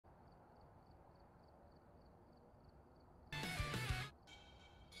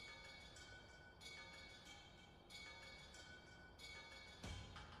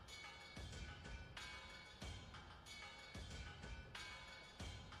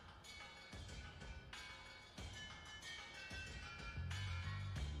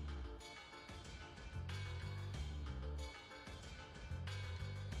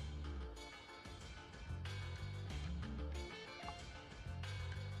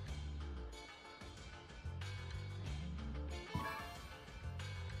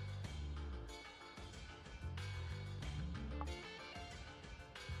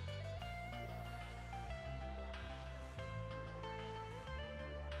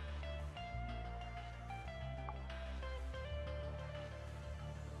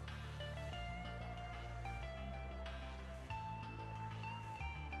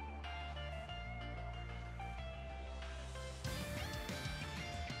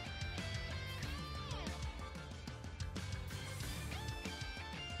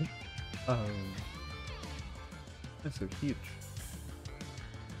Oh, that's so huge.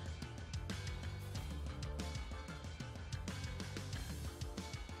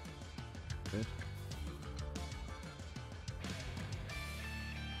 Good.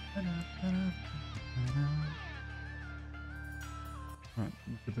 Right,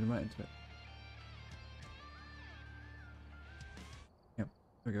 jumping right into it. Yep,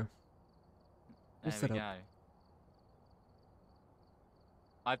 there we go. There we go.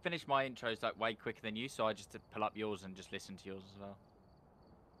 I finished my intros like way quicker than you, so I just pull up yours and just listen to yours as well.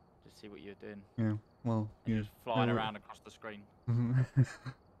 Just see what you're doing. Yeah, well, and you're just flying around across the screen. Which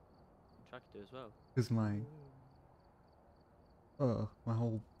I could do as well. Because my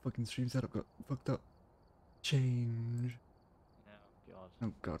whole fucking stream setup got fucked up. Change. Oh god.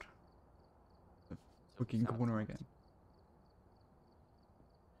 Oh god. The fucking corner again.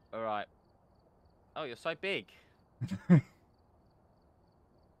 Alright. Oh, you're so big.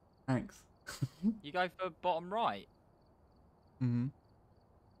 Thanks. You go for bottom right. Mm-hmm.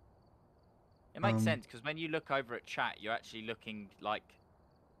 It makes sense because when you look over at chat, you're actually looking like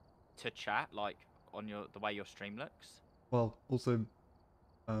to chat, like on the way your stream looks. Well, also,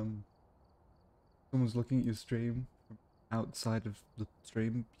 someone's looking at your stream from outside of the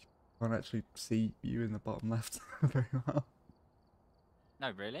stream. You can't actually see you in the bottom left very well.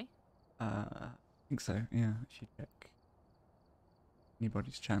 No, really? I think so. Yeah, I should check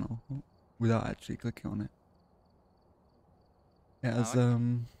anybody's channel without actually clicking on it. It has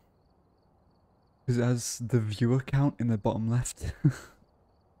because it has the viewer count in the bottom left.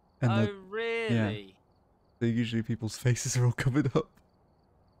 And really? Yeah. So usually people's faces are all covered up.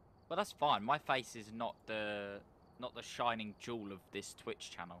 Well, that's fine. My face is not the shining jewel of this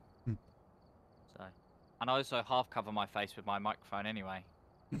Twitch channel. So, and I also half cover my face with my microphone anyway.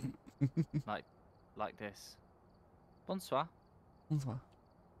 like this. Bonsoir. Bonsoir.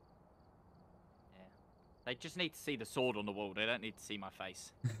 Yeah. They just need to see the sword on the wall. They don't need to see my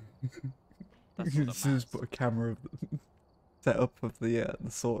face. That's what just put a camera set up of the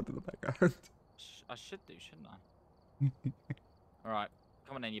sword in the background. I should do, shouldn't I? Alright.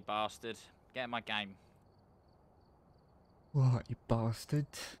 Come on in, you bastard. Get in my game. What, you bastard?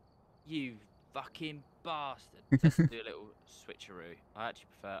 You fucking bastard. Let's do a little switcheroo. I actually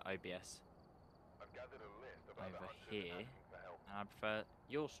prefer OBS over here. And I prefer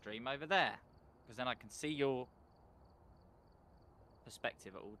your stream over there. Because then I can see your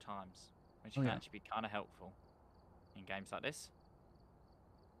perspective at all times. Which can actually be kind of helpful in games like this.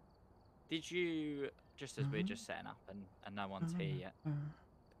 Did you, just as we're just setting up and no one's here yet,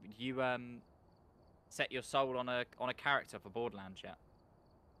 you set your soul on a character for Borderlands yet?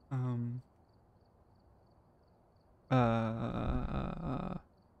 Oh,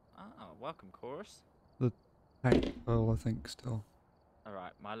 welcome, Chorus. The tank, I think still.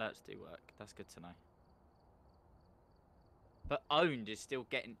 Alright, my alerts do work. That's good to know. But Owned is still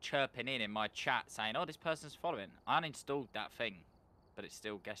chirping in my chat saying, oh, this person's following. I uninstalled that thing, but it's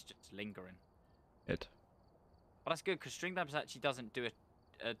still just lingering. It. But that's good because Streamlabs actually doesn't do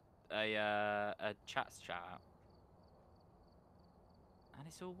a chat shout out. And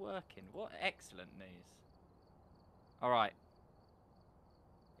it's all working. What excellent news. Alright.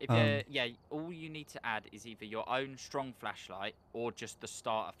 Yeah, all you need to add is either your own strong flashlight or just the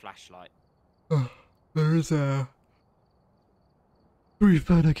starter flashlight. There is 3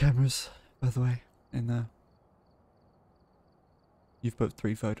 photo cameras, by the way, in there. You've put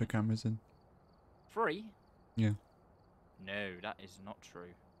 3 photo cameras in. 3? Yeah. No, that is not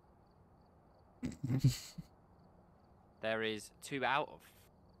true. There is 2 out of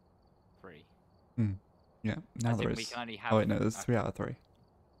 3. Yeah, now there is. We can only have... Oh wait, no, there's 3 out of 3.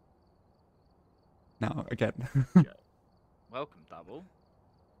 Now, again. Welcome, Double.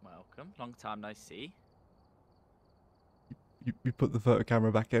 Welcome. Long time no see. You put the photo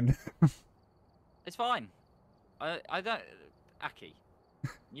camera back in. It's fine. I don't... Akii,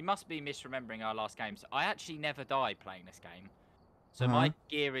 you must be misremembering our last games. I actually never die playing this game. So my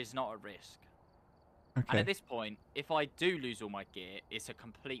gear is not at risk. Okay. And at this point, if I do lose all my gear, it's a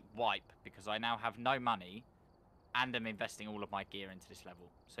complete wipe because I now have no money and I'm investing all of my gear into this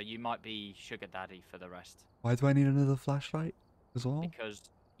level. So you might be sugar daddy for the rest. Why do I need another flashlight as well? Because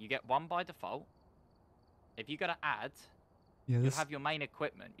you get 1 by default. If you go to add, yeah, you'll have your main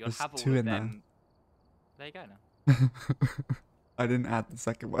equipment. You'll have all 2 of them. There you go now. I didn't add the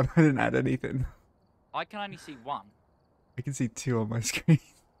second one. I didn't add anything. I can only see 1. I can see 2 on my screen.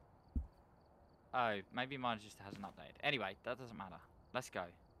 Oh, maybe mine just hasn't updated. Anyway, that doesn't matter. Let's go.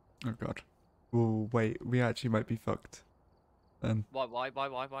 Oh god. Oh wait, we actually might be fucked. Then. Why?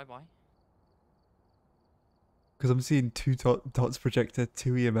 Because I'm seeing 2 dots projector,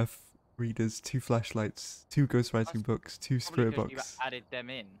 2 EMF readers, 2 flashlights, 2 ghostwriting That's books, 2 probably spirit because you box. added them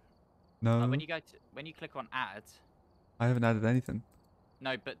in. No, Like when you click on add, I haven't added anything.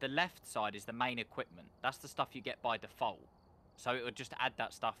 no, but the left side is the main equipment. That's the stuff you get by default. So it would just add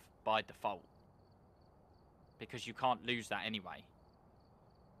that stuff by default. Because you can't lose that anyway.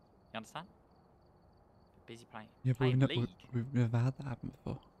 You understand? Busy playing. Yeah, but Playing League. we've never had that happen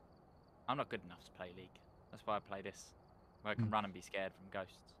before. I'm not good enough to play League. That's why I play this. Where I can run and be scared from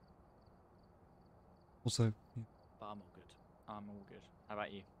ghosts. Also, yeah. But I'm all good. I'm all good. How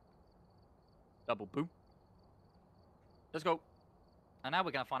about you? Double boom. Let's go. And now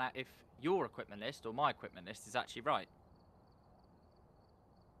we're going to find out if your equipment list or my equipment list is actually right.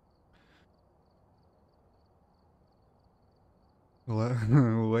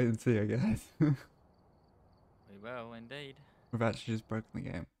 We'll wait and see, I guess. We will indeed. We've actually just broken the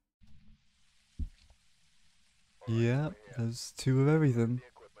game. Yep, there's 2 of everything.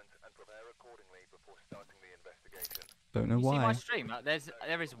 Don't know You see my why. stream? Like,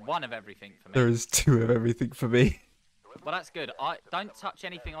 there is 1 of everything for me. There is 2 of everything for me. Well, that's good. I don't touch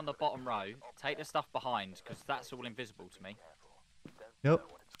anything on the bottom row. Take the stuff behind, because that's all invisible to me. Yep.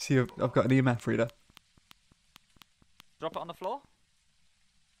 See, I've got an EMF reader. Drop it on the floor.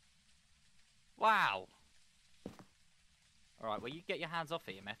 Wow. Alright, well, you get your hands off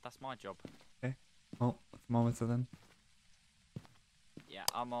EMF. That's my job. Okay. Well, thermometer then. Yeah,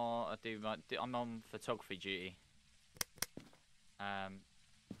 I'm on photography duty. And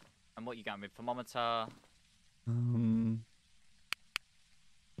what you going with? Thermometer? You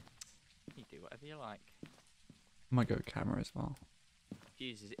do whatever you like. I might go with camera as well.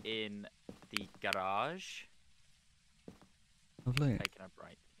 Fuse is in the garage. Lovely. Taking a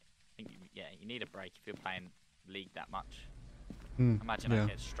break. I think you need a break if you're playing League that much. Imagine yeah. I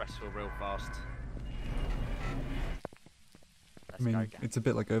get stressful real fast. Let's I mean, go, gang. it's a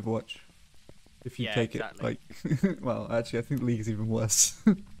bit like Overwatch. If you take exactly. it like, well, actually, I think League's even worse.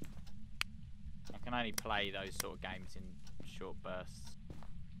 I can only play those sort of games in short bursts.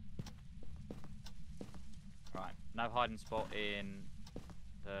 Right, no hiding spot in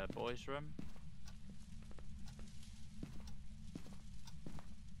the boys' room.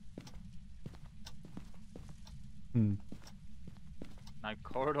 No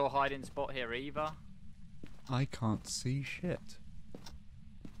corridor hiding spot here either. I can't see shit.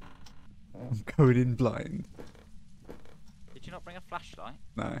 I'm going in blind. Did you not bring a flashlight?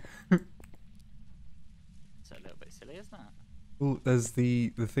 No. It's a little bit silly, isn't it? Oh, there's the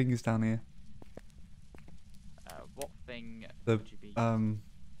things down here. What thing The would you be?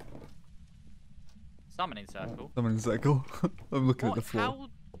 Summoning circle. Someone in a circle. I'm looking at the floor.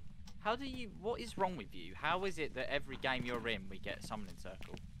 How do you? What is wrong with you? How is it that every game you're in we get summoning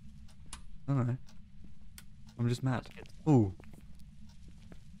circle? I don't know. I'm just mad. That's good. Ooh.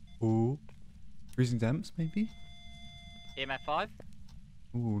 Ooh. Freezing temps, maybe? EMF 5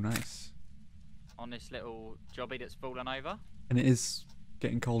 Ooh, nice. on this little jobby that's fallen over. And it is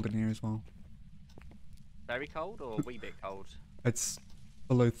getting cold in here as well. Very cold or a wee bit cold? It's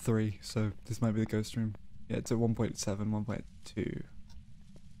below 3, so this might be the ghost room. Yeah, it's at 1.7, 1.2.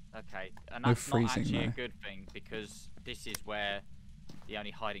 Okay, and No that's not freezing actually a there. good thing because this is where the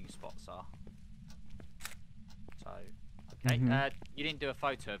only hiding spots are. So, okay, you didn't do a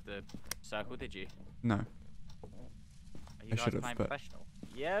photo of the circle, did you? No. Are you I guys should've, playing but- professional?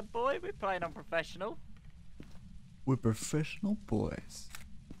 Yeah, boy, we're playing on professional. We're professional boys.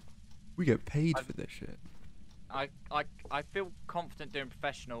 We get paid for this shit. I feel confident doing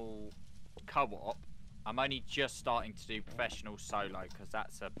professional co-op. I'm only just starting to do professional solo because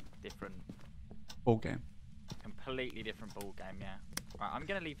that's a different, Ball game. completely different ball game. Yeah. Right, I'm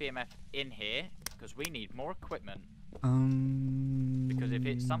gonna leave EMF in here because we need more equipment. Because if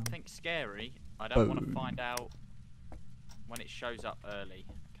it's something scary, I don't want to Boom. find out when it shows up early.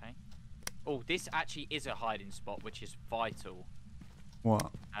 Okay. Oh, this actually is a hiding spot, which is vital.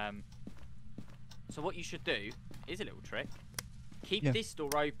 What? So what you should do is a little trick. Keep Yeah. this door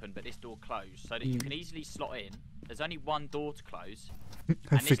open, but this door closed, so that you can easily slot in. There's only one door to close, I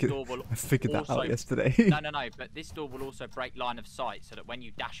and this figured, door will I figured that also... out yesterday. No, but this door will also break line of sight, so that when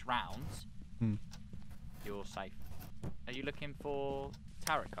you dash round, you're safe. Are you looking for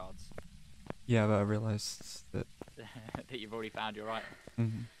tarot cards? Yeah, but I realised that. That you've already found your item.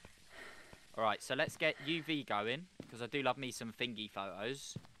 Mhm. Alright, so let's get UV going, because I do love me some thingy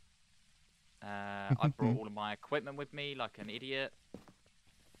photos. I brought all of my equipment with me, like an idiot.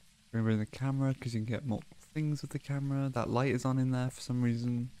 Remember in the camera, because you can get multiple things with the camera. That light is on in there for some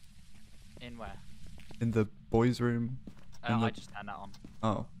reason. In where? In the boys' room. I just turned that on.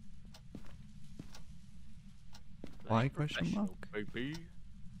 Oh. Playing 'Why, question mark? professional, baby.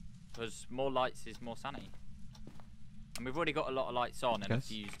 Because more lights is more sunny. And we've already got a lot of lights on, and the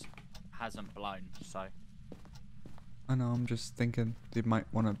fuse hasn't blown, so... I know, I'm just thinking you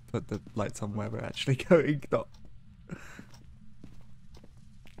might want to put the lights on where we're actually going, not... We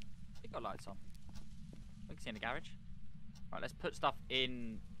got lights on. We can see in the garage. Right, let's put stuff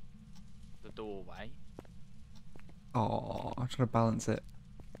in the doorway. Oh, I'm trying to balance it.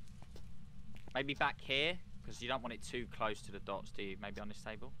 Maybe back here, because you don't want it too close to the dots, do you? Maybe on this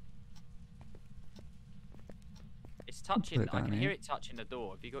table. It's touching. I can hear it touching the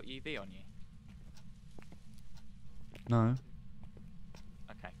door. Have you got UV on you? No.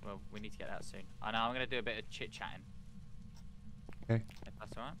 Okay, well, we need to get that soon. I know, I'm going to do a bit of chit-chatting. Okay. If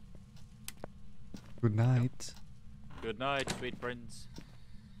that's alright. Good night. Good night, sweet friends.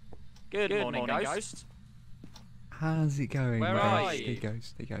 Good morning, Ghost. How's it going? Where are you?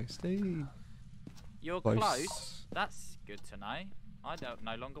 Ghosty. You're close. That's good to know. I don't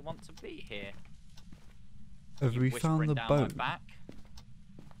no longer want to be here. Have we found the bone? Back.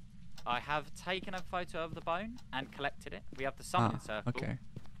 I have taken a photo of the bone and collected it. We have the summoning circle. Okay.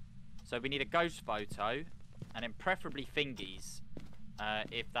 So we need a ghost photo, and then preferably fingies,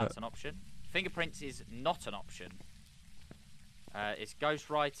 if that's an option. Fingerprints is not an option. It's ghost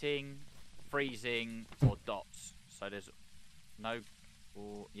writing, freezing, or dots. So there's no,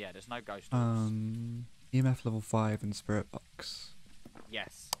 there's no ghost dots. EMF level 5 and spirit box.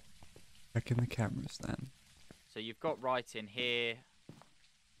 Yes. Back in the cameras then. So you've got writing here.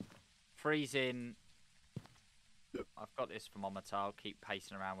 Freezing. I've got this thermometer. I'll keep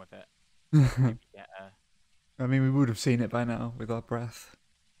pacing around with it. I mean, we would have seen it by now with our breath.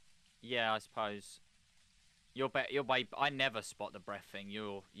 Yeah, I suppose. I never spot the breath thing.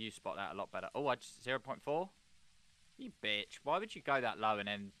 You spot that a lot better. Oh, I just 0.4. You bitch! Why would you go that low and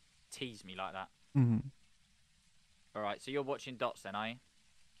then tease me like that? All right, so you're watching dots then, are you?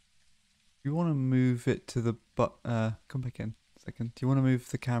 You want to move it to the come back in a second. Do you want to move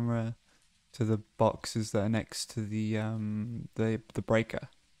the camera to the boxes that are next to the breaker?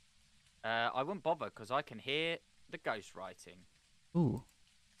 I wouldn't bother because I can hear the ghost writing. Ooh.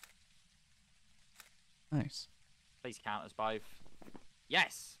 Nice. Please count us both.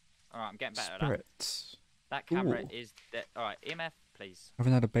 Yes. All right, I'm getting better Spirit. at that. That camera is dead. All right, EMF, please.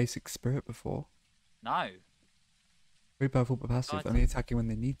 Haven't had a basic spirit before. No. Very powerful but passive, only attacking when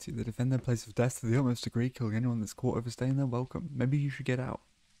they need to. They defend their place of death to the utmost degree, killing anyone that's caught overstaying their welcome. Maybe you should get out.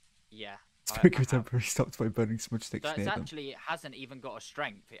 Yeah. Spirit can be temporarily stopped by burning smudge sticks near them. It hasn't even got a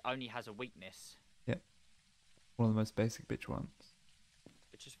strength. It only has a weakness. Yep. One of the most basic bitch ones.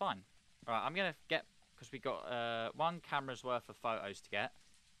 Which is fine. All right, I'm going to get... Because we got 1 camera's worth of photos to get.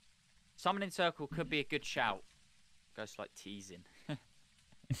 Summoning circle could be a good shout. Ghost like teasing.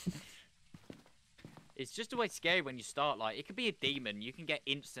 It's just always scary when you start. Like, it could be a demon. You can get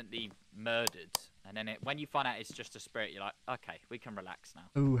instantly murdered. And then when you find out it's just a spirit, you're like, okay, we can relax now.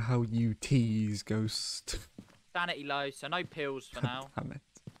 Oh, how you tease, Ghost. Sanity low, so no pills for now. Damn it.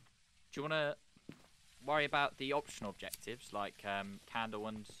 Do you want to worry about the optional objectives, like candle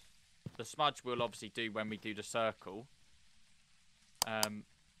ones? The smudge we'll obviously do when we do the circle.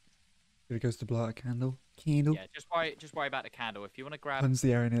 It goes to blow out a candle. Candle. Yeah, just worry about the candle. If you want to grab... Cleanse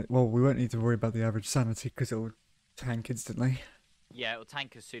the air in it. Well, we won't need to worry about the average sanity because it'll tank instantly. Yeah, it'll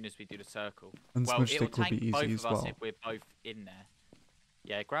tank as soon as we do the circle. And smudge stick will be easy as well. If we're both in there.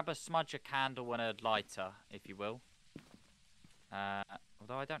 Yeah, grab a smudge, a candle, and a lighter, if you will.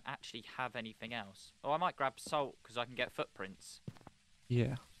 Although I don't actually have anything else. Oh, I might grab salt because I can get footprints.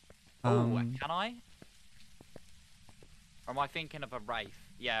 Yeah. Oh, can I? Or am I thinking of a wraith?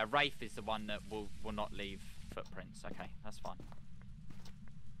 Yeah, a wraith is the one that will not leave footprints. Okay, that's fine.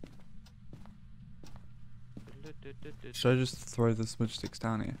 Should I just throw the smudge sticks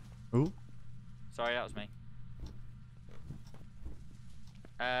down here? Ooh. Sorry, that was me.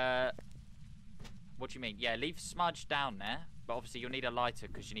 What do you mean? Yeah, leave smudge down there. But obviously you'll need a lighter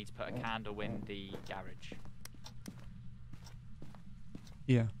because you need to put a candle in the garage.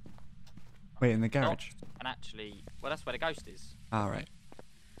 Yeah. Wait, in the garage? And actually... Well, that's where the ghost is. Alright.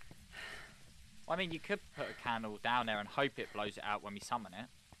 Well, I mean, you could put a candle down there and hope it blows it out when we summon it.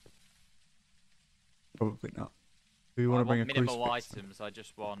 Probably not. Do you want to bring a minimal crucifix? items, I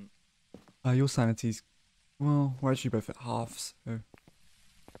just want... Your sanity's... Well, we're actually both at half, so...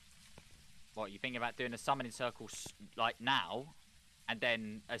 What, you thinking about doing a summoning circle like now, and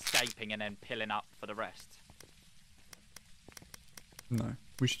then escaping and then pilling up for the rest? No,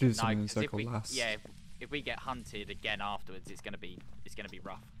 we should do the summoning circle last. Yeah, if we get hunted again afterwards, it's gonna be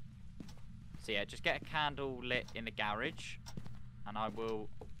rough. So yeah, just get a candle lit in the garage, and I will.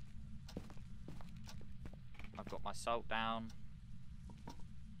 I've got my salt down.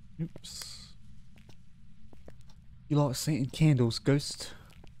 Oops. You like scented candles, Ghost?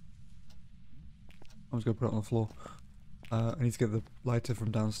 I'm just gonna put it on the floor. I need to get the lighter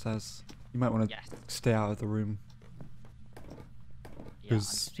from downstairs. You might want to Yes. stay out of the room. Yeah, I'm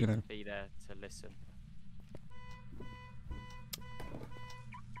 'Cause, just you need know. to be there to listen.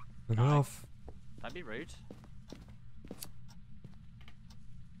 Put it No. off. Don't be rude.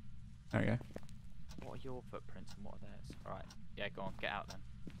 There we go. What are your footprints and what are theirs? Right. Yeah, go on. Get out then.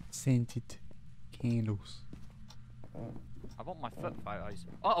 Scented candles. I want my foot photos.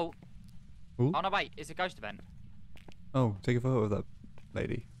 Uh-oh. Ooh. Oh, no, wait. It's a ghost event. Oh, take a photo of that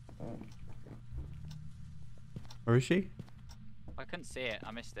lady. Where is she? I couldn't see it.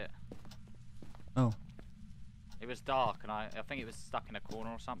 I missed it. Oh. It was dark, and I think it was stuck in a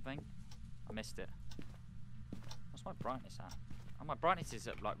corner or something. I missed it. What's my brightness at? Oh, my brightness is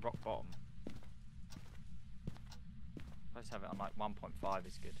at, like, rock bottom. Let's have it on, like, 1.5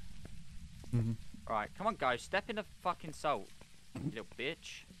 is good. Mm-hmm. Right, come on, ghost. Step in the fucking salt, you little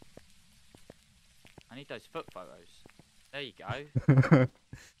bitch. I need those foot photos. There you go.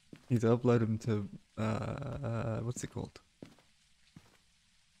 Need to upload them to what's it called?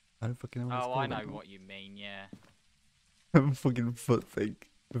 I don't fucking know what it's Oh, called. I know anymore. what you mean, yeah. A fucking foot thing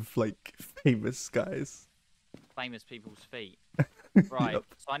with like famous guys. Famous people's feet. Right, Yep.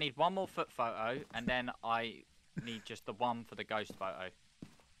 so I need one more foot photo, and then I need just the one for the ghost photo.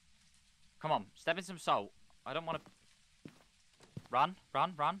 Come on, step in some salt. I don't want to... Run,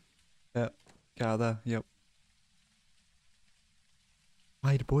 run, run. Yep. Get out of there. Yep.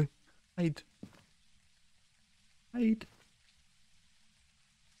 Hide, boy. Hide. Hide.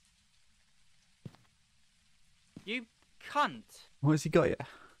 You cunt. What has he got you?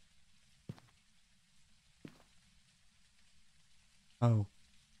 Oh. You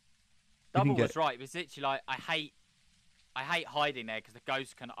Double didn't get... was right. It was literally like, I hate hiding there because the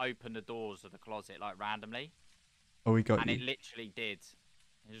ghost can open the doors of the closet like randomly. Oh, we got And you. it literally did.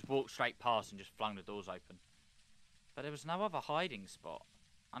 It just walked straight past and just flung the doors open. But there was no other hiding spot.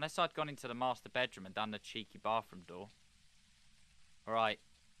 Unless I'd gone into the master bedroom and done the cheeky bathroom door. Alright.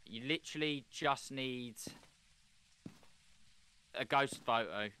 You literally just need a ghost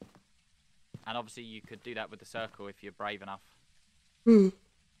photo. And obviously you could do that with the circle if you're brave enough.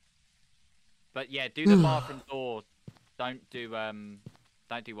 But yeah, do the bathroom door. Don't do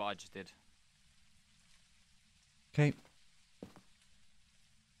what I just did. Okay.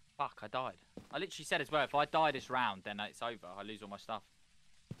 Fuck, I died. I literally said as well, if I die this round, then it's over. I lose all my stuff.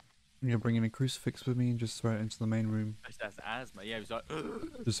 I'm gonna bring in a crucifix with me and just throw it into the main room. That's asthma. Yeah, it was like...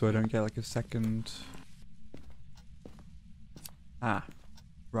 Just so I don't get like a second... Ah.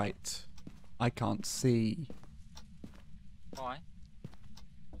 Right. I can't see. Why?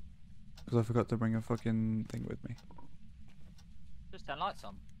 Because I forgot to bring a fucking thing with me. Just turn lights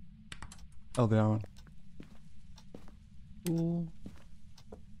on. Oh, they are on. Cool.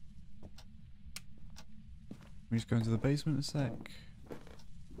 Let me just go into the basement a sec.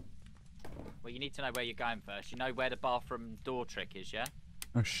 Well, you need to know where you're going first. You know where the bathroom door trick is, yeah?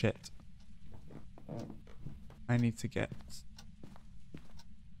 Oh shit. I need to get...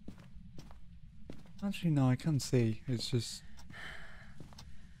 Actually, no, I can see. It's just...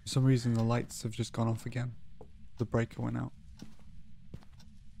 For some reason the lights have just gone off again. The breaker went out.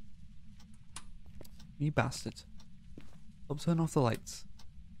 You bastard. Stop turning off the lights.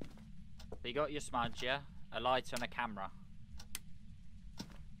 So you got your smudge, yeah? A light and a camera.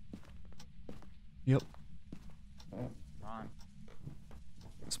 Yep. Right.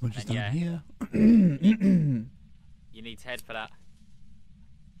 Smudge is And down here. You need to head for that.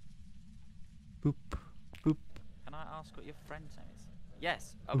 Boop. Boop. Can I ask what your friend's name is?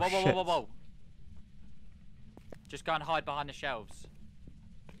 Yes. Oh, whoa, whoa, whoa, shit. whoa, whoa. Just go and hide behind the shelves.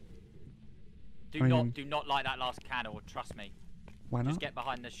 Do not light that last candle, trust me. Why not? Just get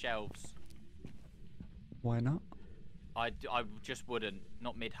behind the shelves. Why not? I just wouldn't.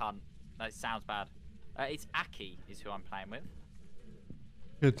 Not mid-hunt. That sounds bad. It's Akii is who I'm playing with.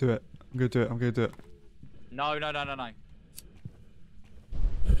 I'm gonna do it. I'm gonna do it. I'm gonna do it. No, no, no, no, no.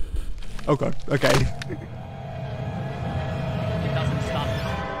 Oh god. Okay. It doesn't stun.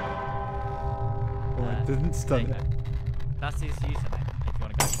 Oh, it didn't stun there it. you go. That's his username. If you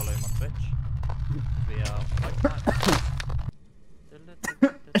want to go follow him on Twitch. We are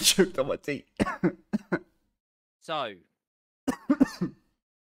I choked on my teeth. So,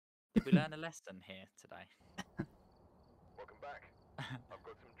 did we learn a lesson here today? Welcome back. I've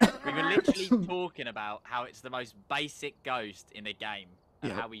got some We were literally talking about how it's the most basic ghost in the game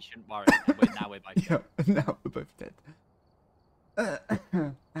and Yeah. how we shouldn't worry. And now we're both dead. Yeah, now we're both dead. Ow.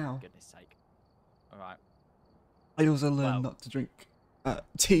 For goodness sake. Alright. I also learned Well- not to drink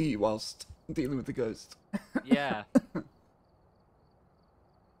tea whilst dealing with the ghost. Yeah.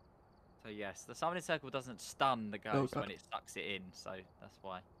 So yes, the summoning circle doesn't stun the ghost God. when it sucks it in, so that's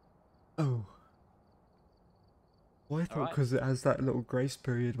why. Oh. Well, I thought Alright. because it has that little grace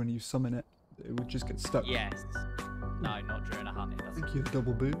period when you summon it, it would just get stuck. Yes. No, not during a hunt. It doesn't. Thank you,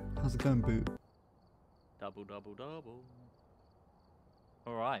 Double Boot. How's it going, Boot? Double, double, double.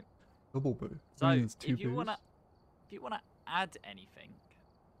 All right. Double Boot. So I mean, there's two if you Boots. wanna add anything,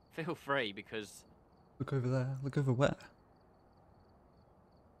 feel free because Look over there. Look over where?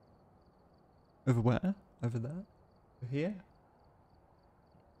 Over where? Over there? Over here?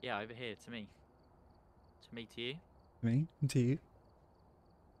 yeah, over here to me, to you. Me? And to you?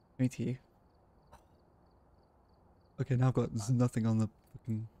 Me to you? Okay, now I've got nothing on the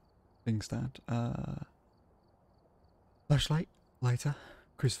fucking thing stand. Flashlight, lighter,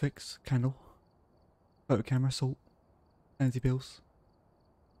 crucifix, candle, photo camera, salt, energy pills,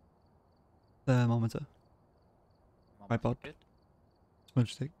 thermometer, tripod, Good.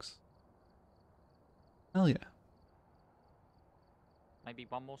 smudge sticks. Hell yeah. Maybe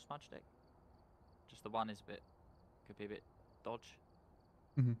one more smudge stick. Just the one is a bit, could be a bit dodge.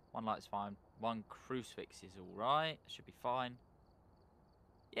 Mhm. One light's fine. One crucifix is all right. Should be fine.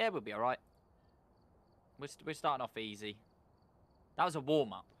 Yeah, we'll be all right. We're starting off easy. That was a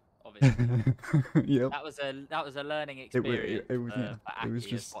warm up, obviously. Yep. That was a learning It experience. was yeah. For It was Akii is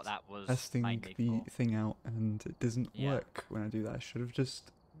just what that was testing mainly the for. thing out, and it doesn't Yeah. work when I do that. I should have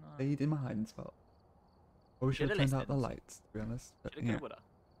just No. stayed in my hiding spot. Or we should Shoulda have turned out the listened. lights, to be honest. But Shoulda, yeah. coulda, woulda.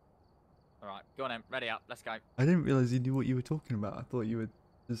 All right, go on then. Ready up. Let's go. I didn't realize you knew what you were talking about. I thought you would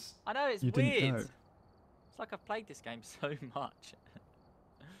just. I know it's You didn't weird. know. It's like I've played this game so much.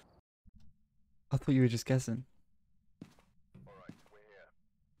 I thought you were just guessing. Alright, we're here.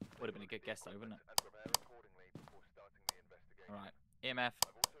 Would have been a good guess though, wouldn't it? And prepare accordingly before starting the investigation. All right. EMF,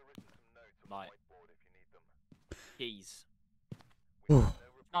 I've also written some notes on Light. the whiteboard if you need them. keys, We Ooh. have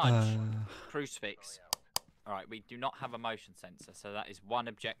no nudge, carry crucifix. out. All right, we do not have a motion sensor, so that is one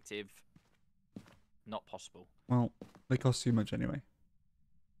objective not possible. Well, they cost too much anyway.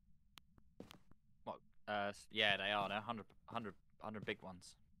 What? Yeah, they are. They're 100 big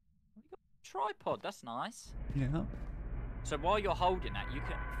ones. You got a tripod. That's nice. Yeah. So while you're holding that, you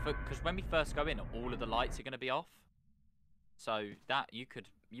can, because when we first go in, all of the lights are going to be off. So that you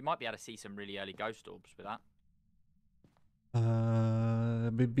might be able to see some really early ghost orbs with that.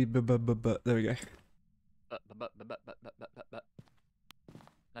 There we go.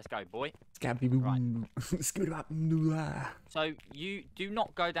 Let's go, boy. Right. So you do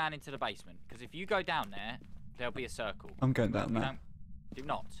not go down into the basement, because if you go down there, there'll be a circle. I'm going down there. Do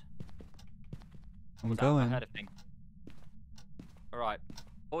not. I'm What's that? I going. heard a thing. Alright.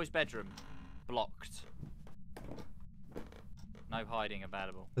 Boy's bedroom. Blocked. No hiding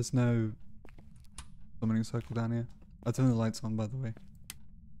available. There's no summoning circle down here. I turned the lights on, by the way.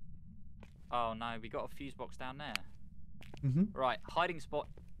 Oh no, we got a fuse box down there. Mm-hmm. Right, hiding spot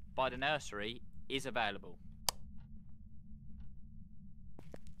by the nursery is available.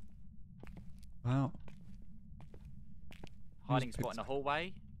 Wow. Hiding spot in the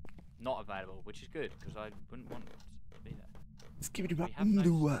hallway, not available, which is good, because I wouldn't want it to be there. Skibidi We have no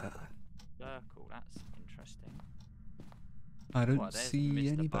circle, that's interesting. I don't What, there's see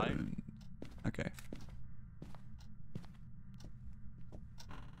Mr. any Bone. bone. Okay.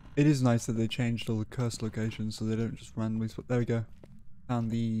 It is nice that they changed all the cursed locations so they don't just randomly spot. There we go. Found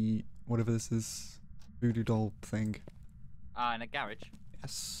the whatever this is, voodoo doll thing. Ah, in a garage.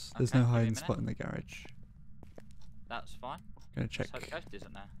 Yes. There's Okay, no give me a hiding minute. spot in the garage. That's fine. Gonna check. Let's hope the ghost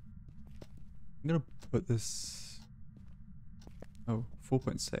isn't there. I'm gonna put this. Oh,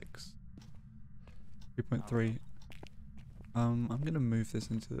 4.6. 3.3. I'm gonna move this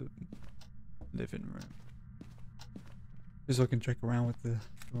into the living room. Just so I can check around with the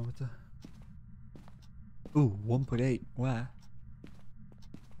thermometer. Ooh, 1.8. Where?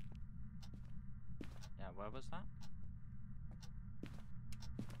 Yeah, where was that?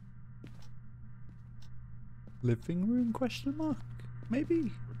 Living room? Question mark?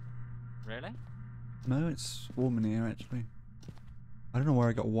 Maybe. Really? No, it's warm in here actually. I don't know where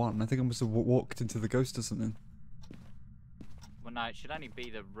I got 1. I think I must have walked into the ghost or something. Well, no, it should only be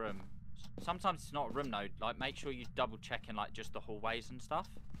the room. Sometimes it's not a room though. Like, make sure you double check in like just the hallways and stuff.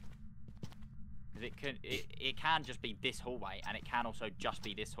 Because it can just be this hallway, and it can also just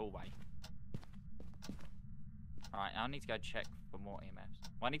be this hallway. All right, I need to go check for more EMFs.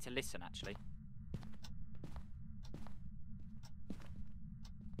 Well, I need to listen actually.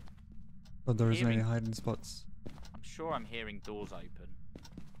 But there isn't any Hearing- hiding spots. I'm sure I'm hearing doors open.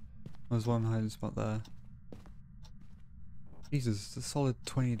 There's one hiding spot there. Jesus, it's a solid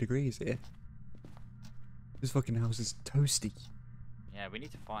 20 degrees here. This fucking house is toasty. Yeah, we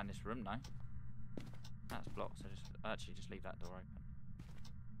need to find this room now. That's blocked, so just leave that door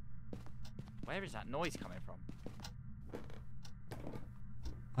open. Where is that noise coming from?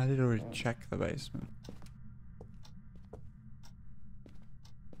 I did already check the basement.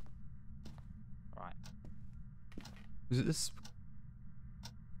 Right. Is it this?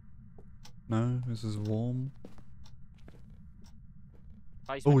 No, this is warm.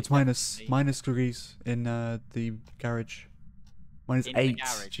 Basement Oh, is it's definitely minus degrees in the garage. Minus in the 8.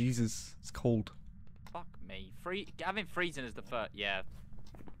 garage. Jesus, it's cold. Fuck me. Having freezing as the first. Yeah.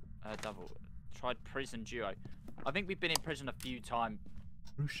 Double. Tried prison duo. I think we've been in prison a few times.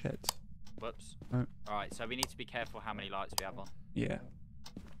 Oh shit. Whoops. No. Alright, so we need to be careful how many lights we have on. Yeah.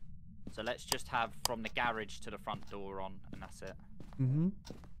 So let's just have from the garage to the front door on, and that's it. Mm-hmm.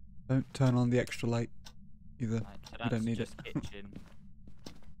 Don't turn on the extra light either. Right, so You that's don't need just it. kitchen,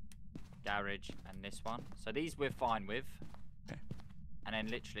 garage, and this one. So these we're fine with. Okay. And then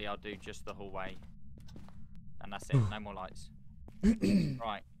literally I'll do just the hallway. And that's it, no more lights.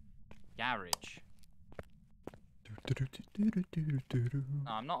 Right. Garage.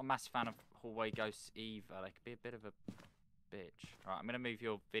 No, I'm not a massive fan of hallway ghosts either. They could be a bit of a bitch. Right, I'm going to move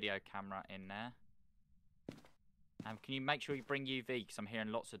your video camera in there. Can you make sure you bring UV? Because I'm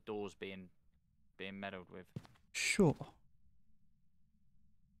hearing lots of doors being meddled with. Sure.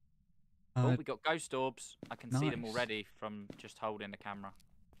 Oh, we got ghost orbs. I can see them nice. already from just holding the camera.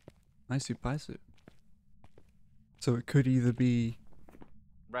 Nicey picey. So it could either be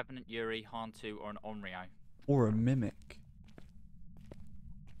Revenant Yuri, Hantu, or an Onryo. or a mimic,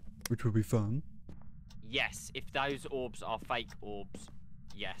 which would be fun. Yes, if those orbs are fake orbs,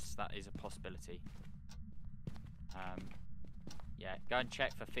 yes, that is a possibility. Yeah, go and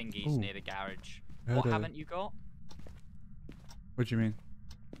check for fingies Ooh. near the garage. Heard What a- haven't you got? What do you mean?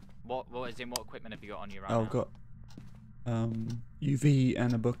 What equipment have you got on you right Oh, now? I've got UV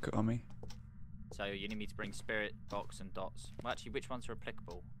and a book on me. So you need me to bring spirit box and dots. Well, actually, which ones are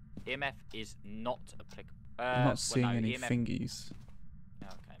applicable? EMF is not applicable. I'm not seeing no, any EMF... fingies.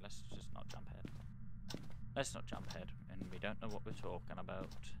 Okay, let's just not jump ahead. Let's not jump ahead, and we don't know what we're talking about.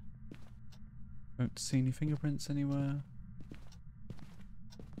 Don't see any fingerprints anywhere.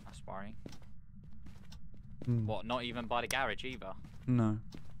 That's worrying. Hmm. What? Not even by the garage either. No.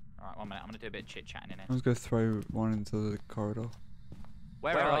 All right, 1 minute. I'm gonna do a bit of chit chatting in here. I was gonna throw one into the corridor.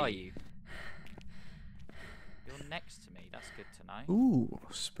 Where are you? You're next to me. That's good to know. Ooh,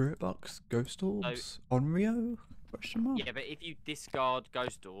 spirit box, ghost orbs, Onryo? Question mark. Yeah, but if you discard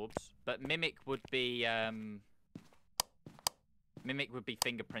ghost orbs, but mimic would be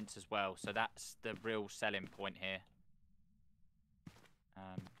fingerprints as well. So that's the real selling point here.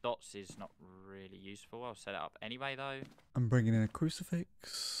 Dots is not really useful. I'll set it up anyway though. I'm bringing in a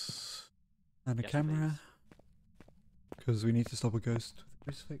crucifix and a Yes, camera because we need to stop a ghost with a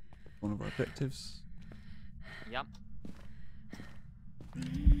crucifix. One of our objectives. Yep.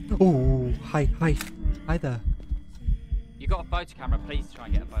 Oh, hi there. You got a photo camera? Please try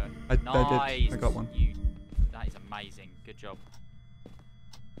and get a photo. I Nice. did. I got one. That is amazing. Good job.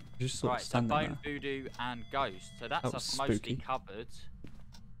 Just sort Right, of so standing bone, voodoo, and ghost. So that's That us was mostly spooky. covered.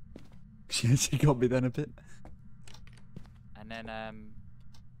 there. She got me then a bit. And then,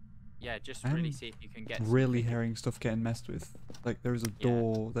 yeah, just I'm really see if you can get. Really something. hearing stuff getting messed with. Like there is a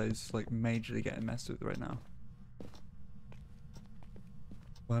door that is like majorly getting messed with right now.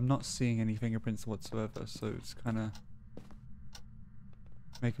 Well, I'm not seeing any fingerprints whatsoever, so it's kind of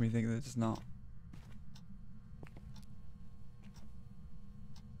making me think that it's not.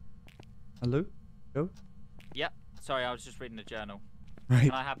 Hello? Go? Yep. Sorry, I was just reading the journal. Right.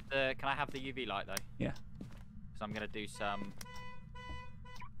 Can I have the UV light though? Yeah. Because I'm gonna do some.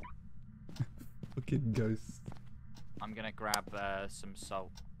 Fucking ghosts. I'm gonna grab some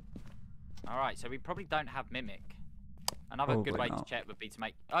salt. All right, so we probably don't have mimic. Another good Probably way not. to check would be to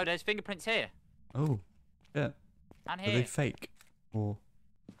make. Oh, there's fingerprints here Oh. Yeah. and Are here. they fake? Or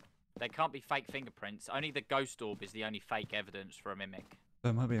They can't be fake fingerprints. Only the ghost orb is the only fake evidence for a mimic.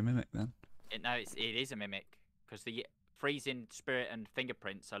 there might be a mimic then. It is a mimic because the freezing spirit and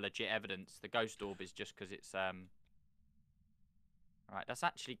fingerprints are legit evidence. The ghost orb is just because it's Alright, that's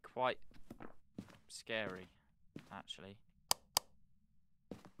actually quite scary. Actually,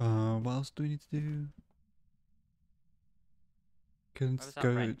 What else do we need to do? Couldn't Where was that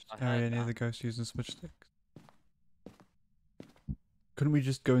go wrench? I area heard near that. the ghost using smudge sticks. Couldn't we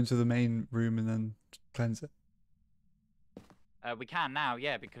just go into the main room and then cleanse it? we can now,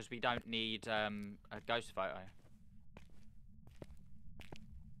 yeah, because we don't need a ghost photo.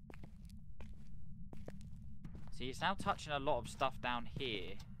 So See, it's now touching a lot of stuff down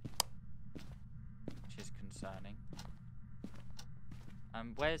here, which is concerning.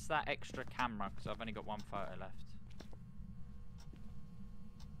 Where's that extra camera? Because I've only got one photo left.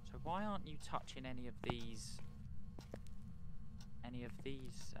 So why aren't you touching any of these? Lights?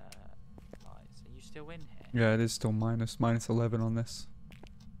 Are you still in here? Yeah, it is still minus 11 on this.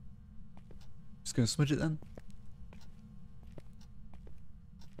 Just gonna smudge it then.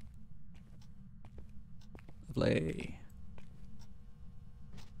 Lovely.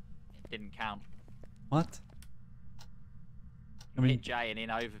 It didn't count. What? You hit J and in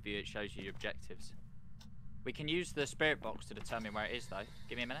overview it shows you your objectives. We can use the spirit box to determine where it is though.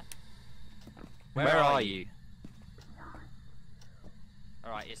 Give me a minute. Where are you?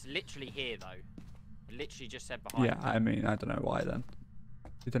 Alright, it's literally here though. It literally just said behind. Yeah, I mean, I don't know why then.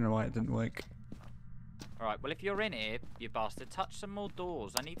 I don't know why it didn't work. Alright, well if you're in here, you bastard, touch some more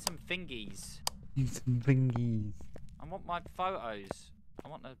doors. I need some fingies. Need some thingies. I want my photos. I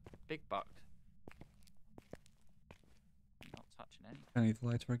want the big buck. Not touching any. I need the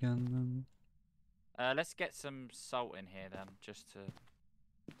lighter again. Let's get some salt in here then, just to...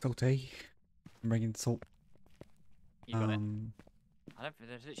 Salty. I'm bringing salt. You got it. I don't think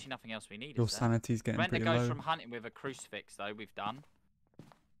there's literally nothing else we need. Your sanity's getting pretty low. Goes from hunting with a crucifix though, we've done.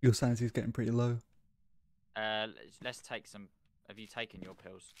 Your sanity's getting pretty low. Let's take some... Have you taken your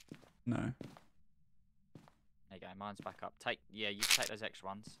pills? No. There you go, mine's back up. Yeah, you take those extra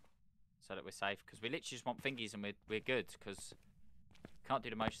ones so that we're safe. Because we literally just want fingies and we're good. Because can't do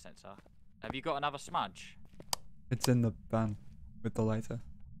the motion sensor. Have you got another smudge? It's in the van with the lighter.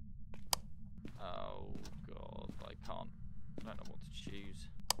 Oh god, I don't know what to choose.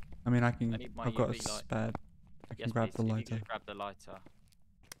 I mean, I can. need my I've got a UV light. spare. I can Yes, grab please, the if you lighter. could grab the lighter.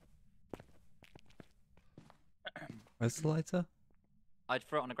 Where's the lighter? I'd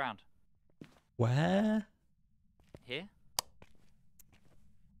throw it on the ground. Where? Here?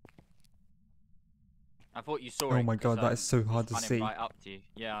 I thought you saw it. Oh my god, that is so hard to see. Right up to you.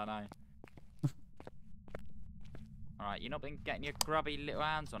 Yeah, I know. Alright, you've not been getting your grubby little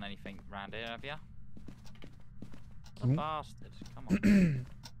hands on anything round here, have you? What a bastard. Come on.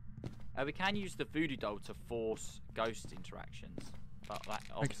 We can use the voodoo doll to force ghost interactions, but that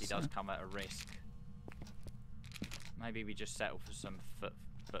obviously does come at a risk. Maybe we just settle for some foot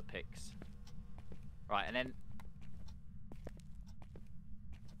pics. Right, and then...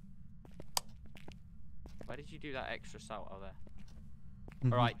 Where did you do that extra salt? Oh,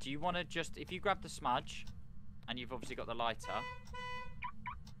 there. Alright, do you want to just... If you grab the smudge, and you've obviously got the lighter,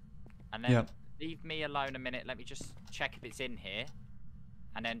 and then leave me alone a minute, let me just check if it's in here,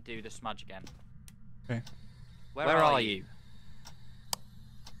 and then do the smudge again. Okay. Where are you?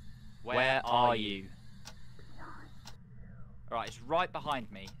 Where are you? Alright, it's right behind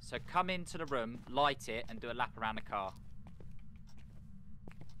me. So come into the room, light it, and do a lap around the car.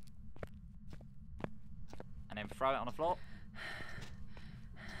 And then throw it on the floor.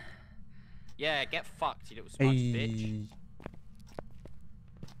 Yeah, get fucked, you little smudge bitch.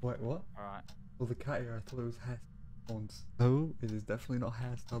 Wait, what? Alright. Well, the cat here, I thought it was hair swans. No, it is definitely not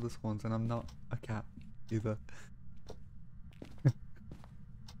hairstyle the swans, and I'm not a cat either.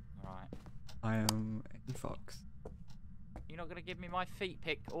 Alright. I am a fox. You're not gonna give me my feet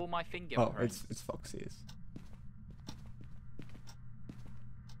pick or my finger? Oh, it's fox ears.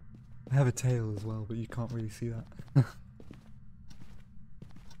 I have a tail as well, but you can't really see that.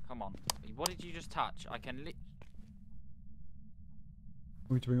 Come on. What did you just touch? I can lit.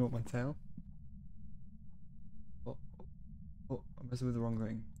 Want me to bring up my tail? Oh, I'm messing with the wrong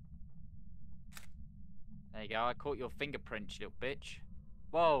thing. There you go. I caught your fingerprint, you little bitch.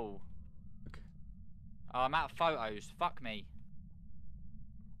 Whoa. Okay. Oh, I'm out of photos. Fuck me.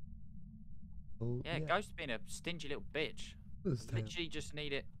 Oh, Yeah, Ghost being a stingy little bitch. Literally just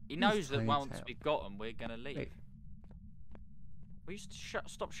need it. He knows that once we've got him, we're gonna leave. Wait. Will you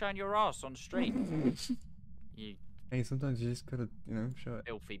stop showing your ass on the street? You Hey, sometimes you just gotta, show it.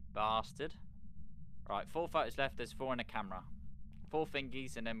 filthy bastard. Right, 4 photos left. There's 4 in a camera. 4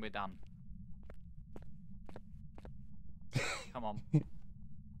 fingies, and then we're done. Come on.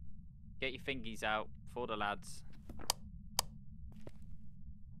 Get your fingies out for the lads.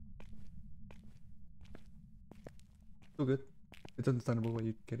 It's all good. It's understandable why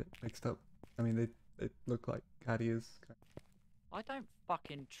you get it mixed up. I mean, they look like cat ears. I don't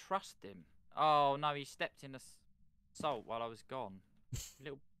fucking trust him. Oh no, he stepped in the salt while I was gone.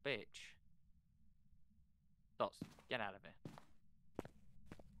 Little bitch. Dots, get out of here.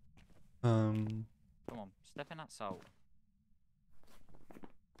 Come on, step in that salt.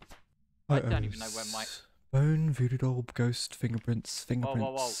 I don't even know where my... Bone, voodoo doll, ghost, fingerprints.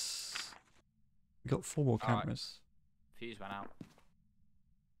 Whoa. We got 4 more Alright. cameras. Fuse went out.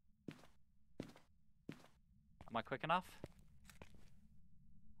 Am I quick enough?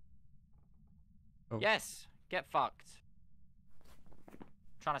 Oh. Yes! Get fucked.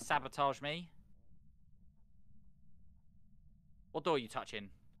 Trying to sabotage me. What door are you touching?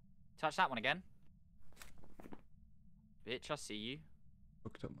 Touch that one again. Bitch, I see you.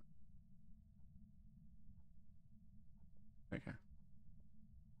 Hooked up. Okay.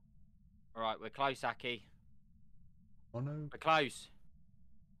 Alright, we're close, Akii. Oh no. We're close.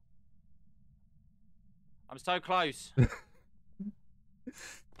 I'm so close.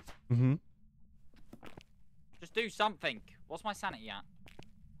 Mm-hmm. Just do something. What's my sanity at?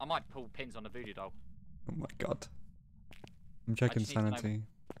 I might pull pins on the voodoo doll. Oh my god. I'm checking just need to know- sanity.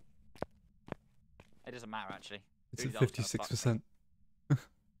 It doesn't matter, actually. It's Voodoo at doll's gonna fuck me. 56%.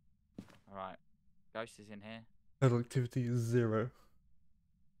 Alright. Ghost is in here. Total activity is 0.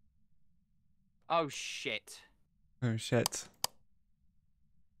 Oh, shit. Oh shit.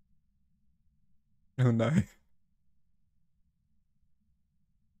 Oh no. I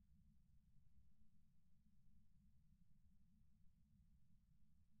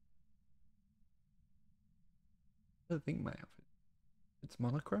don't think my outfit. It's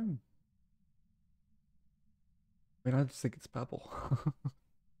monochrome. I mean, I just think it's purple.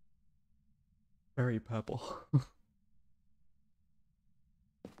 Very purple.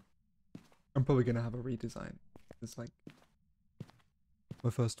 I'm probably gonna have a redesign. It's like my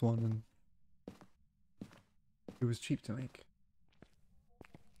first one, and it was cheap to make.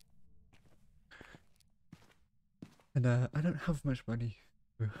 And I don't have much money.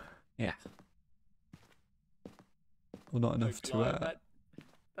 Yeah. Well, not enough to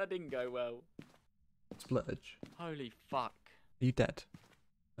that didn't go well. splurge. Holy fuck. Are you dead?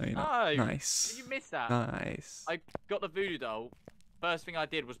 No, you're not. No! Nice. Did you miss that? Nice. I got the voodoo doll. First thing I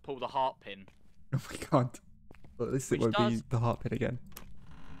did was pull the heart pin. Oh my god. Well, at least it Which won't be does- the heart pit again.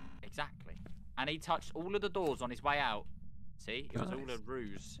 Exactly. And he touched all of the doors on his way out. See? It was all a Nice.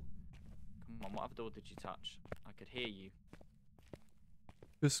 ruse. Come on, what other door did you touch? I could hear you.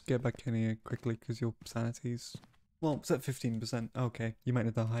 Just get back in here quickly because your sanity's... Well, it's at 15%. Okay, you might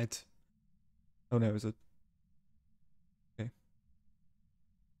need to hide. Oh no, is it? Okay.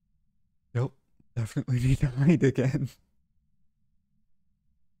 Yep, definitely need to hide again.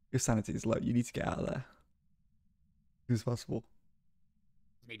 Your sanity is low. You need to get out of there. As soon as possible.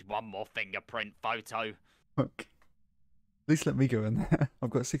 Need one more fingerprint photo. Fuck. At least let me go in there.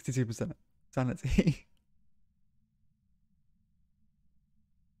 I've got 62% sanity.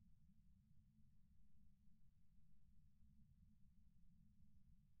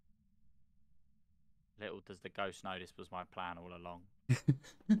 Little does the ghost know this was my plan all along.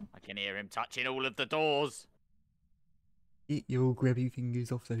 I can hear him touching all of the doors. Get your grabby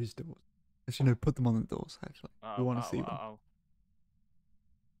fingers off those doors. Actually, no, put them on the doors, actually. We want to see them.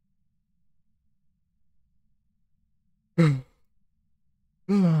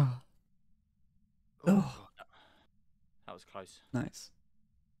 Oh, That was close. nice.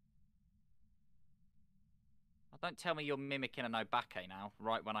 Don't tell me you're mimicking a Nobake now,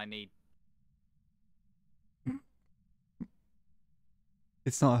 right when I need...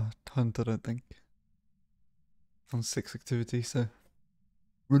 It's not a hunt, I don't think. It's on 6 activity, so...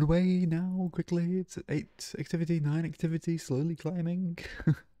 Run away now, quickly. It's at 8 activity, 9 activity, slowly climbing.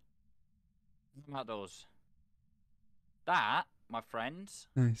 I'm outdoors. That, my friends...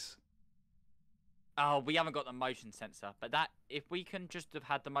 Nice. Oh, we haven't got the motion sensor, but that, if we can just have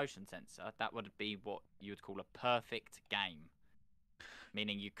had the motion sensor, that would be what you would call a perfect game.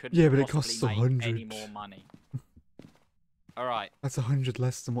 Meaning you couldn't Yeah, but it possibly costs make 100. any more money. Alright, That's 100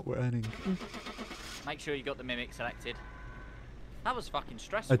 less than what we're earning. make sure you got the mimic selected. That was fucking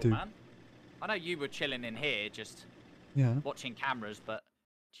stressful, do. man. I know you were chilling in here, just Yeah. watching cameras, but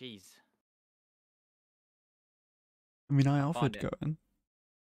jeez. I mean, I offered it. going.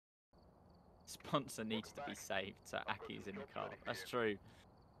 Sponsor needs to be saved, so Aki's in the car. That's true.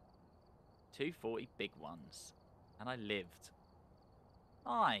 240 big ones. And I lived.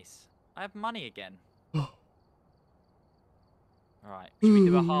 Nice. I have money again. Alright, should we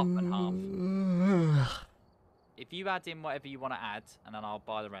do a half and half? If you add in whatever you want to add, and then I'll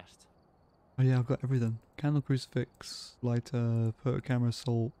buy the rest. Oh yeah, I've got everything. Candle, crucifix, lighter, photo camera,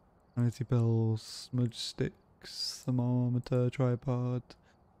 salt, vanity bells, smudge sticks, thermometer, tripod,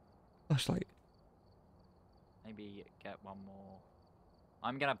 flashlight. Maybe get one more.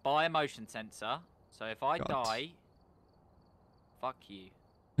 I'm going to buy a motion sensor, so if I God. die, fuck you.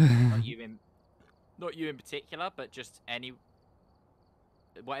 Not you in particular, but just any...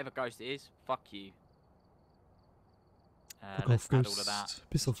 Whatever ghost it is, fuck you. Fuck Let's off, add all of that. ghost.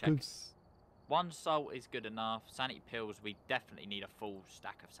 Piss off, Check. ghost. one salt is good enough. Sanity pills, we definitely need a full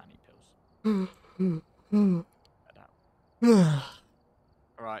stack of sanity pills.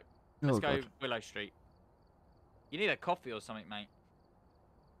 Alright, let's go God. Willow Street. You need a coffee or something, mate.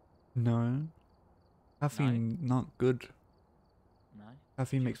 No. Caffeine, not good. No?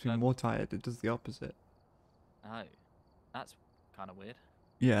 Caffeine You makes me prefer- more tired. It does the opposite. Oh, that's kind of weird.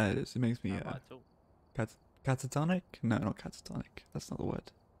 Yeah, it is. It makes me Not right at all. catatonic? No, not catatonic. That's not the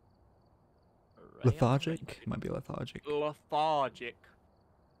word. Right, Lethargic? Might be lethargic. Lethargic.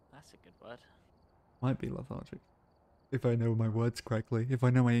 That's a good word. Might be lethargic. If I know my words correctly. If I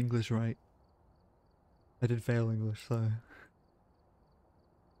know my English right. I did fail English, so...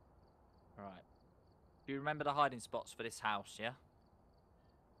 Alright. Do you remember the hiding spots for this house, yeah?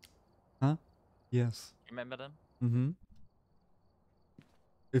 Huh? Yes. Remember them? Mm-hmm.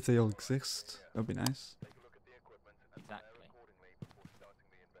 If they all exist, that'd be nice. Take a look at the equipment and plan Exactly. accordingly before starting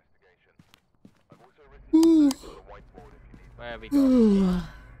the investigation. I've also written some facts on the whiteboard if you need Where have we got?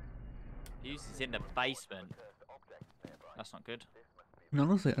 Fuse is in the basement. That's not good. And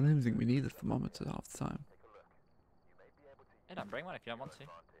honestly, I don't even think we need the thermometer half the time. Hey, don't bring one if you don't want to.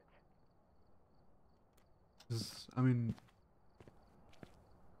 'Cause, I mean,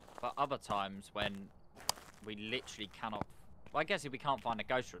 But other times when we literally cannot... Well, I guess if we can't find a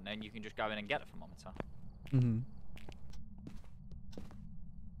ghost room, then you can just go in and get a thermometer. mm-hmm.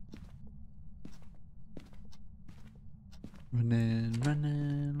 Running,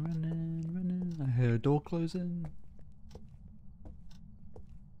 running, running, running. I hear a door closing.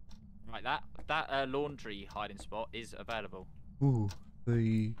 Right, that laundry hiding spot is available. Ooh,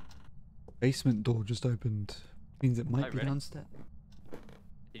 the basement door just opened. Means it might Oh, be really? downstairs.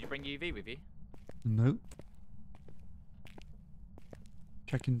 Did you bring UV with you? Nope.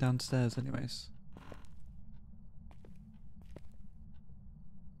 Checking downstairs anyways.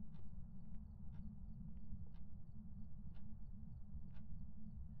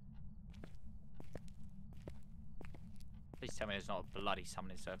 Please tell me there's not a bloody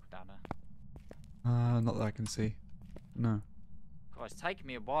summoning circle down there. Not that I can see. No. God, it's taken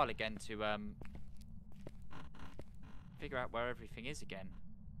me a while again to figure out where everything is again.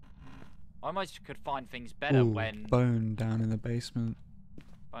 I almost could find things better Ooh, when bone down in the basement.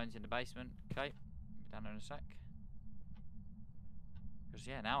 Bones in the basement. Okay, down there in a sec. Because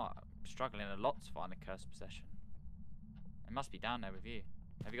yeah, now I'm struggling a lot to find a cursed possession. It must be down there with you.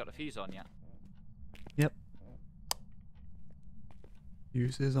 Have you got the fuse on yet? Yep.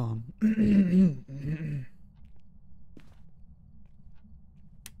 Use is on.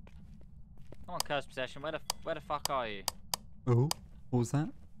 Come on, cursed possession. Where the fuck are you? Oh, what was that?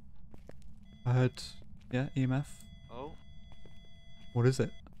 I heard, yeah, EMF. Oh, What is it?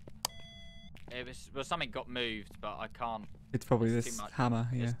 it was well something got moved, but I can't. It's probably There's this too much. hammer,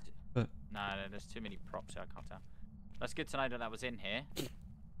 yeah. There's but- no, there's too many props here. I can't tell. That's good to know that that was in here. Do you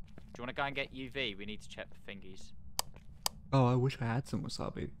want to go and get UV? We need to check the thingies. Oh, I wish I had some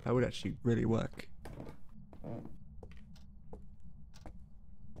wasabi. That would actually really work. Where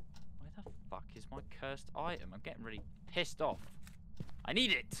the fuck is my cursed item? I'm getting really pissed off. I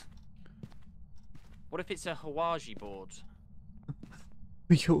need it! What if it's a Hawaii board?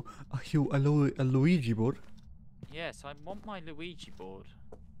 A Luigi board? Yes, I want my Luigi board.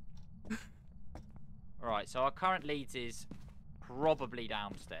 Alright, so our current leads is probably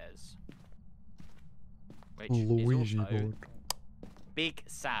downstairs. Which Luigi is also board. big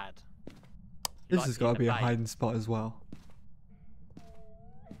sad. This Like has in got to the be a bay. hiding spot as well.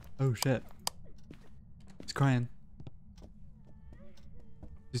 Oh shit. He's crying.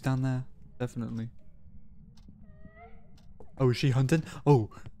 He's down there. Definitely. Oh, is she hunting? Oh,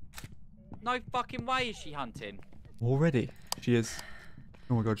 No fucking way is she hunting. already. She is.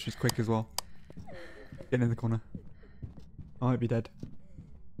 Oh my god, she's quick as well. Getting in the corner. I might be dead.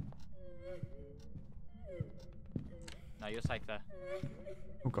 No, you're safe there.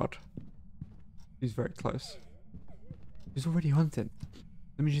 Oh god. She's very close. She's already hunting.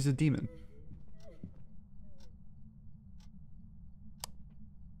 That means she's a demon.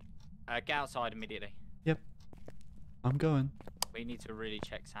 Get outside immediately. Yep. I'm going. We need to really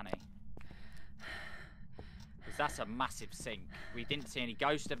check sanity. Because that's a massive sink. We didn't see any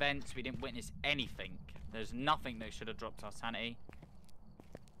ghost events. We didn't witness anything. There's nothing that should have dropped our sanity.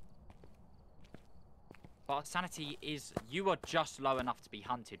 But our sanity is... You are just low enough to be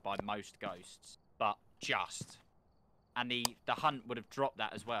hunted by most ghosts. But just. And the hunt would have dropped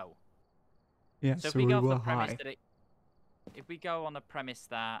that as well. Yeah, So so if we we go off were the premise high. that it... If we go on the premise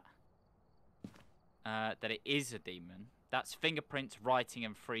that... that it is a demon, that's fingerprints, writing,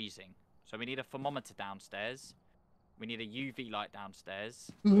 and freezing. So we need a thermometer downstairs. We need a UV light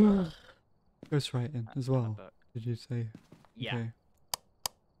downstairs. Ghostwriting as and a well. book. Did you say? Yeah. Okay.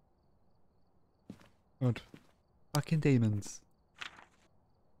 God. Fucking demons.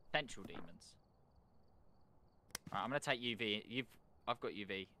 Potential demons. Right, I'm gonna take UV. I've got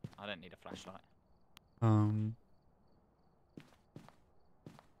UV. I don't need a flashlight.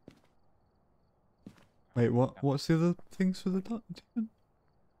 Wait, what? What's the other things for the demon?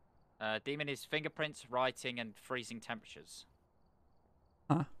 Demon is fingerprints, writing, and freezing temperatures.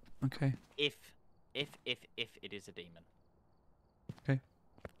 Ah, okay. If it is a demon. Okay.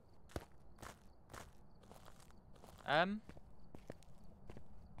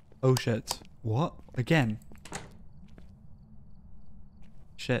 Oh shit. What? Again?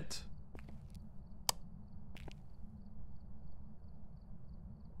 Shit.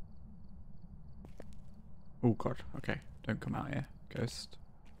 Oh god, okay. Don't come out here, ghost.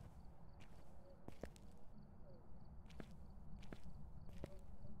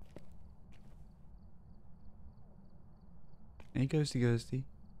 Hey, ghosty, ghosty.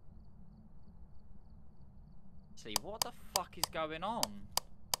 See, what the fuck is going on?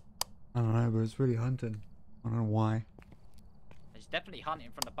 I don't know, but it's really hunting. I don't know why. It's definitely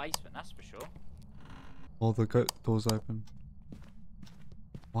hunting from the basement, that's for sure. All the doors open.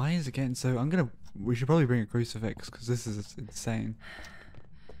 Why is it getting so... We should probably bring a crucifix, because this is insane.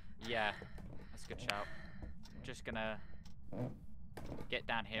 Yeah, that's a good shout. I'm just gonna get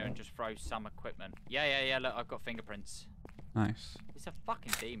down here and just throw some equipment. Yeah, look, I've got fingerprints. Nice. It's a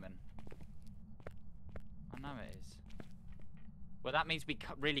fucking demon. I know it is. Well, that means we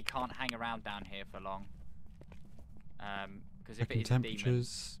really can't hang around down here for long. Because if it is a demon...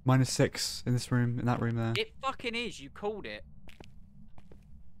 temperatures. -6 in this room, in that room there. It fucking is, you called it.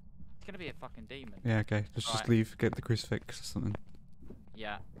 It's gonna be a fucking demon. Yeah, okay. Just leave, get the crucifix or something.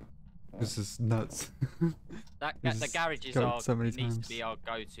 Yeah. This is nuts. The garages needs to be our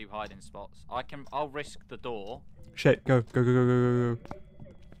go-to hiding spots. I'll risk the door. Shit, go, go, go, go, go, go, go.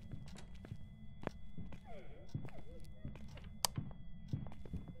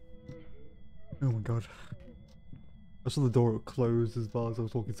 Oh my god. I saw the door close as well as I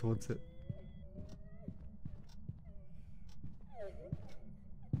was walking towards it.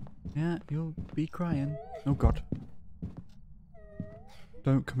 Yeah, you'll be crying. Oh god.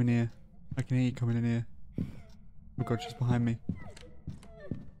 Don't come in here. I can hear you coming in here. Oh god, she's behind me.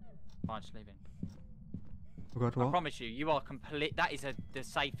 Fine, just leaving. Oh god, what? I promise you, you are complete. That is the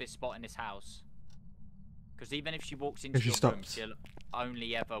safest spot in this house. Because even if she walks into your room, she'll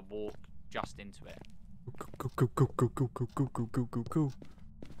only ever walk just into it. Go, go, go, go, go, go, go, go, go, go, go.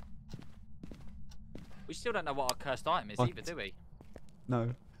 We still don't know what our cursed item is either, do we?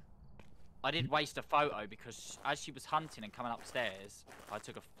 No. I did waste a photo because as she was hunting and coming upstairs,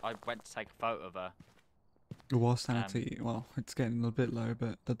 I went to take a photo of her. Well, sanity, well, it's getting a little bit low,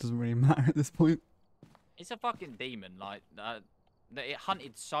 but that doesn't really matter at this point. It's a fucking demon, like, it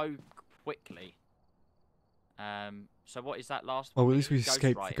hunted so quickly. So what is that last one? Well, at least we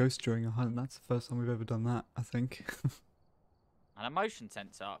escaped the ghost during a hunt. That's the first time we've ever done that, I think. And a motion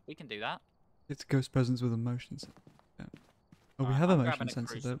sensor, we can do that. It's a ghost presence with a motion sensor. Yeah. Oh, we have a motion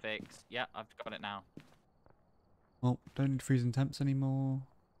sensor though. Yeah, I've got it now. Well, don't need freezing temps anymore.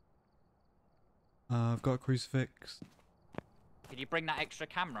 I've got a crucifix. Could you bring that extra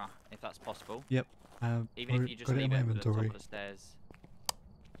camera, if that's possible? Yep. Even if you just leave it at the top of the stairs.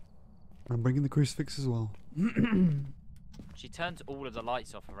 I'm bringing the crucifix as well. She turns all of the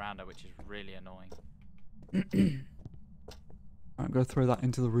lights off around her, which is really annoying. I'm going to throw that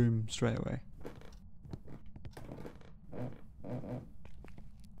into the room straight away.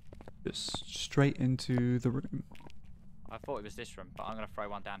 Just straight into the room. I thought it was this room, but I'm going to throw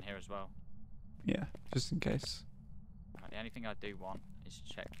one down here as well. Yeah, just in case. Right, the only thing I do want is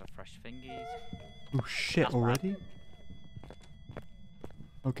check for fresh fingies. Oh shit, That's already?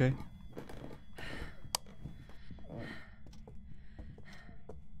 Okay.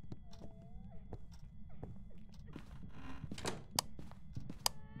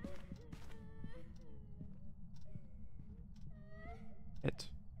 It.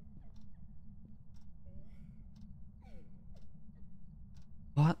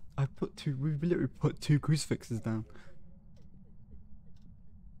 What? We've literally put 2 crucifixes down.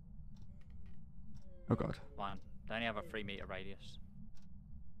 Oh god. Fine. They only have a 3-meter radius.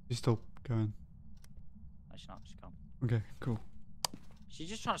 She's still going. No, she's not. She's gone. Okay, cool. She's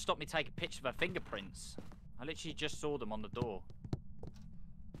just trying to stop me taking pictures of her fingerprints. I literally just saw them on the door.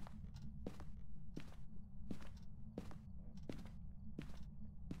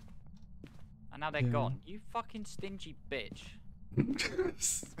 And now they're gone. You fucking stingy bitch.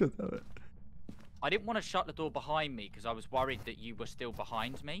 God damn it. I didn't want to shut the door behind me because I was worried that you were still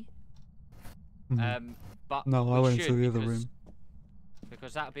behind me. Mhm. But No, I we went into should the other because room.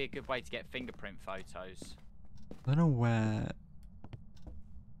 because that would be a good way to get fingerprint photos. I don't know where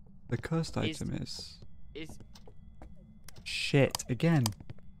the cursed Is item is. is Shit, again.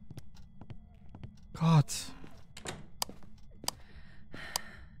 God.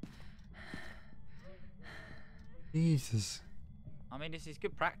 Jesus. I mean, this is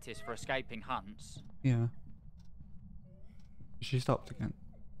good practice for escaping hunts. Yeah. She stopped again.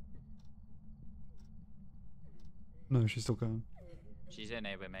 No, she's still going. She's in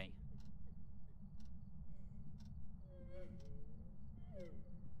here with me.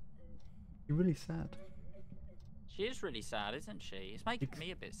 You're really sad. She is really sad, isn't she? It's making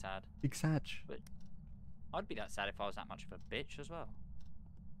me a bit sad. Big sad. But I'd be that sad if I was that much of a bitch as well.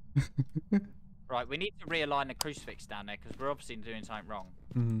 Right, we need to realign the crucifix down there because we're obviously doing something wrong.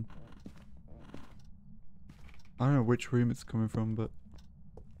 Mhm. I don't know which room it's coming from, but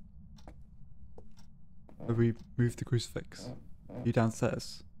have we moved the crucifix? You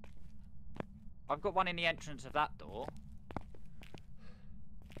downstairs? I've got one in the entrance of that door.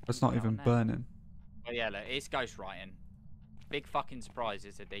 It's not Down even there. burning. Oh yeah, look, it's ghostwriting. Big fucking surprise,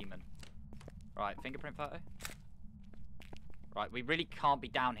 it's a demon. Right, fingerprint photo. Right, we really can't be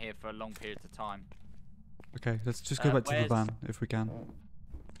down here for a long period of time. Okay, let's just go back to the where's- van if we can.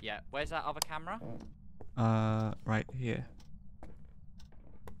 Yeah, where's that other camera? Right here.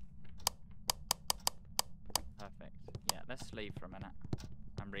 Perfect. Yeah, let's leave for a minute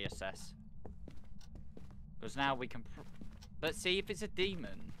and reassess. Because now we can... But see, if it's a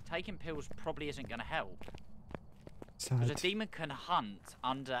demon, taking pills probably isn't going to help. Because a Sad. demon can hunt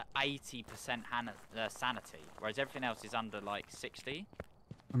under 80% sanity, whereas everything else is under like 60.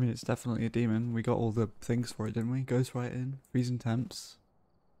 I mean, it's definitely a demon. We got all the things for it, didn't we? Ghostwriting, freezing temps,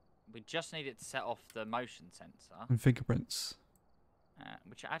 We just need it to set off the motion sensor, and fingerprints.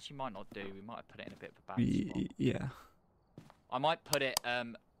 which it actually might not do. We might have put it in a bit of a bad spot. Yeah. I might put it,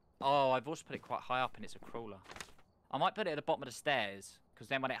 oh, I've also put it quite high up and it's a crawler. I might put it at the bottom of the stairs, because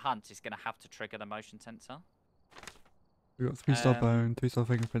then when it hunts, it's going to have to trigger the motion sensor. We got 3-star bone, 3-star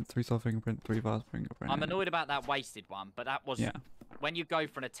fingerprint, 3-star fingerprint, 3-star fingerprint. I'm annoyed about that wasted one, but that was... Yeah. When you go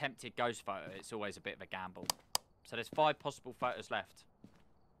for an attempted ghost photo, it's always a bit of a gamble. So there's 5 possible photos left.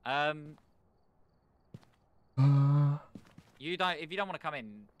 You don't... If you don't want to come in,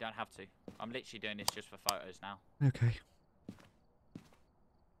 you don't have to. I'm literally doing this just for photos now. Okay.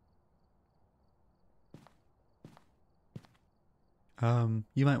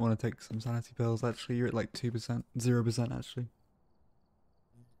 You might want to take some sanity pills. Actually, you're at like 2%, 0% actually.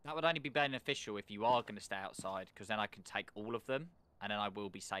 That would only be beneficial if you are going to stay outside, because then I can take all of them, and then I will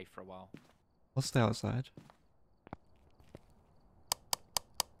be safe for a while. I'll stay outside.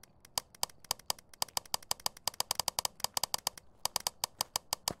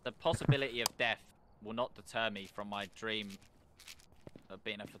 The possibility of death will not deter me from my dream of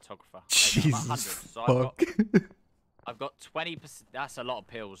being a photographer. Okay, I'm at 100, Jesus so fuck. I've got 20%. That's a lot of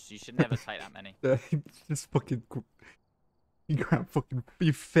pills. You should never take that many. Just fucking... You grab fucking...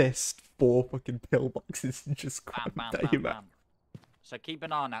 You fist 4 fucking pill boxes and just Bam, grab bam, them bam, down. bam. So keep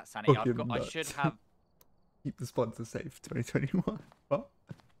an eye on that, Sandy. Fucking I should nuts. have... Keep the sponsor safe 2021. What?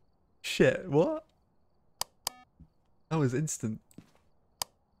 Shit, what? That was instant.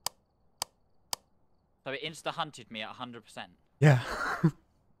 So it insta-hunted me at 100%. Yeah.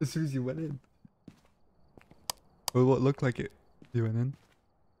 As soon as you went in. Well, what looked like it? You went in?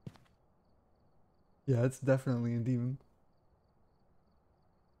 Yeah, it's definitely a demon.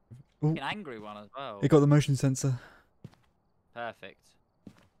 Ooh, An angry one as well. it got the motion sensor. Perfect.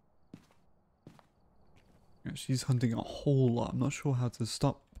 Yeah, she's hunting a whole lot. I'm not sure how to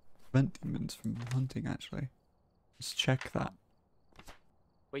stop prevent demons from hunting, actually. Let's check that.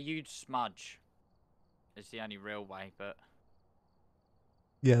 Well, you'd smudge. It's the only real way, but...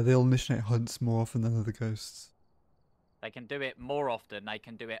 Yeah, they'll initiate hunts more often than other ghosts. They can do it more often. They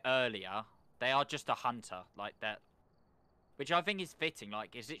can do it earlier. They are just a hunter, like that. Which I think is fitting.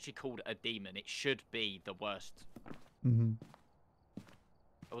 Like, it's literally called a demon. It should be the worst. Mm-hmm.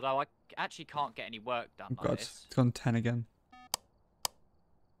 Although I actually can't get any work done Oh like god, this. it's gone 10 again.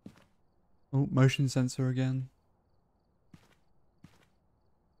 Oh, motion sensor again.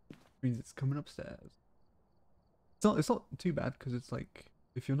 Means it's coming upstairs. It's not too bad because it's like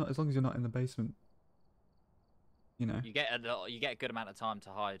if you're not, as long as you're not in the basement, you know. You get a good amount of time to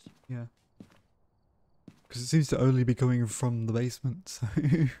hide. Yeah. Because it seems to only be coming from the basement, so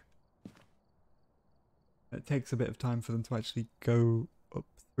it takes a bit of time for them to actually go up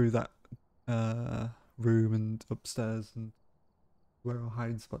through that room and upstairs and where our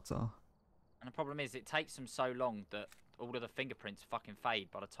hiding spots are. And the problem is, it takes them so long that all of the fingerprints fucking fade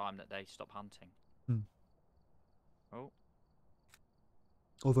by the time that they stop hunting. Hmm. Oh.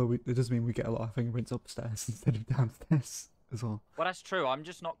 Although it does mean we get a lot of fingerprints upstairs instead of downstairs as well. Well, that's true. I'm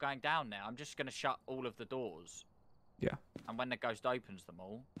just not going down now. I'm just going to shut all of the doors. Yeah. And when the ghost opens them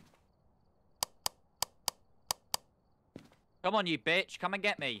all... Come on, you bitch. Come and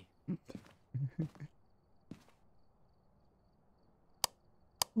get me.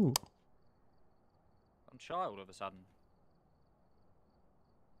 Ooh. I'm shy all of a sudden.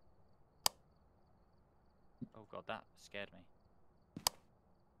 Oh god, that scared me.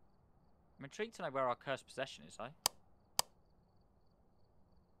 I'm intrigued to know where our cursed possession is, though.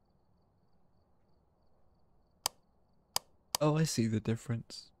 Oh, I see the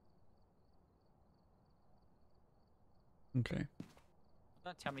difference. Okay.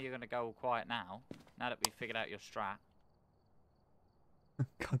 Don't tell me you're going to go all quiet now. Now that we've figured out your strat.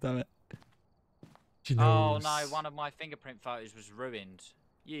 God damn it. She Oh knows. no, one of my fingerprint photos was ruined.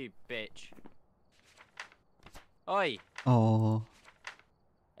 You bitch. Oi, Oh,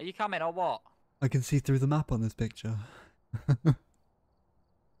 are you coming or what? I can see through the map on this picture. Are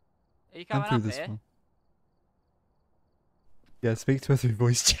you And coming through up this here? one. Yeah, speak to us through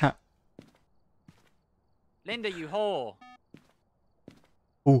voice chat. Linda, you whore.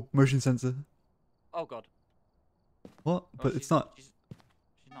 Oh, motion sensor. Oh god. What? Oh, But it's not. She's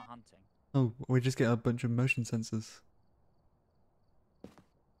not hunting. Oh, we just get a bunch of motion sensors.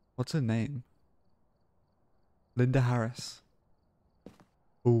 What's her name? Linda Harris.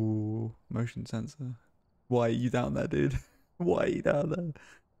 Ooh, motion sensor. Why are you down there, dude? Why are you down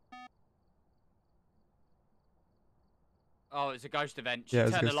there? Oh, it's a ghost event. She Yeah,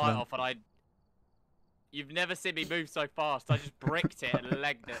 it's a turned the ghost light event. off and I... You've never seen me move so fast. I just bricked it and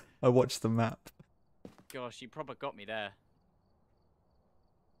legged it. I watched the map. Gosh, you probably got me there.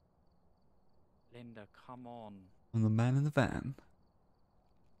 Linda, come on. I'm the man in the van.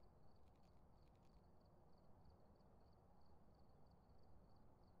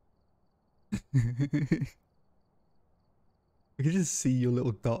 I can just see your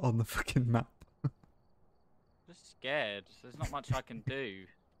little dot on the fucking map. Just scared. There's not much I can do.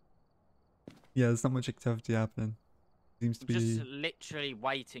 Yeah, there's not much activity happening. Seems to I'm be. just literally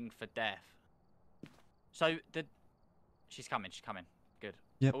waiting for death. So, she's coming, she's coming. Good.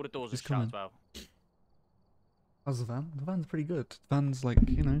 Yep, All the doors are she's shut coming. as well. How's the van? The van's pretty good. The van's like,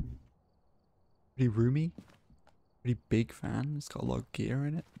 you know, pretty roomy. Pretty big van. It's got a lot of gear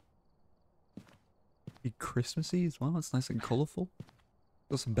in it. Pretty Christmassy as well. It's nice and colourful.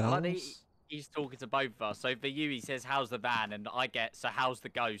 Got some bells. Bloody, he's talking to both of us. So for you, he says, how's the van? And I get, so how's the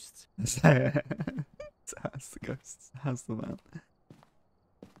ghost? How's the ghosts? How's the van?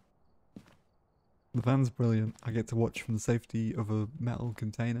 The van's brilliant. I get to watch from the safety of a metal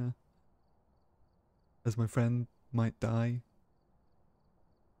container as my friend might die.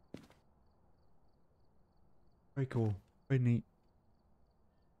 Very cool. Very neat.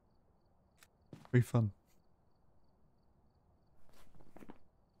 Very fun.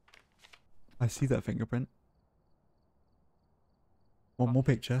 I see that fingerprint. One more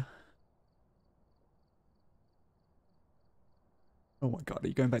picture. Oh my god, are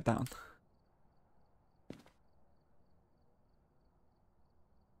you going back down?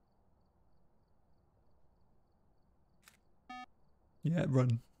 Yeah,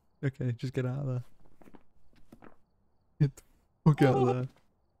 run. Okay, just get out of there. Get the fuck out of there.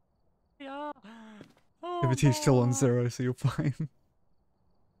 Yeah. Activity's still on 0, so you're fine.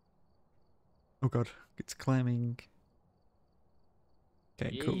 Oh god, it's climbing.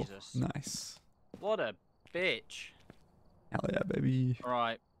 Okay, Jesus. cool. Nice. What a bitch. Hell yeah, baby.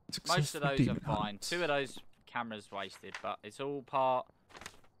 Right. Most of Successful those are demon fine. hunt. 2 of those cameras wasted, but it's all part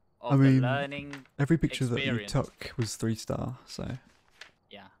of I the mean, learning Every picture that you experience. took was 3-star, so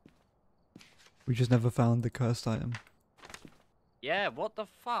Yeah. we just never found the cursed item. Yeah, what the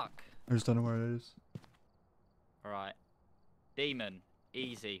fuck? I just don't know where it is. Alright. Demon.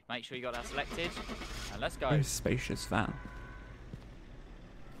 Easy. Make sure you got that selected. And let's go. Very spacious van.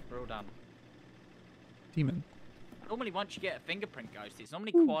 We're all done. Demon. Normally, once you get a fingerprint ghost, it's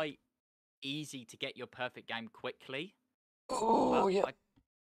normally Ooh. quite easy to get your perfect game quickly. Oh, But yeah.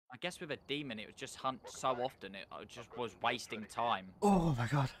 I guess with a demon, it would just hunt so often, it just was wasting time. Oh my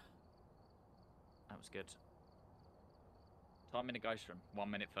god. That was good. Time in a ghost room,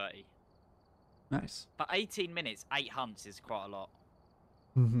 1 minute 30. Nice. But 18 minutes, 8 hunts is quite a lot.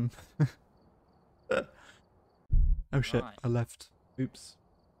 Mm-hmm. Oh shit, Right. I left. Oops.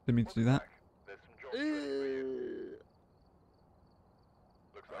 Didn't mean to do that. There's some jobs ready for you.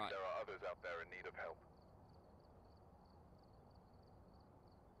 Looks like Right. there are others out there in need of help.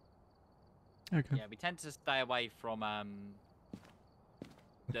 Okay. Yeah, we tend to stay away from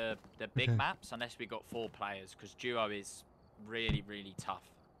the big Okay. maps unless we got 4 players, because duo is really really tough.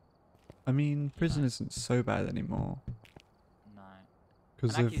 I mean, prison know. isn't so bad anymore No.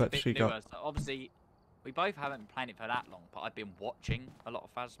 because And they've Aki's a bit actually newer, got. so obviously we both haven't been playing it for that long, but I've been watching a lot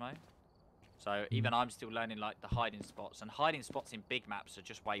of Phasmo. So even I'm still learning like the hiding spots, and hiding spots in big maps are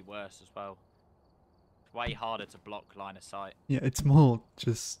just way worse as well. It's way harder to block line of sight. Yeah, it's more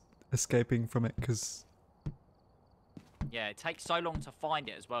just escaping from it because. Yeah, it takes so long to find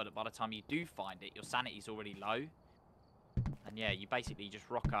it as well that by the time you do find it, your sanity's already low. And yeah, you basically just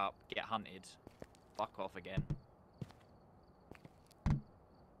rock up, get hunted, fuck off again.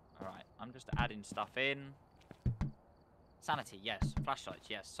 Alright, I'm just adding stuff in. Sanity, yes. Flashlights,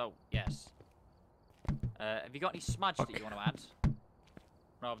 yes. Salt, yes. Have you got any smudge that you want to add?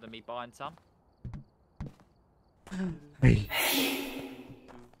 Rather than me buying some? Hey.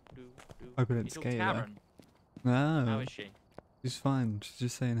 Do, do. Hope I didn't You talk scare to you there. Karen. No. How is she? She's fine. She's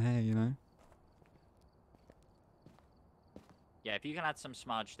just saying hey, you know? Yeah, if you can add some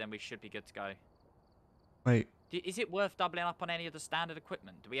smudge, then we should be good to go. Wait. Is it worth doubling up on any of the standard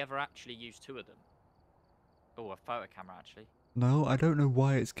equipment? Do we ever actually use 2 of them? Oh, a photo camera, actually. No, I don't know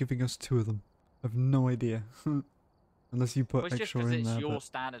why it's giving us 2 of them. I've no idea. Unless you Well, put it's just extra because in it's there, your but...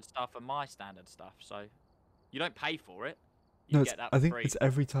 standard stuff and my standard stuff, so... You don't pay for it. You No, it's, get that I for think free. it's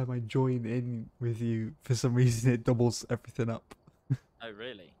every time I join in with you, for some reason it doubles everything up. Oh,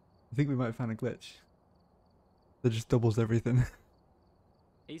 really? I think we might have found a glitch. That just doubles everything.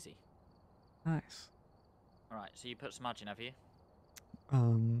 Easy. Nice. Alright, so you put smudge in, have you?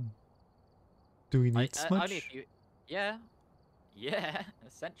 Do we need Only smudge? if you... Yeah. Yeah,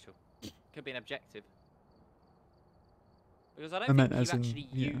 essential. Could be an objective. Because I don't meant think you as in- actually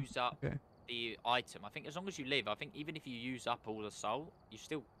yeah, use up okay. the item. I think as long as you live, I think even if you use up all the salt, you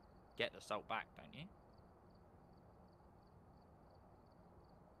still get the salt back, don't you?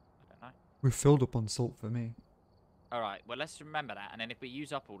 I don't know. We're filled up on salt for me. Alright, well let's remember that, and then if we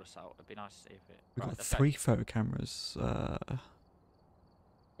use up all the salt, it'd be nice to see if it... We've Right, got let's go. 3 photo cameras.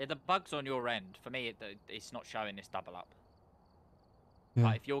 Yeah, the bug's on your end. For me, it's not showing this double up. Yeah.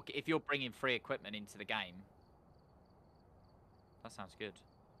 Like, if you're bringing free equipment into the game, that sounds good.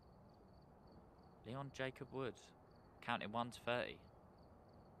 Leon Jacob Wood, counting 1 to 30.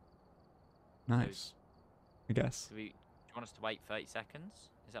 Nice. I guess. Do you want us to wait 30 seconds?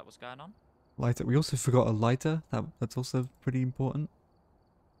 Is that what's going on? Lighter. We also forgot a lighter. That's also pretty important.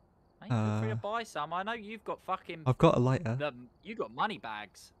 Hey, feel free to buy some. I know you've got fucking... I've got a lighter. You got money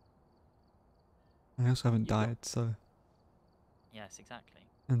bags. I also haven't You've got- died, so... Yes, exactly.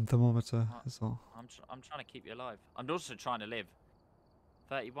 And thermometer Right. as well. I'm trying to keep you alive. I'm also trying to live.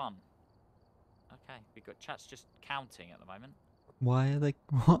 31. Okay, we've got chats just counting at the moment. Why are they...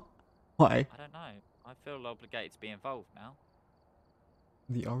 What? Why? I don't know. I feel obligated to be involved now.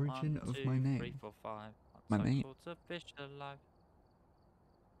 The origin 1, of 2, my name. 3, 4, 5. My So name. sorts of fish alive.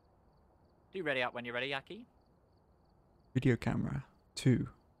 Do you ready up when you're ready, Akii? Video camera. 2.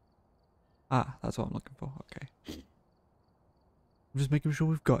 Ah, that's what I'm looking for. Okay. I'm just making sure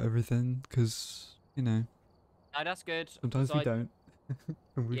we've got everything, because, you know, No, that's good. sometimes 'cause we don't.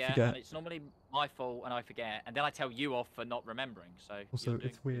 And we yeah, forget. and it's normally my fault and I forget, and then I tell you off for not remembering. So Also, you're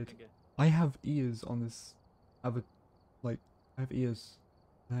it's you're weird. doing good. I have ears on this. I have ears.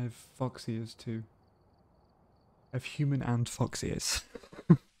 I have fox ears too. I have human and fox ears.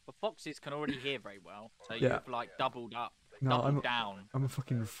 But foxes can already hear very well, so Yeah. you've like doubled up, No, doubled down. I'm a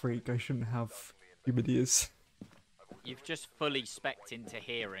fucking freak. I shouldn't have human ears. You've just fully specced into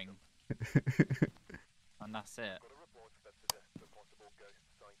hearing, and that's it.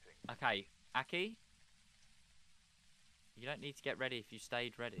 Okay, Akii, you don't need to get ready if you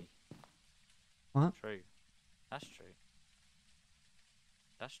stayed ready. What? True. That's true.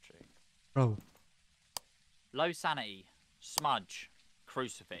 That's true. Bro, Low sanity, smudge,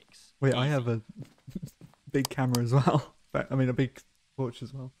 crucifix. wait, I Easy. have a big camera as well. I mean, a big torch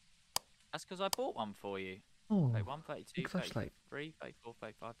as well. That's because I bought one for you. Oh, 31, 32, big flashlight. 33, 34,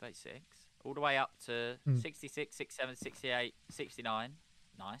 35, 36. All the way up to Mm. 66, 67, 68, 69.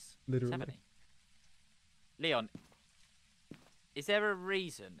 Nice. Literally. 70. Leon, is there a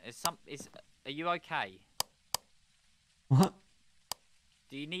reason? Are you okay? What?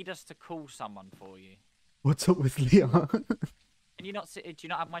 Do you need us to call someone for you? What's up with Leon? Can you not do you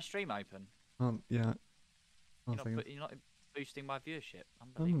not have my stream open? Yeah. You're Oh, not you're not boosting my viewership.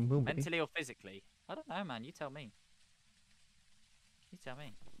 Unbelievable. will be. Mentally or physically? I don't know, man. You tell me. You tell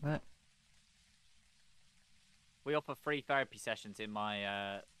me. We offer free therapy sessions in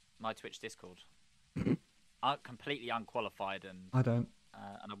my my Twitch Discord. I'm completely unqualified and I don't.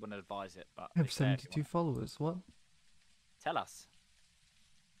 and I wouldn't advise it. But I have it's there if you 72 want followers. What? it. Tell us.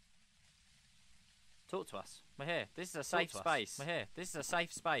 Talk to us. We're here. This is a safe space. We're here. This is a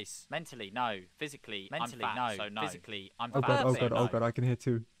safe space. Mentally, no. Physically, mentally, I'm fat, no. So no. Physically, I'm Oh fat. god, oh so god, no. oh god, I can hear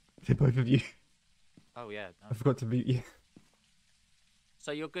two. Hear both of you. Oh yeah. I No. forgot to mute you.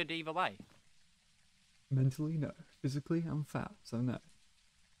 So you're good either way. Mentally, no. Physically, I'm fat, so no.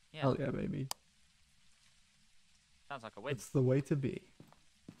 Yeah. Hell yeah, baby. Sounds like a win. It's the way to be.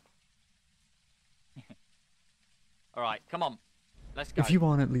 All right, come on. Let's go. If you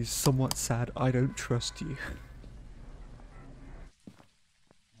aren't at least somewhat sad, I don't trust you.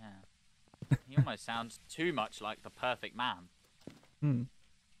 Yeah. He almost sounds too much like the perfect man. Hmm.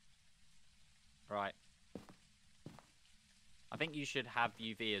 Right. I think you should have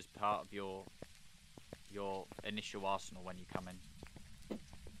UV as part of your initial arsenal when you come in.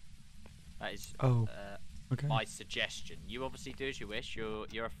 That is Oh, okay. my suggestion. You obviously do as you wish. You're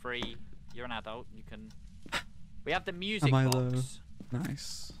an adult. You can. We have the music Am I box,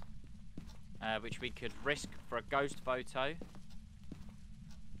 Nice. which we could risk for a ghost photo.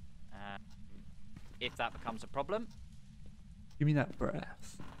 If that becomes a problem. Give me that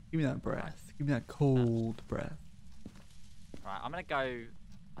breath. Give me that breath. Give me that cold breath. Right, I'm gonna go.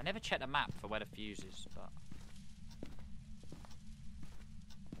 I never checked the map for where the fuse is, but.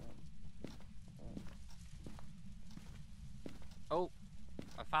 Oh,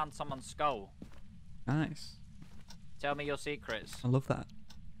 I found someone's skull. Nice. Tell me your secrets. I love that.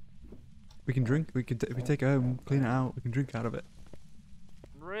 We can drink. We could if we take it home, clean it out. We can drink out of it.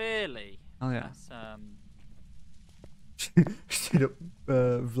 Really? Oh yeah. That's Straight up,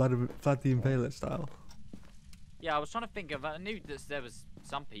 Vlad the Impaler style. Yeah, I was trying to think of. I knew that there was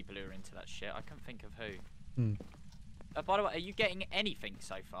some people who were into that shit. I couldn't think of who. Hmm. By the way, are you getting anything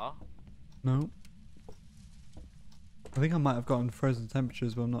so far? No. I think I might have gotten frozen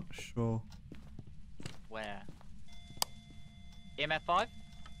temperatures, but I'm not sure. Where? EMF 5?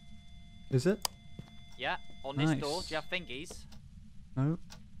 Is it? Yeah. On this door. Nice. Do you have fingies? No.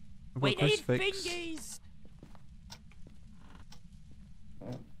 I've got We need crucifix. fingies!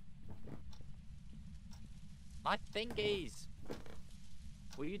 My fingies!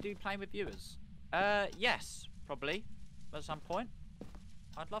 Will you do playing with viewers? Yes, probably. At some point.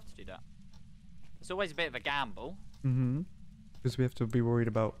 I'd love to do that. It's always a bit of a gamble. Mm-hmm. Because we have to be worried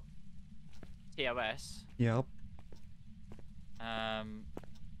about. TOS. Yep.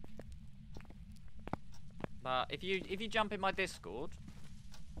 But if you jump in my Discord,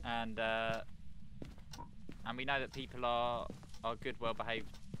 and we know that people are good,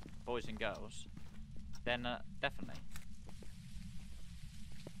 well-behaved boys and girls, then definitely.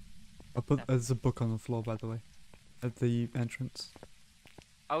 There's a book on the floor, by the way, at the entrance.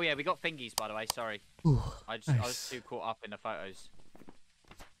 Oh yeah, we got fingies, by the way. Sorry, Ooh, I was nice. too caught up in the photos.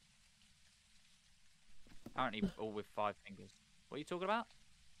 Apparently, all with 5 fingers. What are you talking about?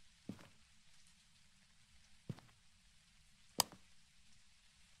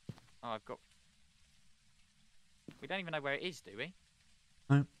 Oh, I've got. We don't even know where it is, do we?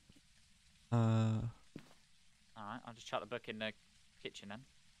 No. Alright, I'll just chuck the book in the kitchen then.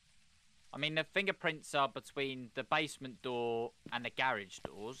 I mean, the fingerprints are between the basement door and the garage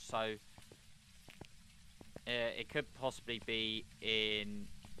doors, so it could possibly be in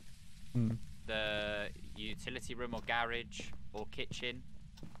the utility room or garage or kitchen.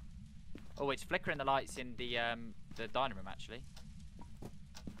 Oh, it's flickering the lights in the dining room, actually.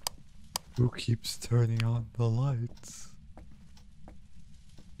 Who keeps turning on the lights?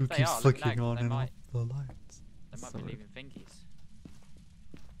 Who They keeps are, look, flicking no, on they and might- off the lights? They might Sorry. be leaving fingies.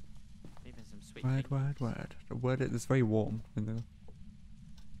 Leaving some sweet Word, fingies. word. The word. It's very warm in there.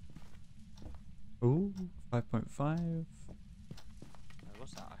 Ooh, 5.5. Oh,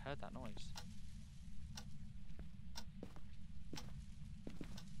 what's that? I heard that noise.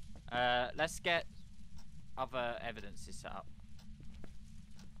 Let's get other evidences set up.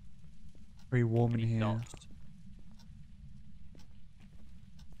 Very warm We in need here. dots.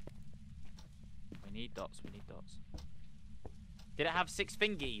 We need dots. We need dots. Did it have 6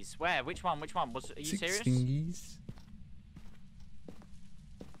 fingies? Where? Which one? Which one? Are you 6 serious? fingies.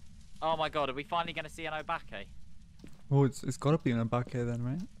 Oh my god, are we finally going to see an Obake? Oh, it's got to be in a back here then,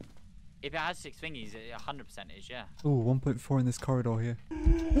 right? If it has 6 fingies, it 100% is, yeah. Oh, 1.4 in this corridor here.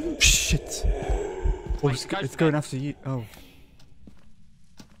 Shit! Oh, Wait, it's, go it's for going it. after you. Oh.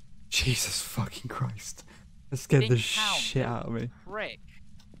 Jesus fucking Christ. That scared the Didn't count, shit you out of me. Prick.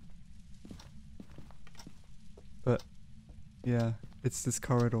 But, yeah, it's this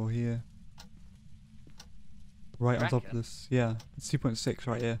corridor here. Right You on top of reckon? this. Yeah, it's 2.6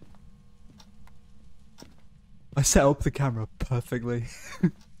 right here. I set up the camera perfectly.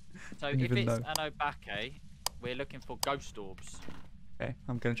 So Didn't if even it's know. an obake, we're looking for ghost orbs. Okay,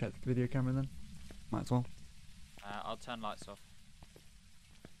 I'm gonna check the video camera then. Might as well. I'll turn lights off.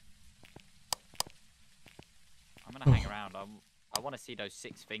 I'm gonna Oh. hang around. I want to see those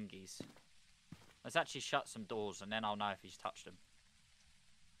 6 fingies. Let's actually shut some doors and then I'll know if he's touched them.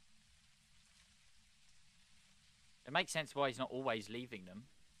 It makes sense why he's not always leaving them.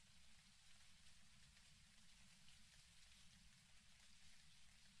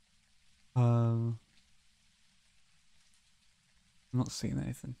 I'm not seeing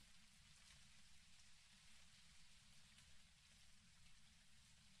anything.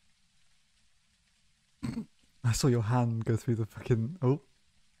 I saw your hand go through the fucking. Oh.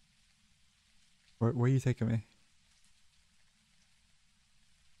 Where are you taking me?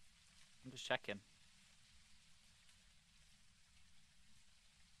 I'm just checking.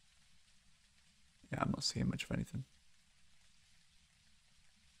 Yeah, I'm not seeing much of anything.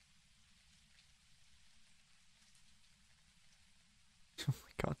 Oh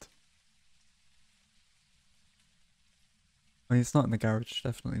my god. I mean, it's not in the garage,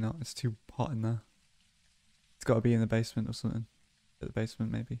 definitely not. It's too hot in there. It's got to be in the basement or something. At the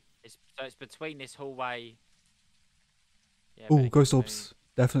basement, maybe. So it's between this hallway. Yeah, Oh, but it ghost can orbs.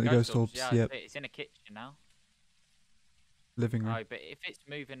 Definitely ghost orbs. Yeah, Yep. it's in a kitchen now. Living room. Oh, but if it's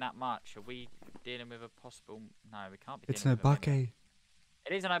moving that much, are we dealing with a possible? No, we can't be. It's dealing an with a mimic. obake.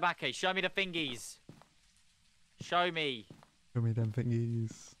 It is an obake. Show me the fingies. Show me. Show me them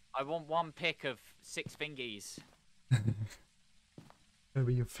thingies. I want 1 pick of 6 fingies. Show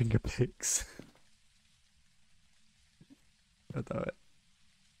me your finger picks. I'll do it.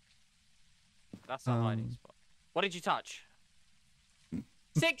 That's a hiding spot. What did you touch?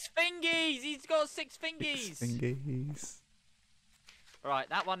 6 fingies! He's got 6 fingies! Thingies. Right,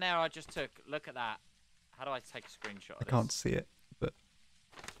 that one there I just took. Look at that. How do I take a screenshot of I this? can't see it, but.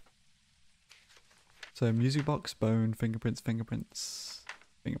 So, music box, bone, fingerprints, fingerprints,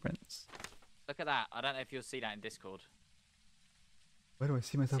 fingerprints. Look at that. I don't know if you'll see that in Discord. Where do I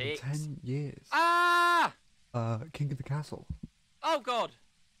see myself 6. in 10 years? Ah! King of the Castle. Oh, God!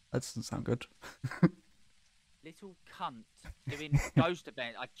 That doesn't sound good. Little cunt doing ghost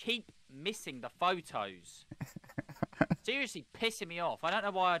event. I keep missing the photos. Seriously pissing me off. I don't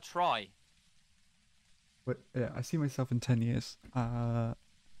know why I try. But yeah, I see myself in 10 years. I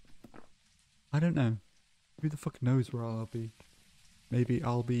don't know. Who the fuck knows where I'll be? Maybe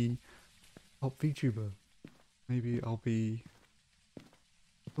I'll be top VTuber. Maybe I'll be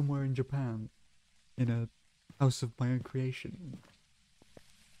somewhere in Japan in a house of my own creation.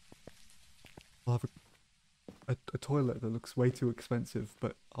 I'll have a toilet that looks way too expensive,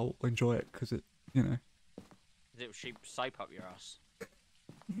 but I'll enjoy it because it, you know. It'll sheep soap up your ass.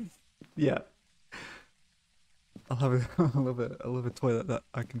 Yeah. I'll have a toilet that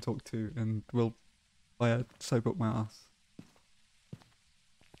I can talk to, and we'll buy a soap up my ass.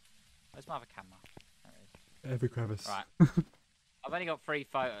 Where's my other camera? There it is. Every crevice. Right. I've only got 3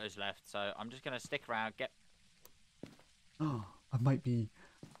 photos left, so I'm just gonna stick around. Oh, I might be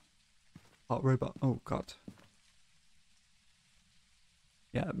hot robot. Oh god.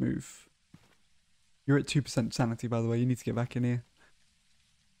 Yeah, move. You're at 2% sanity, by the way. You need to get back in here.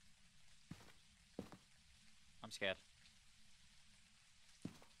 I'm scared.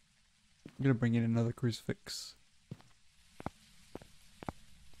 I'm gonna bring in another crucifix.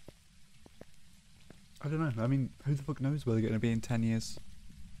 I don't know. I mean, who the fuck knows where they're gonna be in 10 years?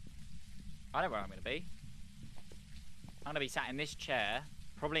 I know where I'm gonna be. I'm gonna be sat in this chair,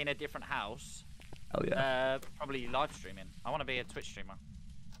 probably in a different house. Hell yeah. Probably live streaming. I want to be a Twitch streamer.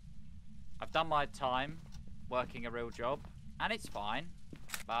 I've done my time working a real job, and it's fine,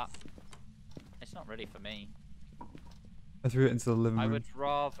 but it's not really for me. I threw it into the living room.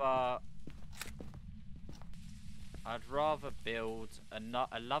 I'd rather build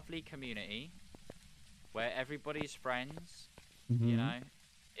a lovely community where everybody's friends. You know,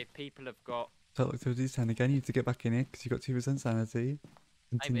 if people have got. So look, through these 10 again. You need to get back in here because you got 2% sanity.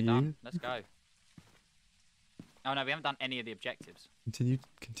 Hey, Continue. we're done. Let's go. Oh no, we haven't done any of the objectives.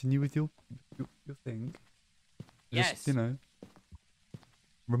 Continue with your thing. Yes. Just, you know, I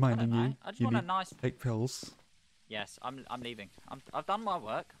reminding don't know. you. I just you want a need nice. to take pills. Yes, I'm leaving. I've done my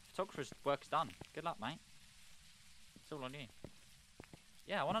work. Photographer's work's done. Good luck, mate. It's all on you.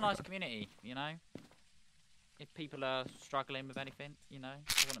 Yeah, I want a nice community, you know. If people are struggling with anything, you know,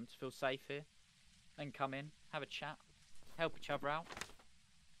 I want them to feel safe here. Then come in, have a chat, help each other out.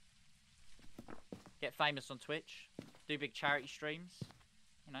 Get famous on Twitch, do big charity streams,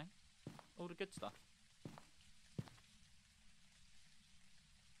 you know, all the good stuff.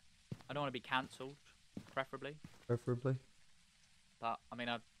 I don't want to be cancelled preferably. Preferably. But I mean,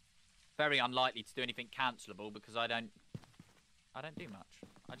 I'm very unlikely to do anything cancelable because I don't do much.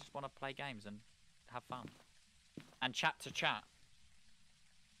 I just want to play games and have fun and chat to chat.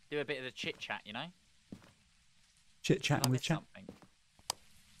 Do a bit of the chit chat, you know. Chit Did I chatting with miss chat. something?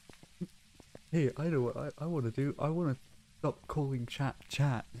 Hey, I know what I want to do. I want to stop calling chat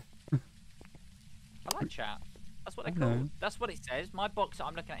chat. I like chat. That's what I they're know. called. That's what it says. My box that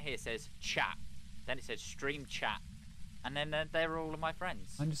I'm looking at here says chat. Then it says stream chat. And then they're all of my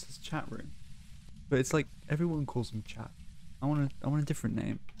friends. Mine just says chat room. But it's like everyone calls them chat. I want a different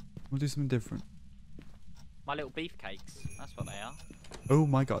name. We'll do something different. My little beefcakes. That's what they are. Oh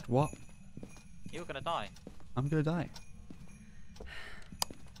my god, what? You're gonna die. I'm gonna die.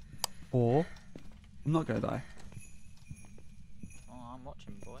 Or I'm not gonna die. Oh, I'm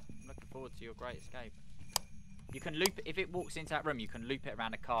watching, boy. I'm looking forward to your great escape. You can loop it. If it walks into that room, you can loop it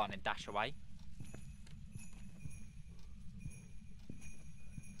around the car and then dash away.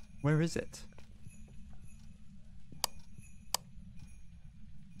 Where is it?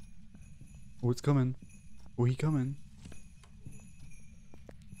 Oh, it's coming. Oh, he coming.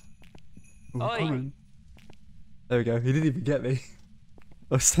 Oh, Oi. he coming. There we go. He didn't even get me.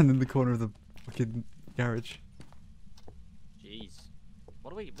 I was standing in the corner of the fucking garage. Jeez.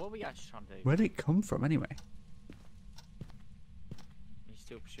 What are we actually trying to do? Where did it come from anyway? You're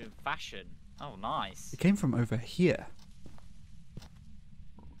still pursuing fashion. Oh, nice. It came from over here.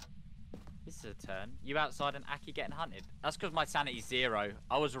 This is a turn. You outside and Akii getting hunted? That's because my sanity's 0.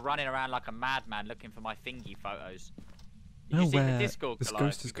 I was running around like a madman looking for my thingy photos. Did you see the Where Discord this collide?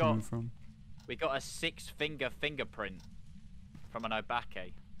 ghost is coming from. We got a 6-finger fingerprint from an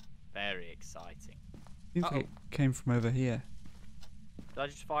Obake. Very exciting. Seems like it came from over here. Did I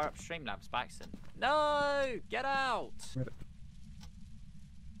just fire up Streamlabs by accident? No! Get out! Rip.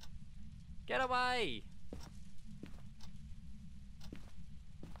 Get away!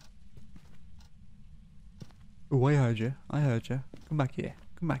 Oh, I heard you. I heard you. Come back here.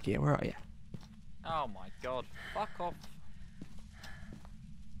 Come back here. Where are you? Oh my god. Fuck off.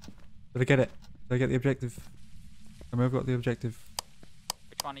 Did I get it? Did I get the objective? I may have got the objective.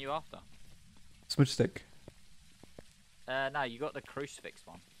 Which one are you after? Smudge stick. No, you got the crucifix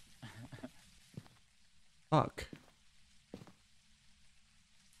one. Fuck.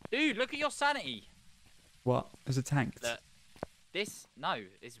 Dude, look at your sanity! What? Is it tanked? No,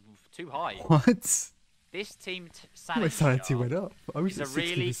 it's too high. What? This team My sanity chart went up. I was is at a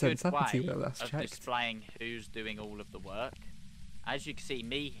really 60% good sanity way when I last of checked. displaying who's doing all of the work. As you can see,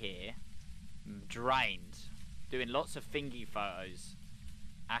 me here, drained, doing lots of thingy photos.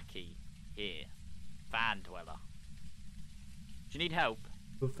 Akii here, fan dweller. Do you need help?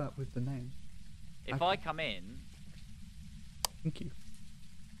 Love that with the name. If Akii. I come in, Thank you.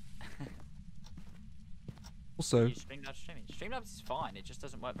 Also, you Streamlabs streaming. Streamlabs is fine. It just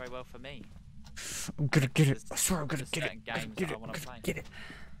doesn't work very well for me. I'm gonna get it. There's- I swear I'm gonna there's get it. certain I'm gonna games get that I it. wanna I'm gonna play. get it.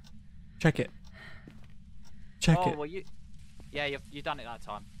 Check it. Check Oh it. well, yeah, you've done it that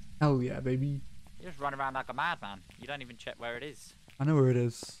time. Hell yeah, baby. You just run around like a madman. You don't even check where it is. I know where it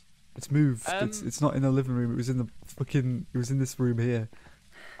is. It's moved. It's Um, not in the living room. It was in the fucking. It was in this room here.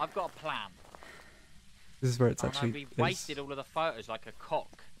 I've got a plan. This is where it's Oh no, actually. we is. wasted all of the photos like a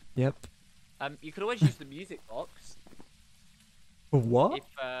cock. Yep. You could always use the music box For what if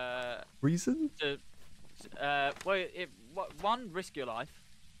reason? one, risk your life.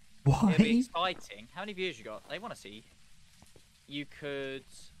 Why? It'll be exciting. How many views you got? They want to see. You could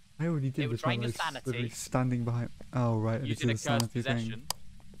I already did it would this when drain I your was sanity. literally standing behind. Oh right, I use did it the a cursed sanity thing. possession.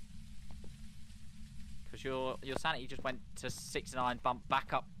 Because your sanity just went to 69, bumped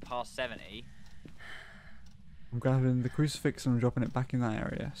back up past 70. I'm grabbing the crucifix and I'm dropping it back in that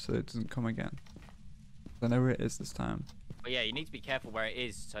area so it doesn't come again. I know where it is this time. But yeah, you need to be careful where it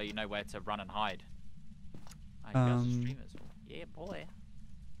is so you know where to run and hide. Oh, girls and streamers. Yeah, boy.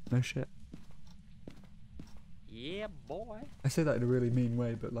 No shit. Yeah, boy. I say that in a really mean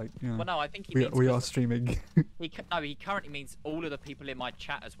way, but like, you know, Well, no, I think he we, means we because are streaming. he currently means all of the people in my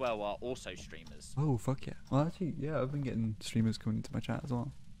chat as well are also streamers. Oh fuck yeah. Well actually, yeah, I've been getting streamers coming into my chat as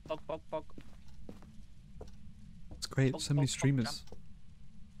well. Bog, bog, bog. It's great. Bog, So many bog, bog, streamers.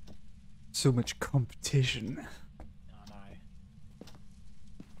 So much competition. I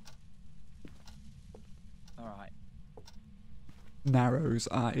know. Alright. Narrows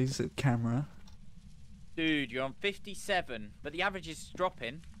eyes at camera. Dude, you're on 57, but the average is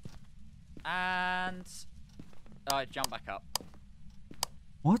dropping. And... Alright, jump back up.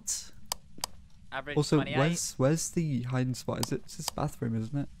 What? Average Also, 28. where's the hiding spot? It's this bathroom,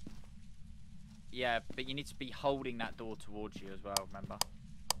 isn't it? Yeah, but you need to be holding that door towards you as well, remember?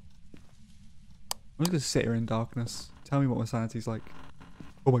 I'm just gonna sit here in darkness. Tell me what my sanity's like.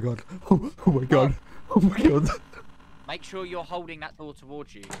 Oh my god. Oh my god. Oh my god. Make sure you're holding that door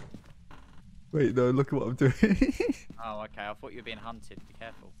towards you. Wait, no, look at what I'm doing. Oh, okay. I thought you were being hunted. Be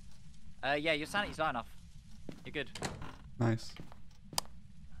careful. Yeah, your sanity's low enough. You're good. Nice.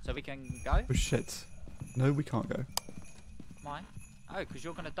 So we can go? Oh shit. No, we can't go. Why? Oh, because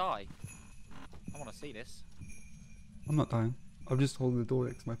you're going to die. I want to see this. I'm not dying. I'm just holding the door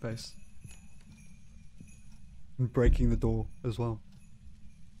next to my face. And breaking the door as well.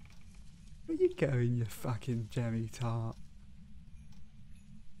 Where you going, you fucking Jemmy tart?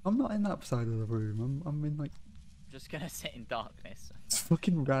 I'm not in that side of the room. I'm in like... Just going to sit in darkness. It's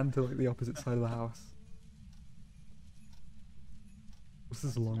fucking ran to like the opposite side of the house. This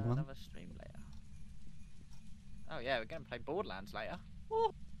is a long one. Another stream later. Oh yeah, we're going to play Borderlands later.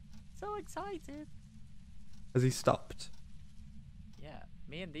 Oh, so excited. Has he stopped? Yeah,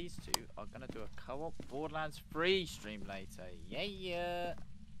 me and these two are going to do a co-op Borderlands 3 stream later. Yeah.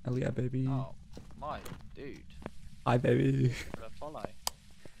 Hell yeah, baby. Oh, my dude. Hi, baby. For a follow.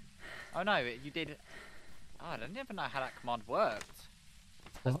 Oh no, you did... Oh, I don't even know how that command worked.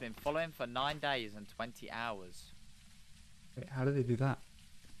 Has What? been following for 9 days and 20 hours. Wait, how do they do that?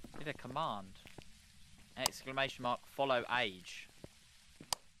 Did a command. Exclamation mark follow age.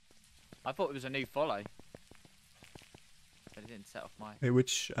 I thought it was a new follow. But it didn't set off my... Wait,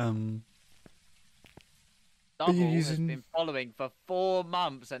 which, Double you has using- been following for 4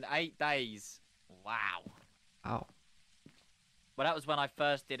 months and 8 days. Wow. Ow. Well, that was when I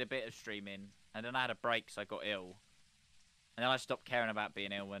first did a bit of streaming. And then I had a break, so I got ill. And then I stopped caring about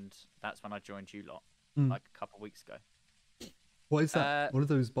being ill, and that's when I joined you lot. Hmm. Like a couple of weeks ago. What is that? What are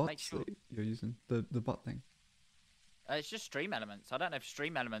those bots sure- that you're using? The bot thing? It's just stream elements. I don't know if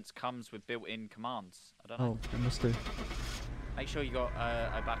stream elements comes with built-in commands. I don't know. Oh, it must do. Make sure you got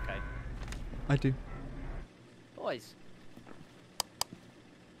Obake. I do. Boys.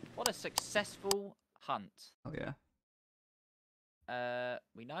 What a successful hunt. Oh yeah.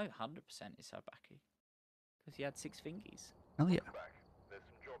 We know 100% it's Obake. Because he had 6 fingies. Hell yeah. Back. There's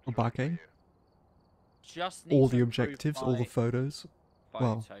some jobs Obake. for you. Just need All to the improve objectives, all the my photos. photo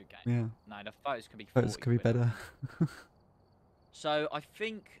well, game. Yeah. No, the photos can be 40 Photos could be quid. better. So I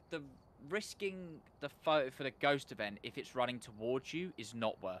think the risking the photo for the ghost event, if it's running towards you, is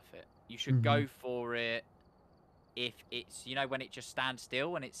not worth it. You should go for it if it's, you know, when it just stands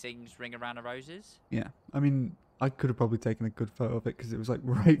still and it sings Ring Around the Roses. Yeah. I mean, I could have probably taken a good photo of it because it was like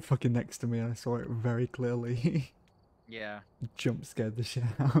right fucking next to me and I saw it very clearly. Yeah. Jump scared the shit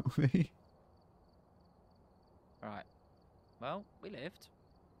out of me. Right. Well, we lived.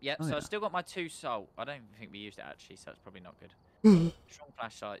 Yeah, Oh, so I yeah. still got my 2 salt. I don't even think we used it actually, so that's probably not good. Strong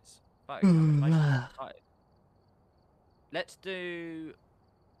flashlights. Photo cameras, right. Let's do...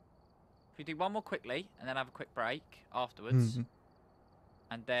 If we do one more quickly, and then have a quick break afterwards, Mhm.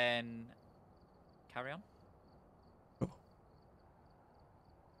 and then carry on.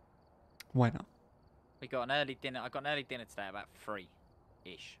 Why not? We got an early dinner. I got an early dinner today about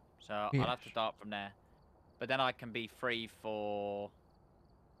 3-ish. So I'll have to Ish. start from there. But then I can be free for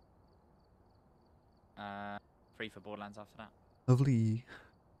Borderlands after that. Lovely.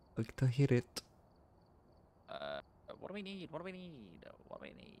 Like to hear it. What do we need? What do we need? What do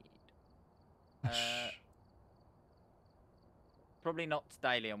we need? Shh. Probably not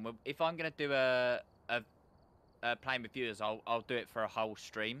today, Leon. If I'm gonna do a playing with viewers, I'll do it for a whole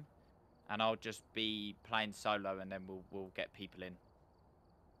stream, and I'll just be playing solo, and then we'll get people in.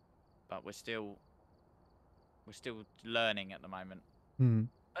 But we're still learning at the moment. Hmm.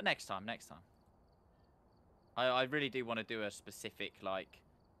 But next time. I really do want to do a specific like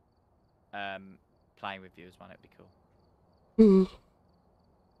playing with viewers one. It'd be cool.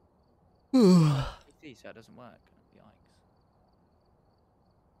 PC, so it doesn't work.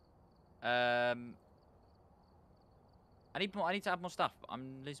 Yikes. I need to add more stuff. But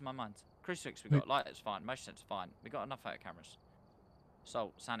I'm losing my mind. Crucifix we got. Lighters fine. Motion sensor fine. We got enough photo cameras.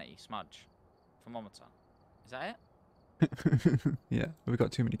 Salt, sanity, smudge, thermometer. Is that it? Yeah, we've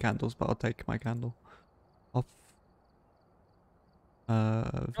got too many candles, but I'll take my candle off.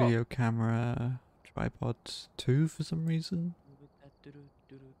 Video camera, tripod 2 for some reason.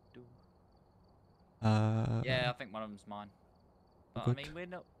 Yeah, I think one of them's mine. But I good.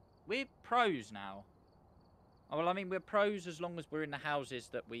 mean, we're pros now. Oh, well, I mean, we're pros as long as we're in the houses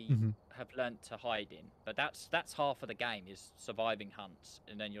that we have learnt to hide in. But that's half of the game is surviving hunts,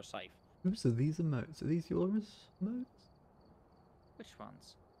 and then you're safe. Ooh, so these are modes. Are these yours modes? Which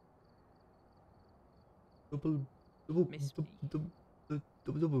ones? Double Miss me. boo.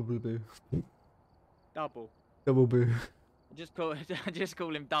 Double. Double boo. Just call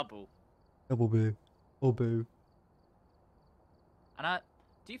him double. Double boo. Or boo. And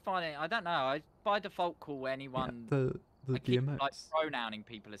do you find it? I don't know. I by default call Yeah, anyone. the I keep like emotes. pronouncing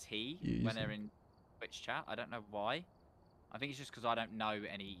people as he You when use they're them. in Twitch chat. I don't know why. I think it's just because I don't know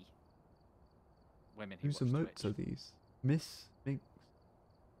any women who Whose watch emotes are Twitch. these? Miss Minx.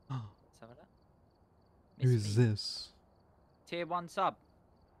 Let's have a look. Who Miss is Me. this? Tier 1 sub.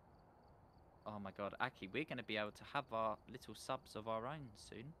 Oh my god, Akii, we're going to be able to have our little subs of our own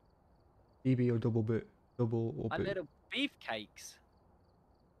soon. BB or double boot? Double or Our boot? little beefcakes.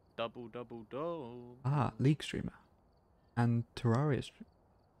 Double, double, double. Ah, League streamer. And Terraria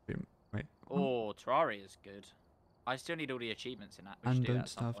streamer. Wait. What? Oh, Terraria is good. I still need all the achievements in that. We should And do that Don't at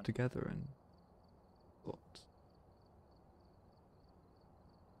some Starve point. Together and what?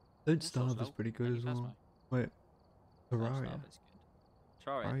 Don't All sorts, Starve is lol. pretty good Maybe as well. Phasmo. Wait. Don't Terraria. Starve is good.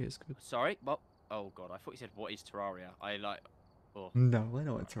 Terraria. Terraria is good. Sorry, what? Oh god, I thought you said what is Terraria. I like. Oh. No, I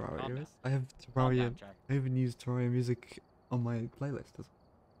know what Calm Terraria down. is. I have Calm Terraria. down, Jack. I even use Terraria music on my playlist as well.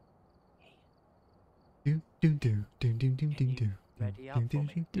 Do do do do do do do do. Ready up for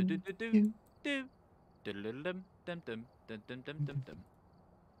me. Do do do do do. Dum dum dum dum dum dum dum dum dum.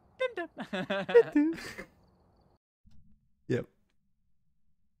 Dum dum. Yep.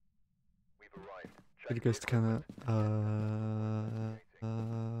 We've arrived. It goes to kind of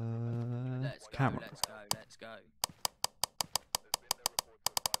Let's go. camera. Let's go. Let's go. There's been no reports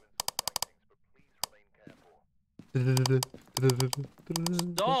of violence or sightings, but please remain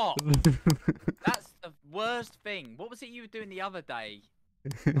careful. Stop! That's the worst thing. What was it you were doing the other day?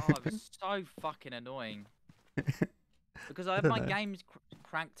 Oh, it was so fucking annoying. Because I have don't my know. games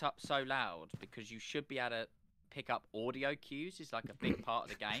cranked up so loud because you should be able to pick up audio cues is like a big part of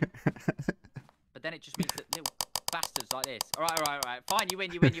the game. But then it just means that little bastards like this. All right. Fine, you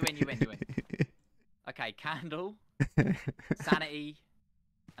win. Okay, candle, sanity,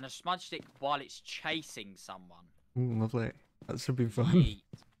 and a smudge stick while it's chasing someone. Ooh, lovely. That should be fun. Yeet.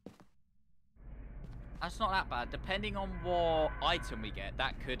 That's not that bad. Depending on what item we get,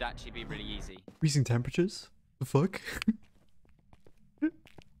 that could actually be really easy. Freezing temperatures? The fuck? In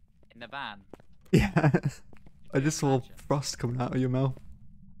the van. Yeah. I you just saw imagine? frost coming out of your mouth.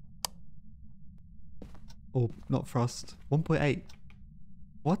 Or not frost. 1.8.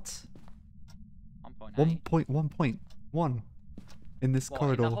 What? 1.8. 1.1.1 in this What,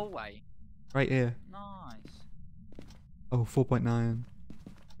 corridor in the hallway? right here. Nice. Oh, 4.9,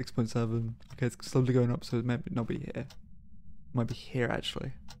 6.7. Okay, it's slowly going up, so it might not be here. It might be here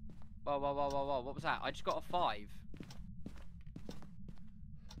actually. Whoa. What was that? I just got a 5.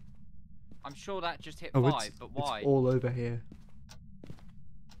 I'm sure that just hit 5, but why? It's all over here.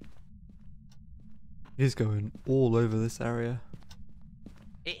 It is going all over this area.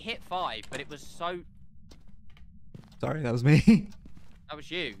 It hit 5, but it was so... Sorry, that was me. That was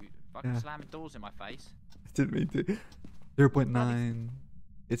you. Fucking Yeah. slamming doors in my face. I didn't mean to. 0.9.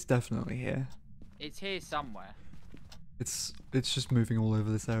 It's definitely here. It's here somewhere. It's just moving all over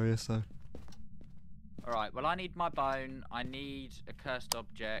this area, so. Alright, well I need my bone. I need a cursed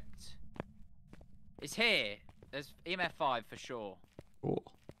object. It's here. There's EMF 5 for sure. Cool.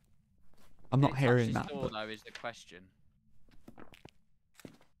 I'm not Can it touch hearing this that. door, But though, is the question.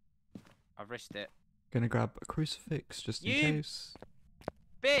 I've risked it. gonna grab a crucifix just in You- case.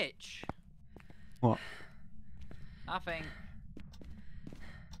 Bitch! What? Nothing.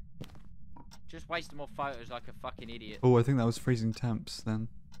 Just wasting more photos like a fucking idiot. Oh, I think that was freezing temps then.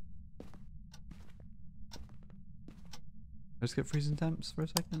 Let's get freezing temps for a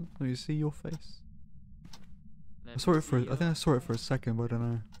second. Let me see your face. Let I me saw it for. see I think I saw it for a second, but I don't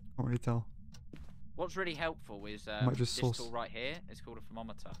know. Can't really tell. What's really helpful is might just this source- tool right here. It's called a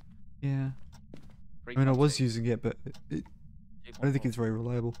thermometer. Yeah. I mean, I was 3.2, using it, but I don't think 2.4. it's very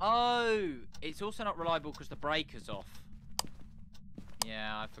reliable. Oh, it's also not reliable because the breaker's off.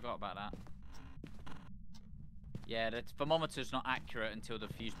 Yeah, I forgot about that. Yeah, the thermometer's not accurate until the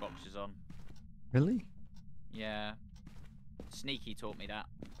fuse box is on. Really? Yeah. Sneaky taught me that.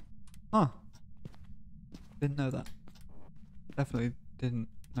 Huh. Didn't know that. Definitely didn't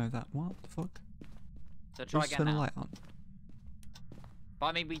know that. What the fuck? So try Just again turn a now. light on. But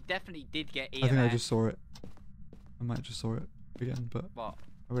I mean, we definitely did get EMF. I think I just saw it. I might have just saw it again, but What?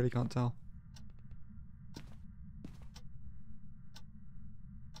 I really can't tell.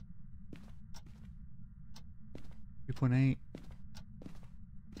 Three 3.8.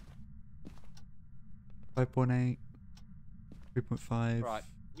 5.8. 3.5. Right.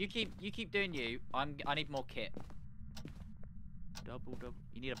 You keep doing you. I need more kit. Double.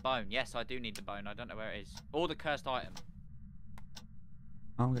 You need a bone. Yes, I do need the bone. I don't know where it is. Or the cursed item.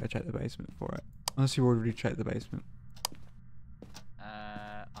 I'm gonna check the basement for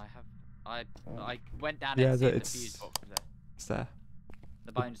I went down Yeah, and see if the it's fuse box was there. it's there.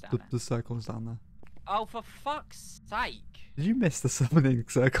 The bone's down The, there. the circle's down there. Oh, for fuck's sake! Did you miss the summoning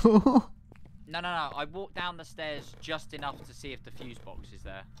circle? No. I walked down the stairs just enough to see if the fuse box is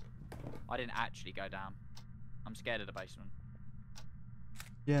there. I didn't actually go down. I'm scared of the basement.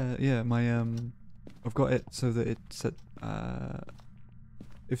 Yeah. My I've got it so that it said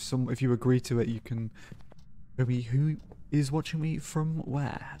if you agree to it, you can show me who is watching me from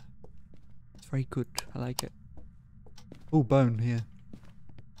where. It's very good. I like it. Oh, bone here.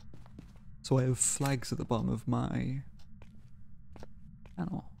 So I have flags at the bottom of my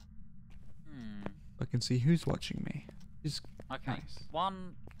channel. I can see who's watching me. It's Okay. nice.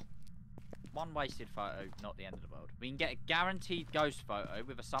 One wasted photo, not the end of the world. We can get a guaranteed ghost photo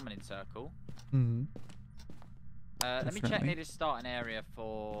with a summoning circle. Mm-hmm. Let me check Definitely. near this starting area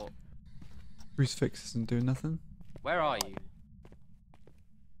for... Crucifix isn't doing nothing. Where are you?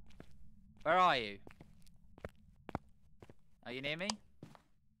 Where are you? Are you near me?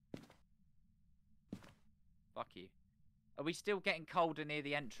 Fuck you. Are we still getting colder near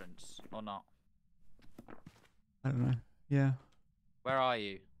the entrance or not? I don't know. Yeah. Where are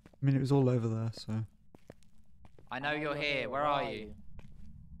you? I mean, it was all over there, so. I know you're here. Where are you?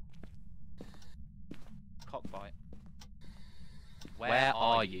 Cockbite. Where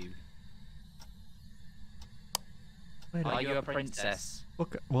are you? Wait, Are you a princess?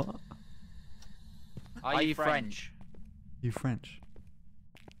 What? Are you French? You French?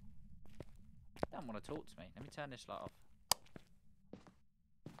 Don't want to talk to me. Let me turn this light off.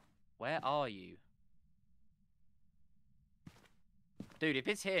 Where are you? Dude, if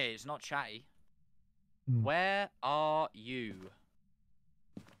it's here, it's not chatty. Hmm. Where are you?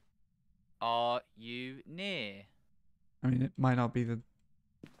 Are you near? I mean, it might not be the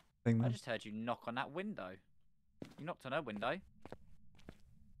thing I then. just heard you knock on that window. You knocked on her window.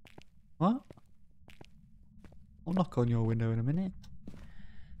 What? I'll knock on your window in a minute.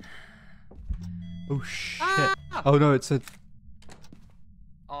 Oh shit. Ah! Oh no, it said.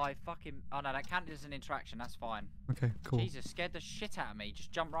 Oh, I fucking... Oh no, that counted as an interaction. That's fine. Okay, cool. Jesus, scared the shit out of me.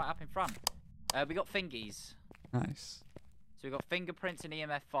 Just jump right up in front. We got fingies. Nice. So we got fingerprints and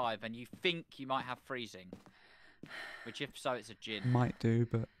EMF 5, and you think you might have freezing. Which, if so, it's a gin. Might do,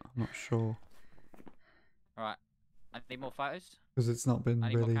 but I'm not sure. Alright. I need more photos. Because it's not been I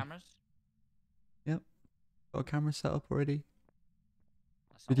need really. more cameras. Got a camera set up already.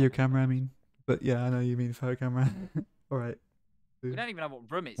 That's not Video what- camera, I mean. But yeah, I know you mean photo camera. Alright. We don't even know what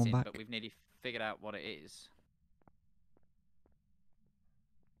room it's One in, back. but we've nearly figured out what it is.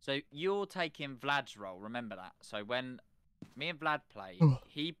 So you're taking Vlad's role, remember that. So when me and Vlad play, Ugh.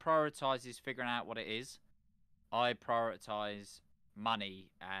 he prioritizes figuring out what it is. I prioritize money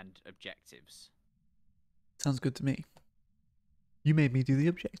and objectives. Sounds good to me. You made me do the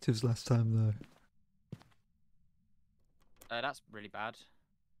objectives last time, though. That's really bad.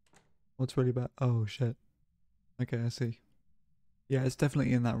 What's really bad? Oh, shit. Okay, I see. Yeah, it's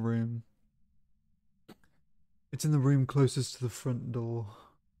definitely in that room. It's in the room closest to the front door.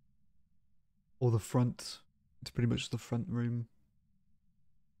 Or the front. It's pretty much the front room.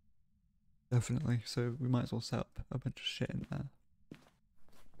 Definitely. So we might as well set up a bunch of shit in there.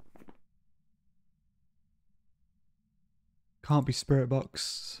 Can't be spirit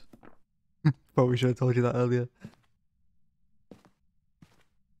box. Probably should have told you that earlier.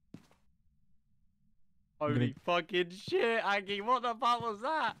 Holy fucking shit, Akii, what the fuck was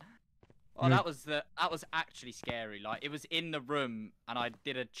that? Oh, No. that was actually scary. Like, it was in the room, and I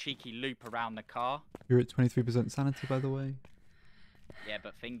did a cheeky loop around the car. You're at 23% sanity, by the way. Yeah,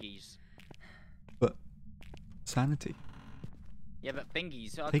 but fingies. But sanity. Yeah, but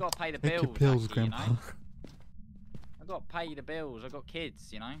fingies. I've Take- got to pay the Take bills, your pills, Akii, you Grandpa. know? I've got to pay the bills. I've got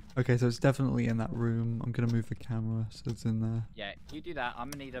kids, you know? Okay, so it's definitely in that room. I'm gonna move the camera so it's in there. Yeah, you do that. I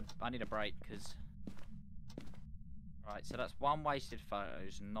need a break, because... Right, so that's one wasted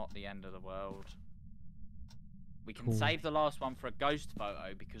photos, not the end of the world. We can Cool. save the last one for a ghost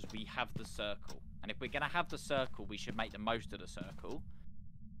photo because we have the circle. And if we're going to have the circle, we should make the most of the circle.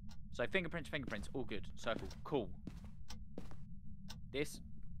 So fingerprints, all good. Circle, cool. This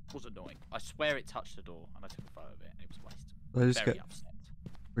was annoying. I swear it touched the door and I took a photo of it and it was wasted. I just Very get upset.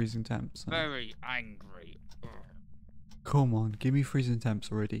 freezing temps. So. Very angry. Ugh. Come on, give me freezing temps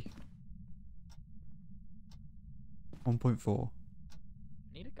already. 1.4.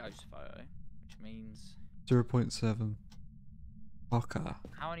 Need a ghost photo, which means... 0.7. Fucker.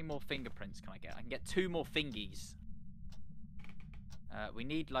 How many more fingerprints can I get? I can get 2 more fingies. We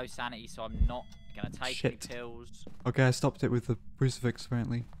need low sanity, so I'm not going to take Shit. any pills. Okay, I stopped it with the crucifix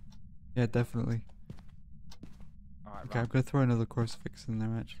apparently. Yeah, definitely. Alright, Okay, I'm right. gonna throw another crucifix in there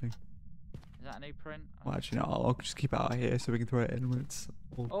actually. Is that a new print? Well, actually, no. I'll just keep it out here so we can throw it in when it's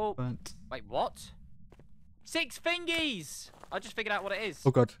all Oh. burnt. Wait, what? 6 fingies! I just figured out what it is.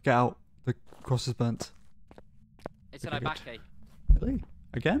 Oh god, get out. The cross is burnt. It's an Okay, good. Akii. Really?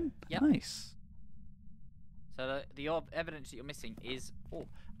 Again? Yep. Nice. So the evidence that you're missing is... Oh,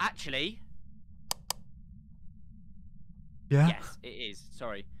 actually... Yeah? Yes, it is.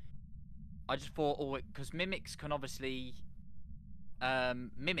 Sorry. I just thought, because mimics can obviously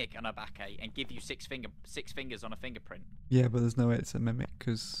mimic an Akii and give you six fingers on a fingerprint. Yeah, but there's no way it's a mimic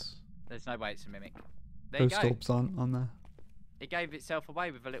because There's no way it's a mimic. There you those go. orbs aren't on there. It gave itself away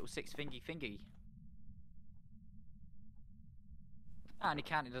with a little 6 fingy. And it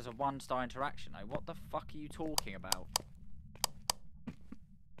counted as a 1-star interaction though. What the fuck are you talking about?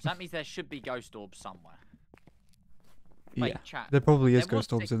 So that means there should be ghost orbs somewhere. Wait, Yeah. chat. There probably is There was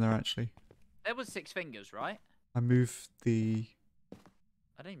ghost orbs in there actually. There was 6 fingers, right? I moved the...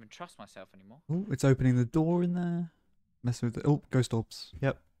 I don't even trust myself anymore. Oh, it's opening the door in there. Messing with the... Oh, ghost orbs.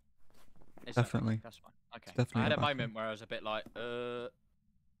 Yep. It's Definitely. Okay, that's fine. Okay. definitely I had a a backup. moment where I was a bit like,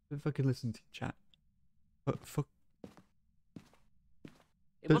 If I could listen to you chat. But fuck...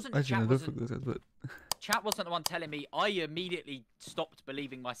 It wasn't Actually, no, chat. don't fuck Wasn't, this, but... chat wasn't the one telling me. I immediately stopped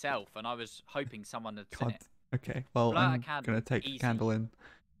believing myself, and I was hoping someone had seen God. it. Okay, well, Blow out a I'm candle, going to take easy. the candle in.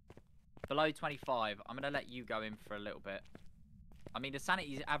 Below 25, I'm gonna let you go in for a little bit. I mean, the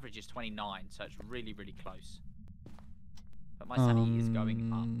sanity average is 29, so it's really, really close. But my sanity is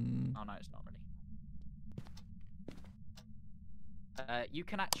going up. Oh no, it's not really. You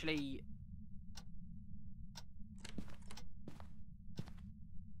can actually...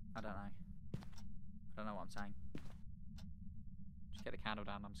 I don't know what I'm saying. Just get the candle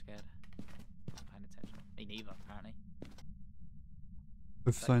down, I'm scared. Not paying attention. Me neither, apparently.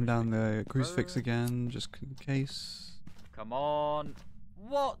 We've thrown down the crucifix again, just in case. Come on.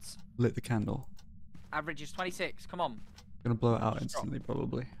 What? Lit the candle. Average is 26, come on. Gonna blow it out Just drop. instantly,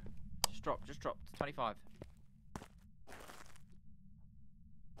 probably. Just drop to 25.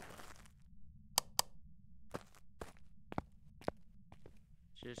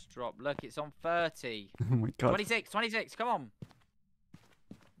 Just drop. Look, it's on 30. Oh my god. 26, come on.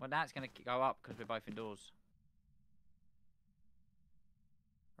 Well, now it's going to go up because we're both indoors.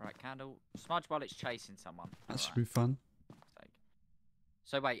 Alright, candle. Smudge while it's chasing someone. That should Alright, be fun. sake.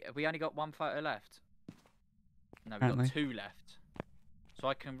 So wait, have we only got 1 photo left? No, we've Apparently. got 2 left. So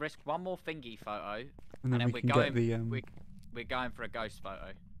I can risk 1 more thingy photo. And then, we we're can going, get the... we're going for a ghost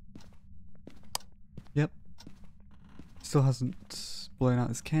photo. Yep. Still hasn't blown out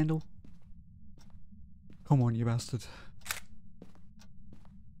this candle. Come on, you bastard.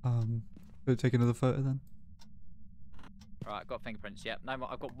 Go take another photo then. Right, I've got fingerprints. Yep. No more.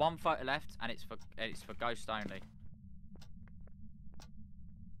 I've got 1 photo left, and it's for ghost only.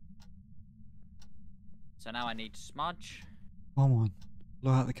 So now I need smudge Come on.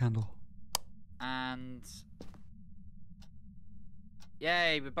 Blow out the candle. and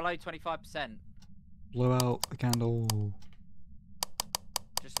yay, we're below 25%. Blow out the candle.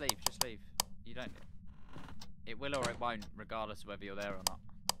 Just leave. You don't. It will or it won't, regardless of whether you're there or not.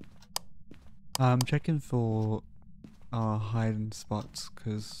 I'm checking for our hiding spots,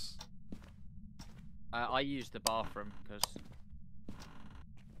 because... I used the bathroom because.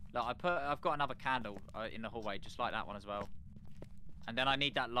 Look, I've got another candle in the hallway, just like that one as well. And then I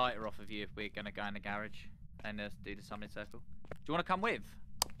need that lighter off of you if we're gonna go in the garage and do the summoning circle. Do you want to come with?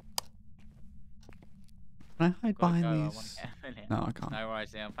 Can I hide Gotta behind go, I wanna these? get a minute. No, I can't. No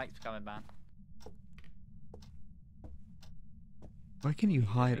worries, Liam. Thanks for coming, man. Where can you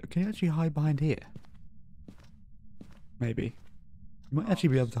hide? Can you actually hide behind here? Maybe. You might actually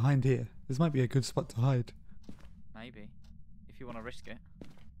be able to hide here. This might be a good spot to hide. Maybe, if you want to risk it.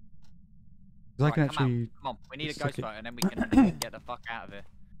 'Cause I Right, can come actually... come on. We need a suck ghost it. photo, and then we can get the fuck out of here.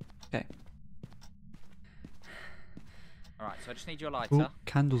 Okay. All right. So I just need your lighter. Oh,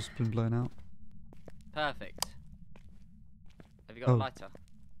 candle's been blown out. Perfect. Have you got Oh. a lighter?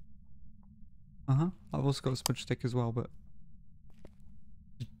 Uh-huh. I've also got a smudge stick as well, but...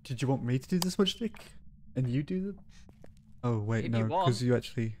 Did you want me to do the smudge stick? And you do the... Oh, wait, If no, you want. because you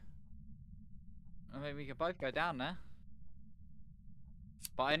actually... I mean, we could both go down there.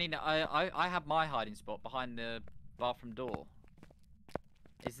 But I have my hiding spot behind the bathroom door.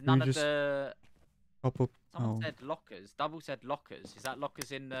 Is none of just the... Pop up... Someone Oh. said lockers. Double said lockers. Is that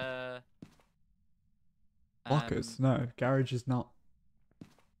lockers in the... Lockers? No, garage is not.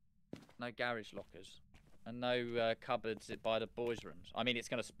 No garage lockers. And no cupboards by the boys' rooms. I mean, it's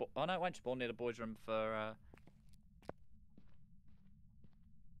going to spawn... Oh, no, it won't spawn near the boys' room for...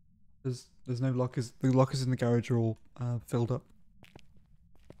 There's no lockers. The lockers in the garage are all filled up.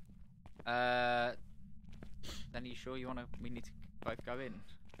 sure you wanna? We need to both go in.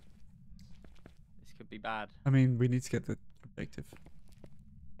 This could be bad. I mean, we need to get the objective.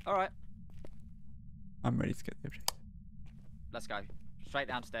 All right, I'm ready to get the objective. let's go. Straight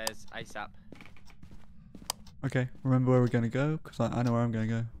downstairs, ASAP. Okay, remember where we're gonna go? Because I know where I'm gonna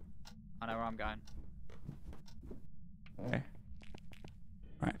go. I know where I'm going. Okay.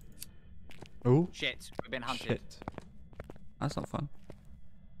 Right. Oh. Shit, we've been hunted. Shit. That's not fun.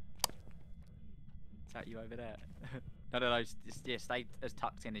 Is that you over there? No. Just, yeah, stay as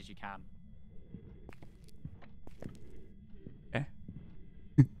tucked in as you can. Okay.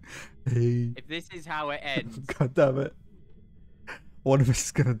 Hey. If this is how it ends, God damn it. One of us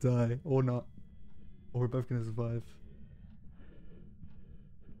is gonna die, or not. Or we're both gonna survive.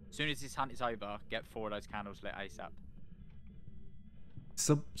 as soon as this hunt is over, get 4 of those candles lit ASAP.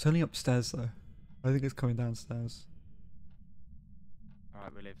 It's only upstairs though. I think it's coming downstairs.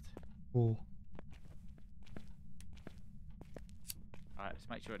 Alright, we lived. Oh. Alright, let's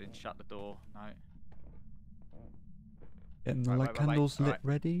make sure I didn't shut the door. No. Getting the Right, light wait, candles lit alright.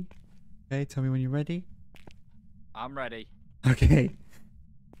 ready. Okay, tell me when you're ready. I'm ready. Okay.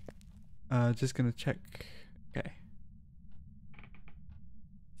 Just gonna check. Okay.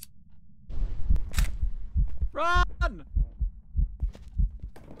 Run!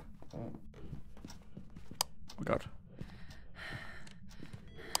 Oh my god.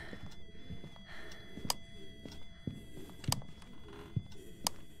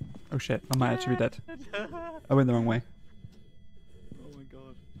 Oh shit, I might actually be dead. I went the wrong way. Oh my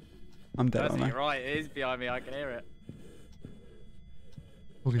god. I'm dead, That's aren't I? it, right, it is behind me, I can hear it.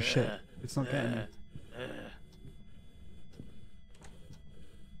 Holy shit, it's not getting me.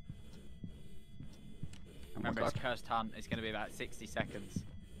 Oh my Remember, god. it's cursed hunt. It's going to be about 60 seconds.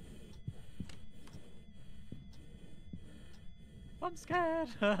 I'm scared.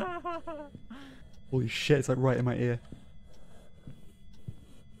 Holy shit, it's like right in my ear.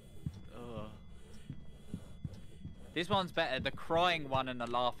 Ugh. This one's better. The crying one and the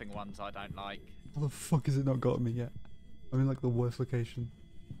laughing ones I don't like. How the fuck has it not got me yet? I'm in like the worst location.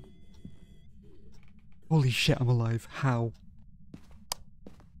 Holy shit, I'm alive. How?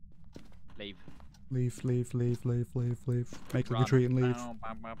 Leave. Leave. Make like a Run. tree and leave. Oh,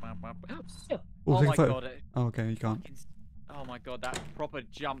 Oh, take a my photo. god. Oh, okay, you can't. Oh my god, that proper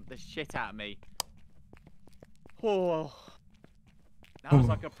jumped the shit out of me. Oh. That was Oh.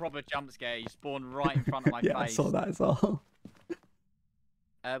 like a proper jump scare. You spawned right in front of my Yeah, I face. saw that as well.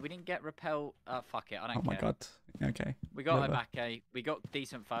 We didn't get repel. Fuck it, I don't Oh care. my god. Okay. We got Whatever. Akii. We got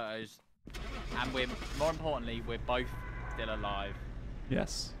decent photos, and we're more importantly, we're both still alive.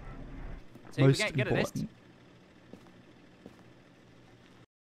 Yes. See, we're Most getting good at this. important.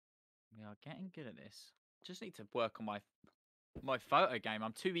 We are getting good at this. Just need to work on my photo game.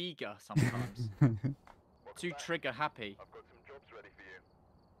 I'm too eager sometimes. Too trigger happy. I've got some jobs ready for you.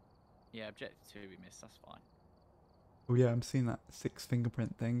 Yeah, objective 2 we missed. That's fine. Oh yeah, I'm seeing that 6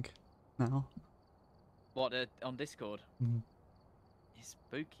 fingerprint thing now. What on Discord? Mhm. It's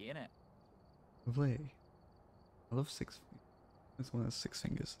spooky, isn't it? Lovely. I love 6. This one has 6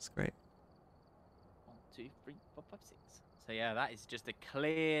 fingers. It's great. 1, 2, 3, 4, 5, 6. So yeah, that is just a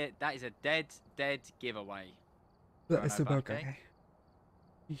clear. That is a dead giveaway. That is no a bad back, eh?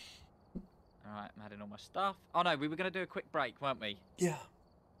 guy. All right, I'm adding all my stuff. Oh no, we were gonna do a quick break, weren't we? Yeah.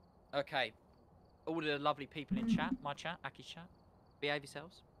 Okay. All the lovely people in chat, my chat, Aki's chat, behave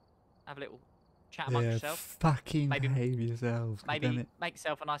yourselves. Have a little chat amongst Yeah, yourself. fucking Maybe- behave yourselves. God damn Maybe it. make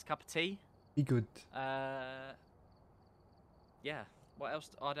yourself a nice cup of tea. Be good. Yeah. What else?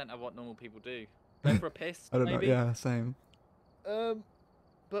 I don't know what normal people do. Go for a piss. I don't maybe? know. Yeah, same.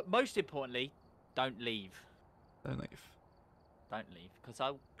 But most importantly, don't leave. Don't leave. Don't leave, because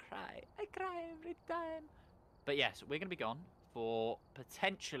I'll cry. I cry every time. But yes, we're gonna be gone for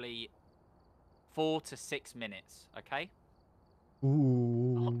potentially 4 to 6 minutes. Okay.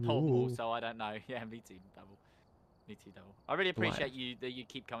 Ooh. I'm normal, so I don't know. Yeah, me too, Double. Me too, Double. I really appreciate you that you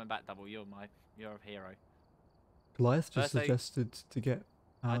keep coming back, Double. You're a hero. Goliath just First, suggested to get.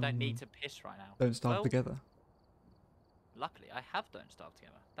 I don't need to piss right now. Don't starve Well, together. Luckily, I have Don't Starve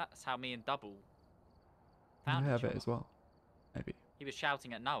Together. That's how me and Double I found have each it other. as well. Maybe. He was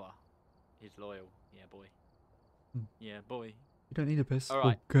shouting at Noah. He's loyal. Yeah, boy. Hmm. Yeah, boy. You don't need a piss.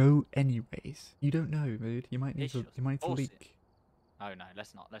 Alright. Well, go anyways. You don't know, dude. You might need Piss to. You might need to force it. leak. Oh no,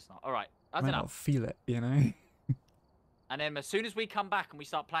 let's not. Let's not. All right, You that's might enough. not feel it. You know. And then as soon as we come back and we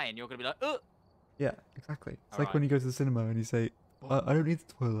start playing, you're gonna be like, ugh. Yeah, exactly. It's like Alright. when you go to the cinema and you say, I don't need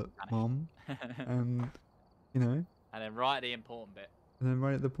the toilet, Panic. Mom. And, you know, And then right at the important bit. and then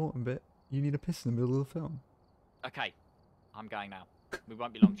right at the important bit, you need a piss in the middle of the film. Okay, I'm going now. We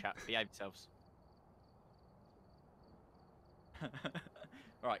won't be long, chat. Behave yourselves.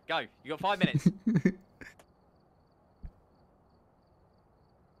 Right, go. You got 5 minutes.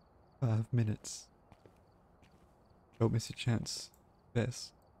 5 minutes. Don't miss your chance.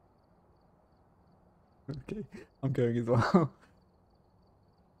 Yes. Okay, I'm going as well.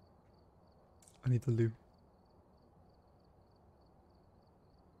 I need the loo.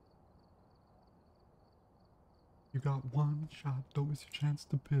 You got one shot. Don't miss your chance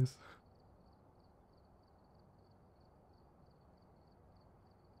to piss.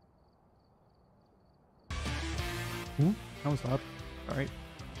 Ooh, that was loud. Alright.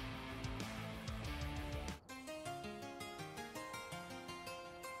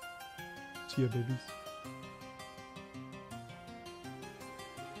 See ya, babies.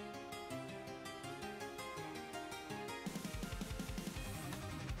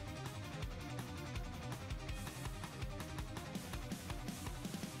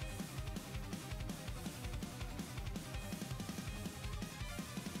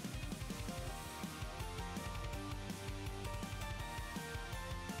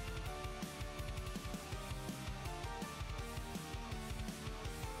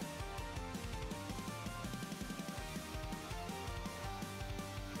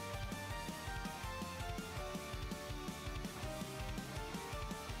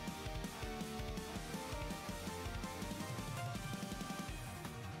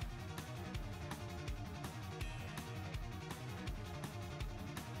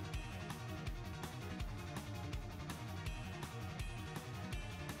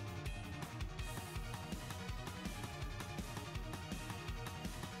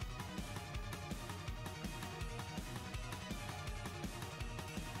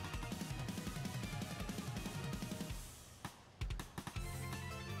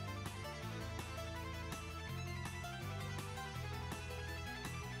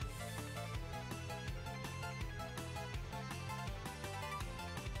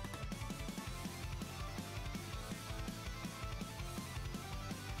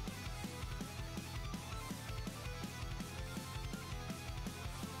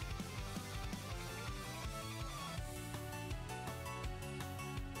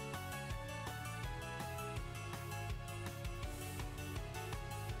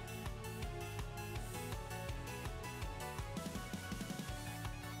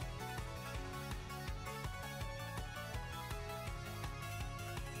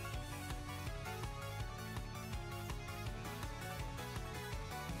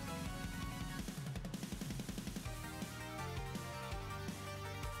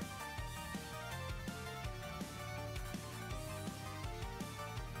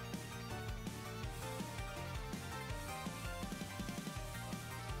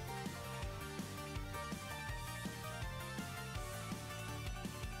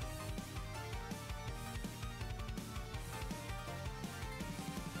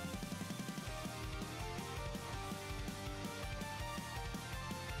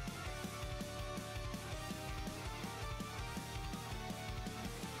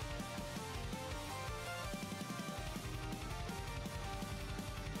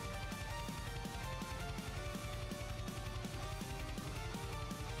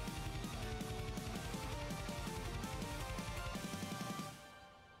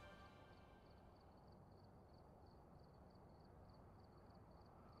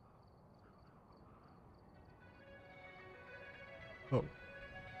 Oh.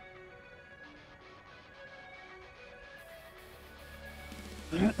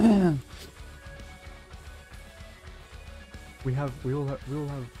 we all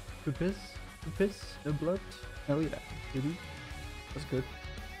have good piss, no blood. Hell yeah, baby. That's good.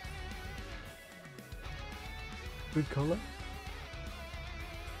 Good color.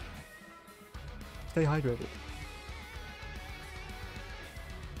 Stay hydrated.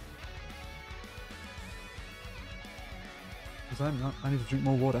 Because I'm not. I need to drink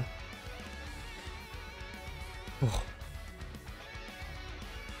more water. Oh.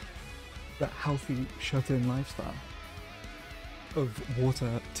 That healthy shut-in lifestyle of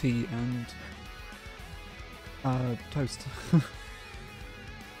water, tea, and toast.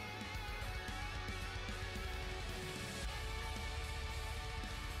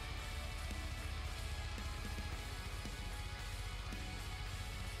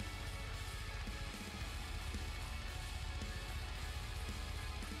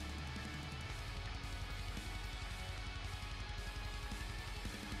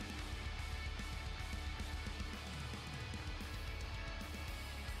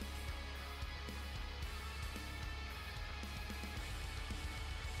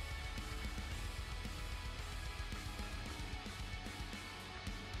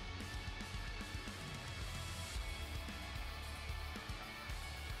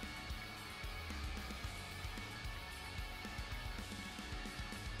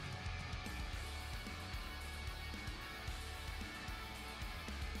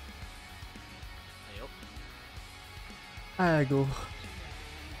 Aggle.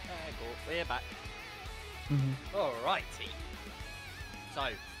 We're back. Mm-hmm. Alrighty. So,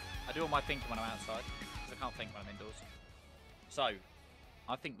 I do all my thinking when I'm outside, because I can't think when I'm indoors. So,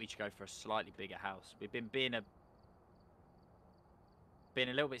 I think we should go for a slightly bigger house. We've been being a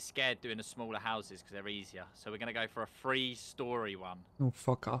little bit scared doing the smaller houses because they're easier. So we're going to go for a 3-story one. Oh,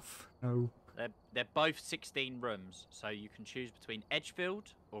 fuck off. No. They're both 16 rooms, so you can choose between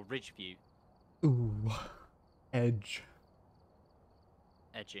Edgefield or Ridgeview. Ooh. Edge.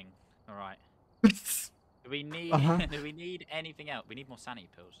 Edging. All right. Uh-huh. Do we need anything else? We need more sanity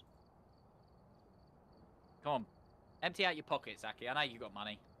pills. Come on. Empty out your pockets, Akii. I know you got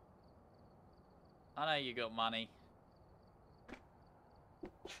money.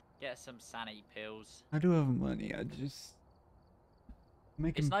 Get some sanity pills. I do have money. I just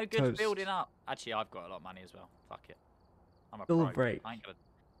making It's no good toast. building up. Actually, I've got a lot of money as well. Fuck it. I'm a Still a pro. break. I ain't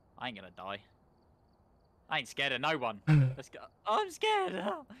gonna die. I ain't scared of no one. Let's go. Oh, I'm scared.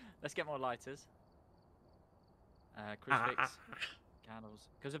 Let's get more lighters. Crucifix, candles.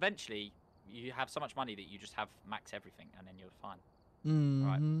 Because eventually you have so much money that you just have max everything, and then you're fine. Mm-hmm.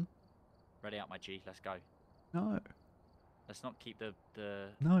 Right. Ready up, my G. Let's go. No. Let's not keep the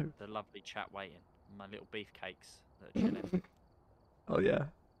lovely chat waiting. My little beefcakes that are chilling. Oh yeah.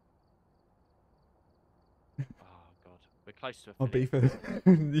 Oh god, we're close to a My affiliate.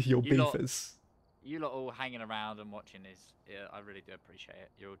 beefers. Your You lot- beefers. You lot all hanging around and watching this. Yeah, I really do appreciate it.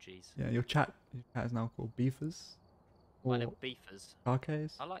 You're all G's. Yeah, your chat is now called beefers. My Or little beefers.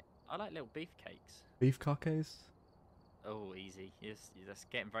 carcays. I like little beefcakes. Beef carcays. Oh, easy. Yes, that's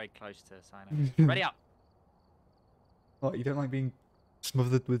getting very close to signing. Ready up. What, you don't like being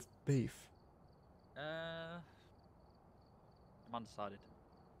smothered with beef? I'm undecided.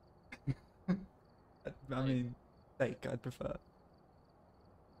 I mean, steak I'd prefer.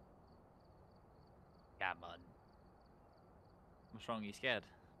 Come on. What's wrong? Are you scared?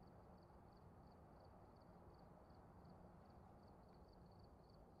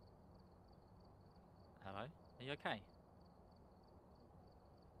 Hello? Are you okay?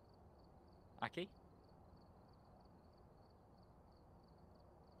 Akii?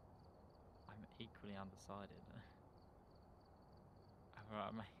 I'm equally undecided.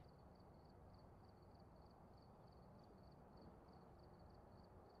 Alright, mate.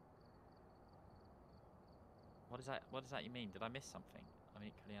 What does that you mean? Did I miss something? I'm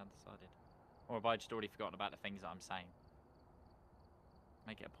equally undecided. Or have I just already forgotten about the things that I'm saying?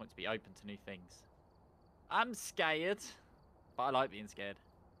 Make it a point to be open to new things. I'm scared, but I like being scared.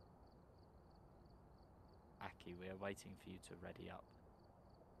 Akii, we are waiting for you to ready up.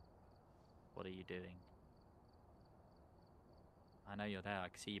 What are you doing? I know you're there. I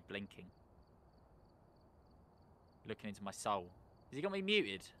can see you blinking. Looking into my soul. Has he got me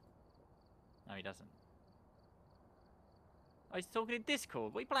muted? No, he doesn't. Oh, he's talking in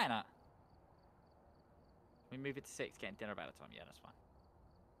Discord. What are you playing at? We move it to 6, getting dinner about the time. Yeah, that's fine.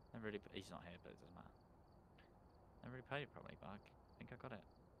 Never really. He's not here, but it doesn't matter. Never really paid it probably, but I think I got it.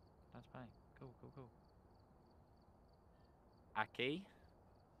 Let's pay. Cool, cool, cool. Akii.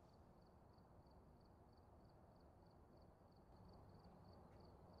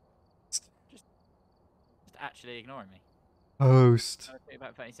 Just actually ignoring me. Toast. It'll take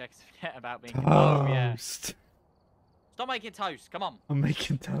about 30 seconds to forget about being. Oh yeah. Toast. Stop making toast. Come on. I'm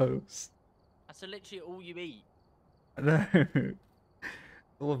making toast. That's literally all you eat. No.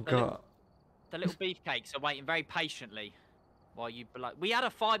 All I've The got. The little beefcakes are waiting very patiently while you like. We had a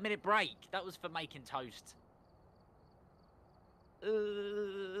 5-minute break. That was for making toast. All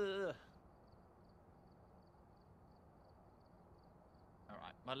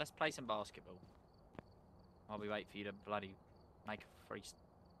right. Well, let's play some basketball while we wait for you to bloody make a 3-course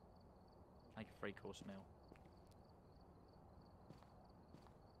meal.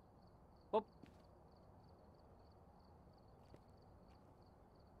 Whoop.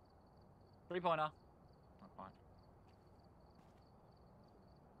 Three-pointer. Not quite.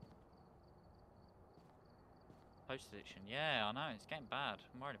 Post addiction. Yeah, I know. It's getting bad.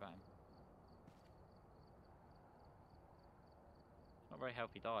 I'm worried about him. Not a very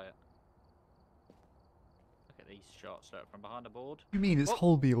healthy diet. Look at these shots. Look, from behind the board. What do you mean? It's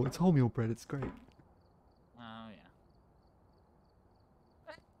wholemeal. It's wholemeal bread. It's great. Oh, yeah.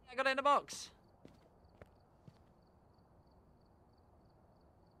 I got it in the box.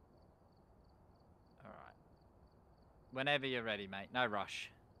 All right. Whenever you're ready, mate. No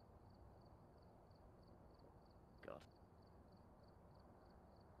rush. God.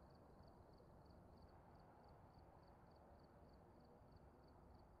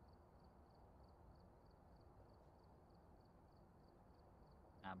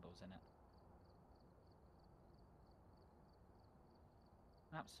 Ambles in it.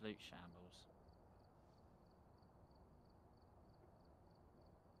 Absolute shambles.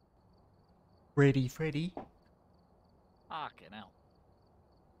 Freddy. Fucking hell.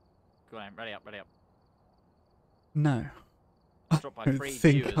 Go on, ready up, ready up. No. I dropped by I 3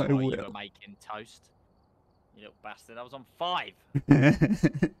 think viewers I while you will. were making toast. You little bastard. I was on 5.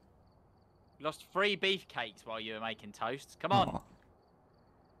 You lost 3 beefcakes while you were making toast. Come on. Aw.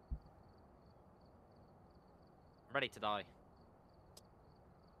 I'm ready to die.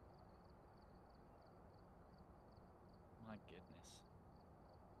 My goodness.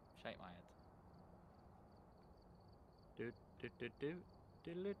 Shake my head. Do do do do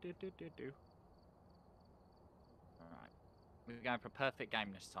do do do do do do. Alright. We're going for a perfect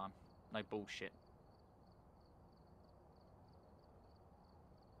game this time. No bullshit.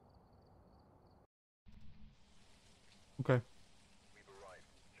 Okay. We've arrived.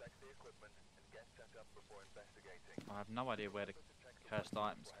 Check the equipment and get set up before investigating. I have no idea where the cursed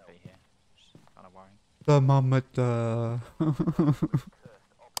items can be here. Which is kind of worrying. Thermometer.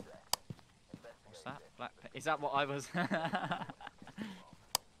 What's that? Is that what I was?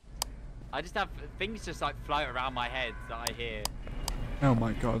 I just have things just like float around my head that I hear. Oh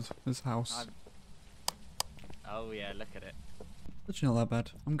my god, this house. Oh yeah, look at it. Actually not that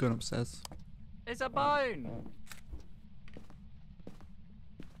bad. I'm going upstairs. It's a bone!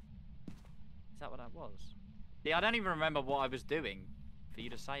 Is that what that was? Yeah, I don't even remember what I was doing for you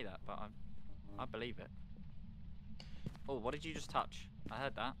to say that, but I believe it. Oh, what did you just touch? I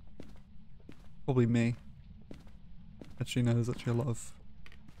heard that. Probably me. Actually no, there's actually a lot of...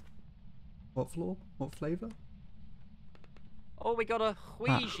 What floor? What flavour? Oh, we got a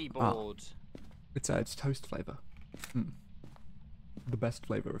Ouija board. It's toast flavour. The best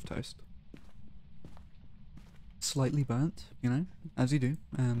flavour of toast. Slightly burnt, you know, as you do,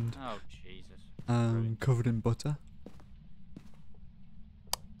 and Oh, Jesus. covered in butter.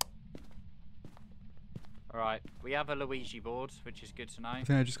 Alright, we have a Luigi board, which is good to know. I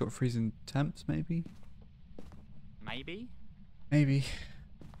think I just got freezing temps, maybe? Maybe? Maybe.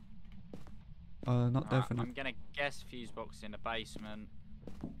 Not Alright, definite. I'm gonna guess fuse box in the basement.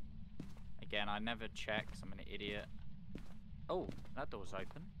 Again, I never check 'cause I'm an idiot. Oh, that door's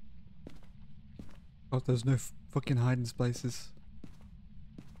open. God, there's no fucking hiding places.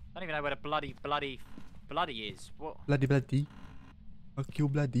 I don't even know where the bloody is. What? Bloody. Fuck you,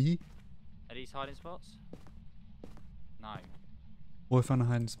 bloody. Are these hiding spots? No. Oh, I found a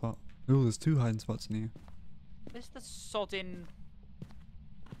hiding spot. Oh, there's 2 hiding spots in here. Where's the sodding...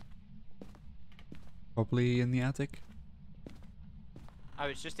 Probably in the attic. Oh,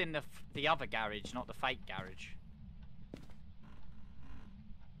 it's just in the other garage, not the fake garage.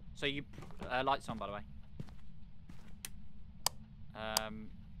 So you... lights on, by the way.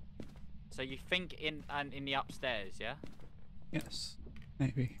 So you think in the upstairs, yeah? Yes.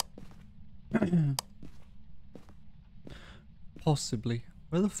 Maybe. Possibly.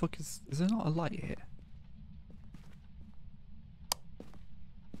 Where the fuck is there not a light here?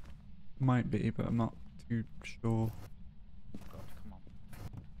 Might be, but I'm not too sure. God, come on.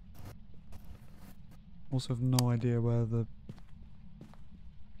 Also have no idea where the...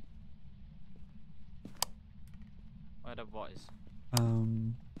 Where the what is?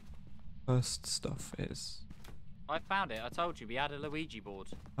 First stuff is. I found it. I told you we had a Luigi board.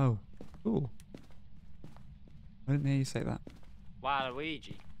 Oh, cool. I didn't hear you say that. Wow,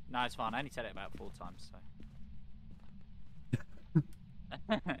 Luigi. No, it's fine. I only said it about 4 times, so.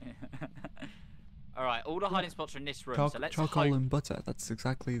 Alright, all the hiding spots are in this room, so let's charcoal hope... and butter. That's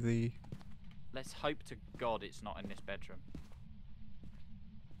exactly the... Let's hope to God it's not in this bedroom.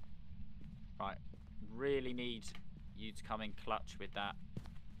 Right. Really need you to come in clutch with that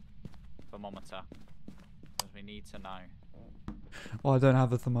thermometer. Because we need to know. Well, I don't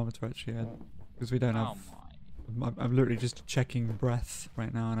have a thermometer actually yet. Because we don't have... Oh my. I'm literally just checking breath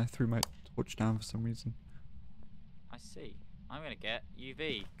right now and I threw my torch down for some reason. I see. I'm going to get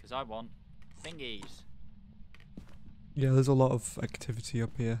UV, because I want thingies. Yeah, there's a lot of activity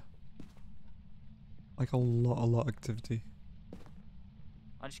up here. Like a lot of activity.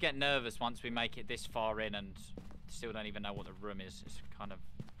 I just get nervous once we make it this far in and still don't even know what the room is. It's kind of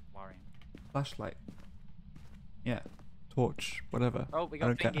worrying. Flashlight. Yeah. Torch. Whatever. Oh, we I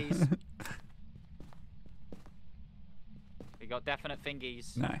got don't care. thingies. We got definite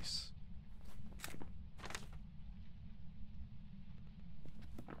thingies. Nice.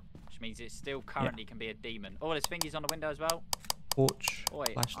 Which means it still currently can be a demon. Oh, there's thingies on the window as well. Torch. Boy,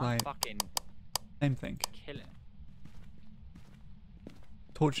 I'm Flashlight. fucking Same thing. killing it.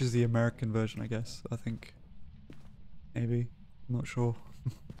 Torch is the American version, I guess. I think. Maybe. I'm not sure.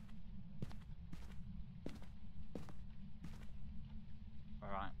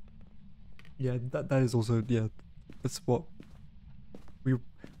 Alright. Yeah, that is also, yeah, that's what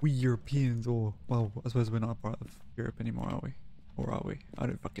we Europeans, or well, I suppose we're not part of Europe anymore, are we? Or are we? I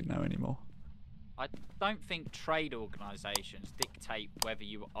don't fucking know anymore. I don't think trade organisations dictate whether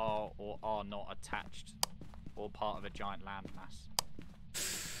you are or are not attached or part of a giant landmass.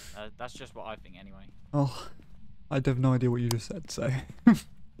 That's just what I think anyway. Oh, I have no idea what you just said, so. But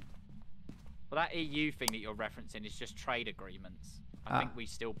that EU thing that you're referencing is just trade agreements. I think we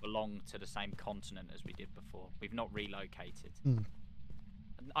still belong to the same continent as we did before. We've not relocated.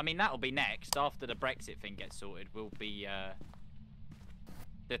 I mean, that'll be next. After the Brexit thing gets sorted, we'll be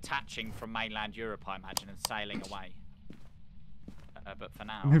detaching from mainland Europe, I imagine, and sailing away. But for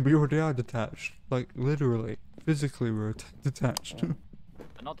now... I mean, we already are detached. Like, literally. Physically, we're detached.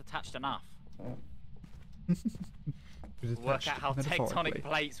 But not detached enough. We're Work out how metaphorically. tectonic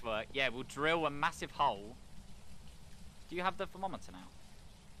plates work. Yeah, we'll drill a massive hole. Do you have the thermometer now?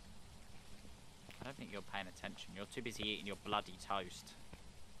 I don't think you're paying attention. You're too busy eating your bloody toast.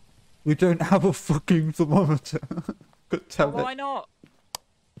 We don't have a fucking thermometer. Could tell Well, why not?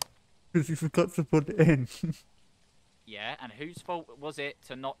 because you forgot to put it in. Yeah, and whose fault was it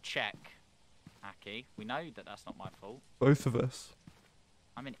to not check? Akii, we know that that's not my fault. Both of us.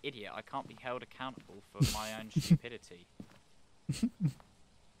 I'm an idiot. I can't be held accountable for my own stupidity.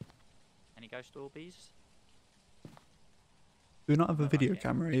 Any ghost orbies? Do we not have a Don't video like it.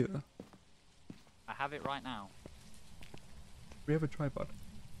 camera either? I have it right now. We have a tripod.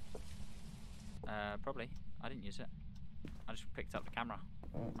 Probably. I didn't use it. I just picked up the camera.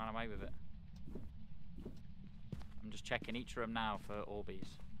 Ran away with it. I'm just checking each room now for Orbeez.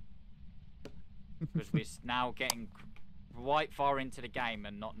 Because we're now getting quite far into the game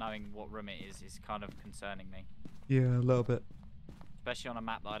and not knowing what room it is kind of concerning me. Yeah, a little bit. Especially on a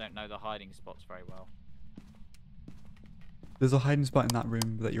map that I don't know the hiding spots very well. There's a hiding spot in that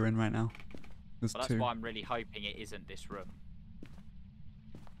room that you're in right now. There's Well, that's two. why I'm really hoping it isn't this room.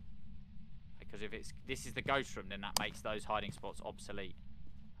 Because if this is the ghost room, then that makes those hiding spots obsolete.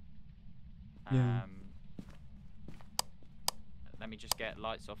 Yeah. Let me just get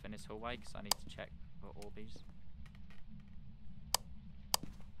lights off in this hallway because I need to check for Orbeez.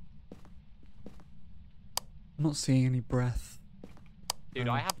 I'm not seeing any breath. Dude,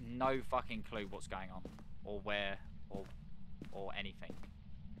 I have no fucking clue what's going on, or where, or anything.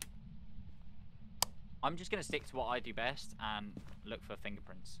 I'm just gonna stick to what I do best and look for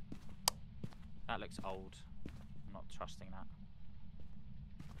fingerprints. That looks old. I'm not trusting that.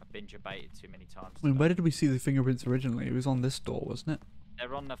 I've been debated too many times. I mean, today. where did we see the fingerprints originally? It was on this door, wasn't it?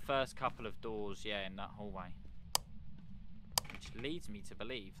 They're on the first couple of doors, yeah, in that hallway. Which leads me to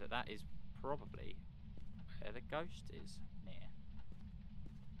believe that that is probably where the ghost is near.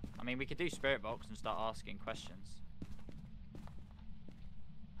 I mean, we could do spirit box and start asking questions.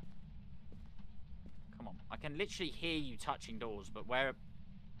 Come on, I can literally hear you touching doors, but where...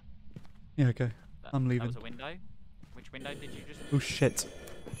 Yeah, okay. I'm That leaving. was a window? Which window did you just... Oh shit.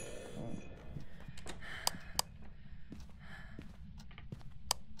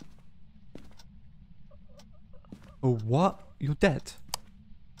 Oh, what? You're dead?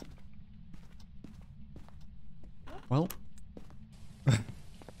 Well. That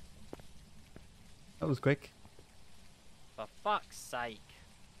was quick. For fuck's sake.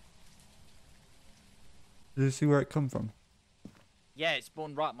 Did you see where it come from? Yeah, it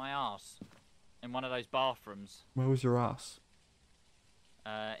spawned right in my arse. In one of those bathrooms. Where was your ass?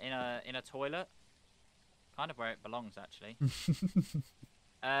 In a toilet. Kind of where it belongs, actually.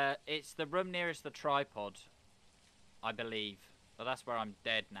 It's the room nearest the tripod, I believe. But that's where I'm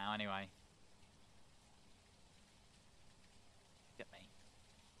dead now, anyway. Look at me.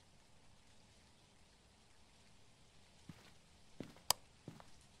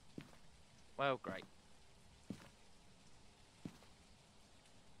 Well, great.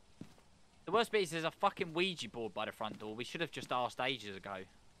 The worst bit is there's a fucking Ouija board by the front door. We should have just asked ages ago.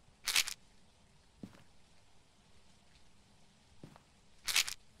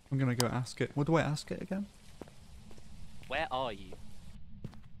 I'm gonna go ask it. What do I ask it again? Where are you?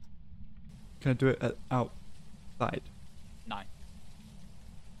 Can I do it outside? No.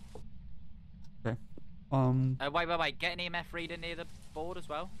 Okay. Wait. Get an EMF reader near the board as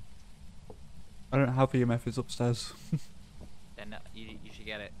well. I don't have EMF. It's upstairs. Then you should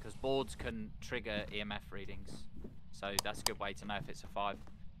get it, because boards can trigger EMF readings. So that's a good way to know if it's a 5.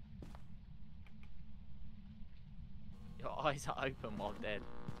 Your eyes are open while dead.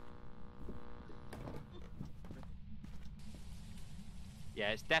 Yeah,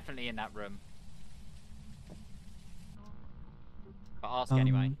 it's definitely in that room. But ask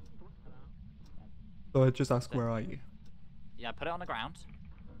anyway. So I just ask, where are you? Yeah, put it on the ground.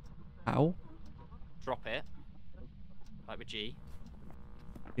 How? drop it, like with G.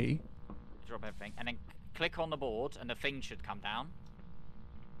 E. Drop everything, and then click on the board, and the thing should come down.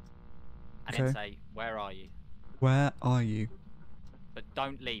 And Okay. then say, "Where are you?" Where are you? But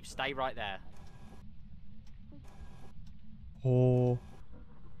don't leave. Stay right there. Or...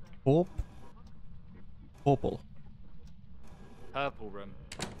 Orb? Purple. Purple room.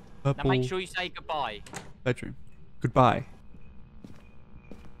 Purple Now make sure you say goodbye. bedroom. Goodbye.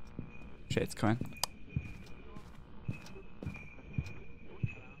 Shit, it's coming.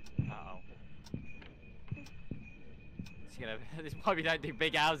 Uh-oh. It's gonna... This is why we don't do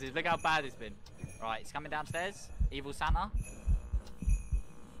big houses. Look how bad it's been. Right, it's coming downstairs. Evil Santa.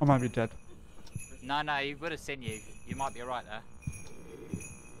 I might be dead. No, he would have seen you. You might be alright there.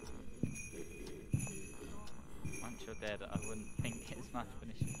 Once you're dead, I wouldn't think it's much of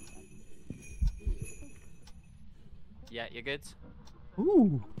an issue. Yeah, you're good.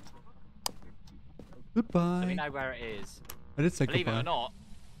 Ooh. So Goodbye. we know where it is. I did say Believe goodbye. it or not,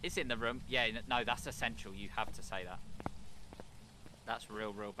 it's in the room. Yeah, no, that's essential. You have to say that. That's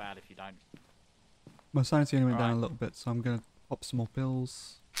real bad if you don't. My sanity only went down a Alright. little bit, so I'm gonna pop some more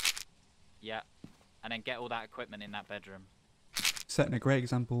pills. Yeah. And then get all that equipment in that bedroom. Setting a great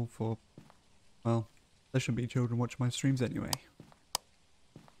example for, well, there shouldn't be children watching my streams anyway.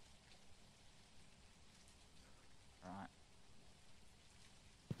 Right.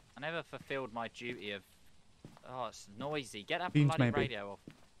 I never fulfilled my duty of... Oh, it's noisy. Get that Beans, bloody maybe. radio off.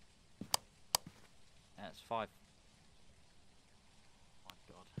 Yeah, it's 5. Oh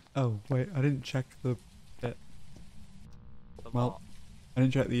my god. Oh, wait, I didn't check the bit. The Well, what? I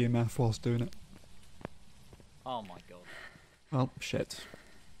didn't check the EMF whilst doing it. Oh my god. Well, shit.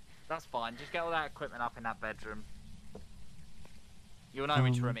 That's fine. Just get all that equipment up in that bedroom. You'll know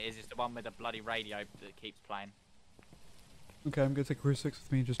which room it is. It's the one with the bloody radio that keeps playing. Okay, I'm gonna take a crucifix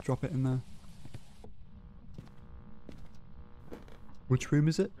with me and just drop it in there. Which room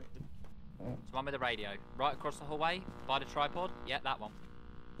is it? It's the one with the radio. Right across the hallway, by the tripod. Yeah, that one.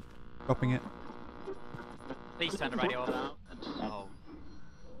 Dropping it. Please turn the radio off. Oh.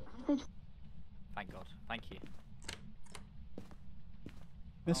 Thank God. Thank you.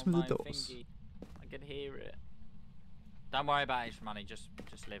 Mess Oh, with the my doors. thingy. I can hear it. Don't worry about extra money. Just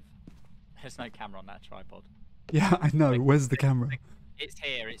live. There's no camera on that tripod. Yeah, I know. Like- Where's the camera? It's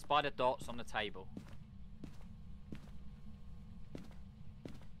here. It's by the dots on the table.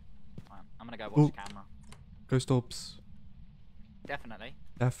 Right, I'm gonna go watch Ooh. the camera. Ghost orbs. Definitely.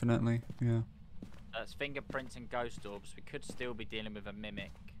 Definitely. Yeah. That's fingerprints and ghost orbs. We could still be dealing with a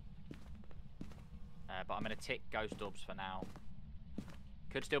mimic. But I'm gonna tick ghost orbs for now.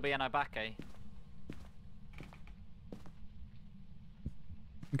 Could still be an Obake.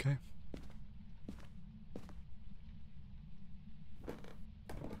 Okay.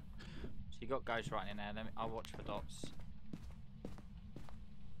 So you got ghost right in there. I'll watch for dots.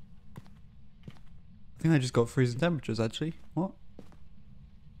 I think I just got freezing temperatures actually. What?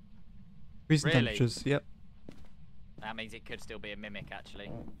 Freezing Really? temperatures, yep. That means it could still be a mimic, actually.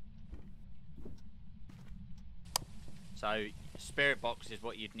 So, spirit box is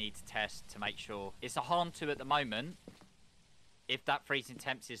what you'd need to test to make sure. It's a harm to at the moment, if that freezing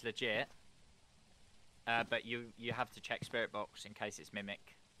temps is legit. But you have to check spirit box in case it's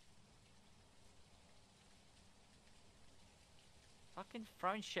mimic. Fucking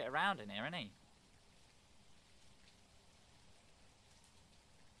throwing shit around in here, isn't he?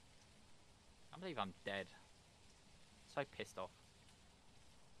 I believe I'm dead. So pissed off.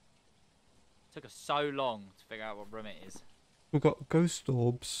 Took us so long to figure out what room it is. We've got ghost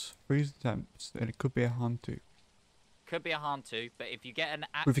orbs, freezing temps, and it could be a Hantu. Could be a Hantu, but if you get an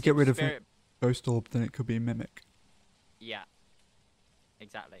active If you get rid of spirit... a ghost orb, then it could be a mimic. Yeah.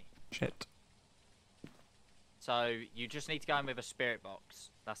 Exactly. Shit. So you just need to go in with a spirit box.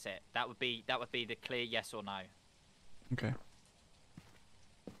 That's it. That would be the clear yes or no. Okay.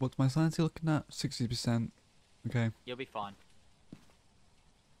 What's my sanity looking at? 60%. Okay. You'll be fine.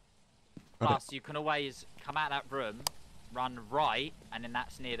 Got Plus, you can always come out of that room, run right, and then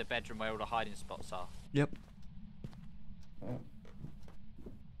that's near the bedroom where all the hiding spots are. Yep.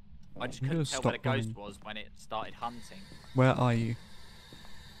 I just I'm couldn't gonna tell where the stop ghost running. was when it started hunting. Where are you?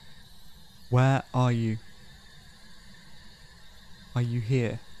 Where are you? Are you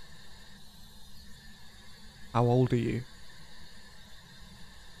here? How old are you?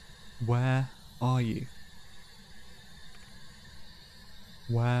 Where are you?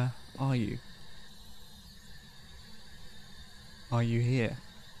 Where are you? Are you here?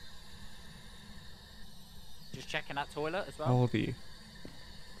 Just checking that toilet as How well. old are you?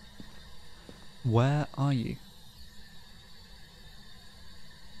 Where are you?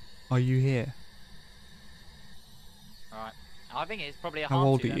 Are you here? I think it's probably a How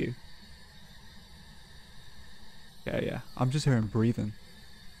old Hantu are then. you? Yeah. I'm just hearing breathing.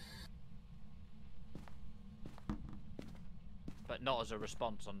 But not as a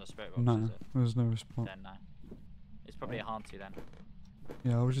response on the spirit box, No, is it? there's no response. Then no. It's probably a Hantu then.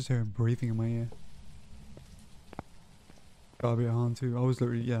 Yeah, I was just hearing breathing in my ear. Gotta be a Hantu. I was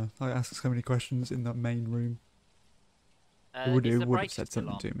literally, yeah, I asked so many questions in that main room. It Is the would have breaker said still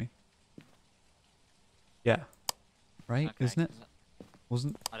something on? to me. Yeah. Right, Okay, isn't it? 'cause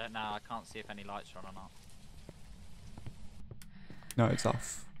Wasn't? I don't know. I can't see if any lights are on or not. No, it's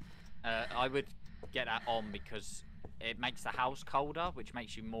off. I would get that on because it makes the house colder, which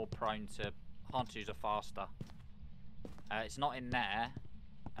makes you more prone to Hantus are faster. It's not in there.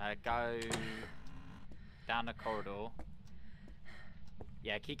 Go down the corridor.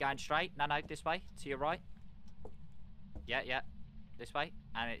 Yeah, keep going straight. No, this way. To your right. Yeah. This way.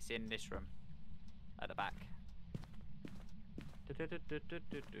 And it's in this room. At the back.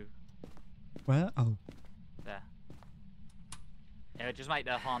 Where? Oh. There. It would just make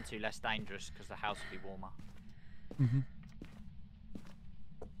the Hantu less dangerous because the house will be warmer. Mm-hmm.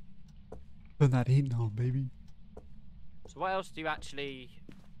 Turn that heat on, baby. So what else do you actually...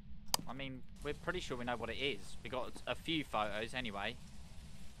 I mean, we're pretty sure we know what it is. We got a few photos anyway.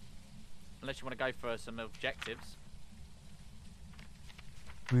 Unless you want to go for some objectives.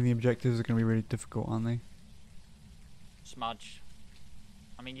 I mean, the objectives are going to be really difficult, aren't they? Smudge.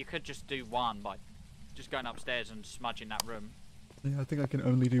 I mean, you could just do one by just going upstairs and smudging that room. Yeah, I think I can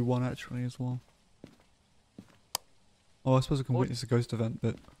only do one actually as well. Oh, I suppose I can witness a ghost event,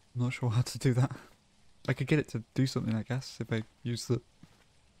 but I'm not sure how to do that. I could get it to do something, I guess, if I use the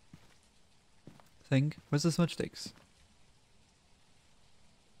thing. Where's the smudge sticks?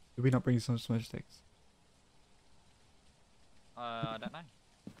 Did we not bring some smudge sticks? I don't know.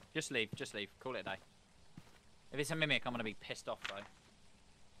 Just leave. Call it a day. If it's a mimic, I'm going to be pissed off, though.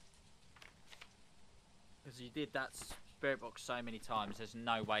 Because you did that spirit box so many times, there's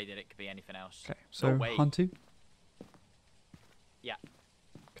no way that it could be anything else. Okay, so Hantu? Yeah.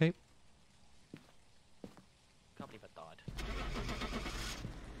 Okay. Can't believe I died.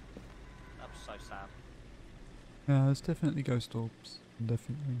 That was so sad. Yeah, there's definitely ghost orbs.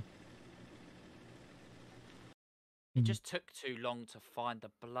 Definitely. It just took too long to find the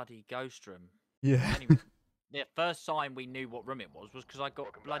bloody ghost room. Yeah. Anyway, the first sign we knew what room it was because I got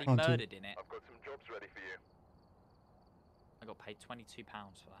bloody Hantu. murdered in it. I've got some jobs ready for you. I got paid £22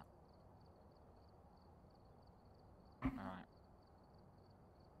 for that. Alright.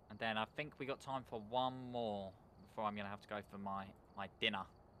 And then I think we got time for one more before I'm going to have to go for my dinner.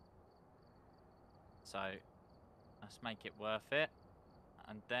 So, let's make it worth it.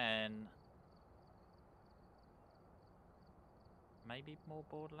 And then... maybe more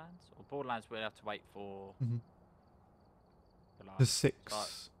Borderlands? Or Borderlands we'll have to wait for... The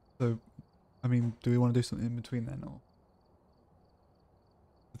 6. So, I mean, do we want to do something in between then, or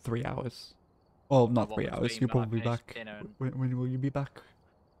 3 hours? Well, not 3 hours. You'll probably be back. When will you be back?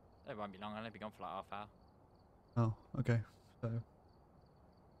 It won't be long. I'll only be gone for like half hour. Oh, okay. So,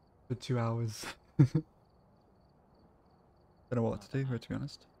 for 2 hours. Don't know what to do, to be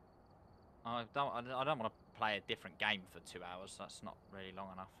honest. I don't want to play a different game for 2 hours. That's not really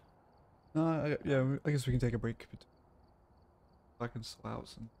long enough. No, yeah, I guess we can take a break. But I can sort out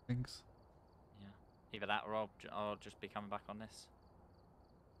some things. Yeah, either that or I'll just be coming back on this.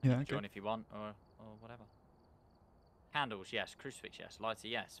 Yeah, you can okay. join if you want or whatever. Candles, yes. Crucifix, yes. Lighter,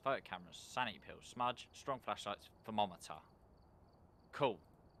 yes. Photo cameras, sanity pills, smudge, strong flashlights, thermometer. Cool.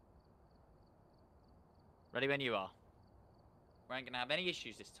 Ready when you are. We ain't gonna have any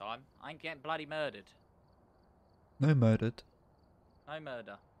issues this time. I ain't getting bloody murdered. No murdered. No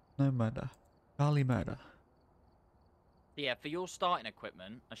murder. No murder. Barely murder. Yeah, for your starting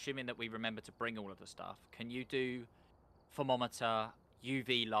equipment, assuming that we remember to bring all of the stuff, can you do thermometer,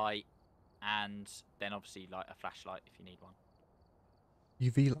 UV light, and then obviously like a flashlight if you need one?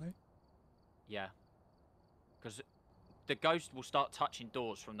 UV light? Yeah. Because the ghost will start touching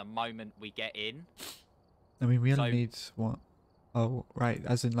doors from the moment we get in. I mean, we only need what? Oh, right.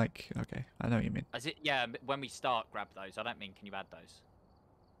 As in, like, okay, I know what you mean. As it, yeah, when we start, grab those. I don't mean can you add those.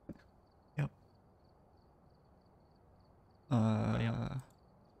 Yep. I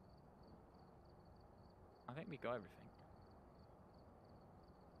think we got everything.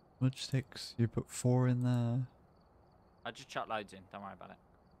 Smudge sticks. You put 4 in there. I just chuck loads in. Don't worry about it.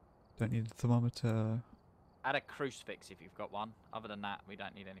 Don't need a thermometer. Add a crucifix if you've got one. Other than that, we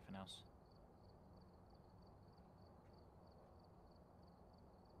don't need anything else.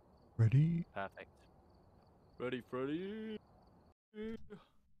 Ready? Perfect. Ready, Freddy. Alright,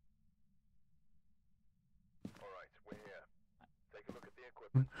 we're here.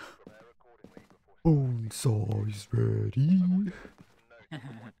 Prepare accordingly before Bone saw is ready. some notes on the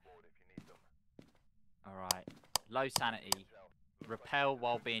whiteboard if you need them. Alright. Low sanity. Repel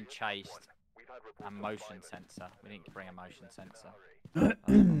while being chased. We've had reports And of motion violence. sensor. We didn't bring a motion sensor.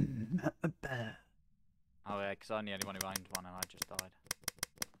 Bear. Oh yeah, because I'm the only one who owned one and I just died.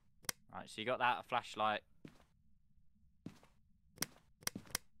 Right, so you got that, a flashlight.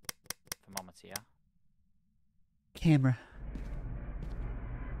 Thermometer, yeah? Camera.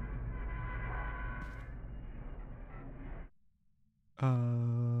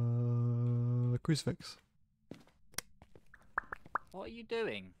 Crucifix. What are you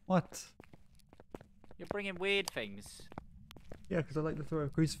doing? What? You're bringing weird things. Yeah, because I like to throw a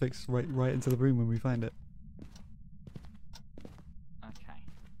crucifix right into the room when we find it. Okay.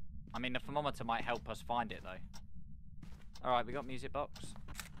 I mean, the thermometer might help us find it, though. Alright, we got music box.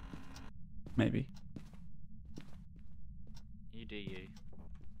 Maybe. You do you.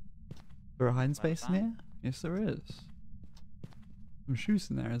 There a hiding Where was space in that? here? Yes, there is. Some shoes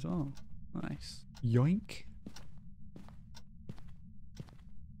in there as well. Nice. Yoink.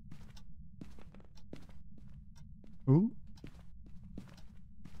 Ooh.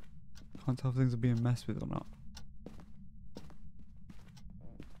 Can't tell if things are being messed with or not.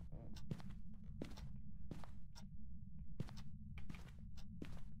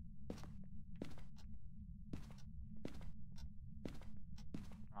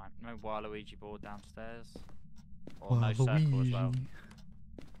 Right, no Waluigi board downstairs. Or no circle as well.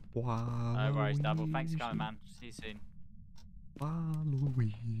 Waluigi. No worries, Double. Thanks for coming, man. See you soon.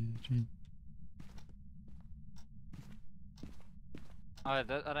 Waluigi. Oh, I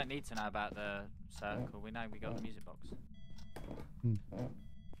don't need to know about the circle. We know we got the music box. Hmm.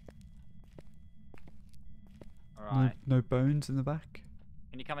 Alright. No bones in the back?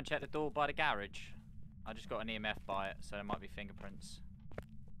 Can you come and check the door by the garage? I just got an EMF by it, so there might be fingerprints.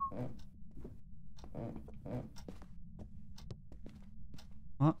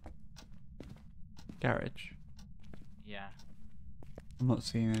 What? Garage. Yeah. I'm not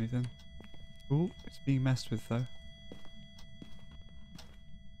seeing anything. Ooh, it's being messed with though.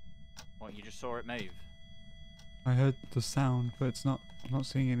 What, you just saw it move? I heard the sound, but it's not. I'm not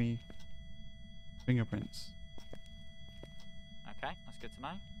seeing any fingerprints. Okay, that's good to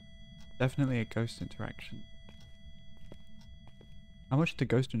know. Definitely a ghost interaction. How much do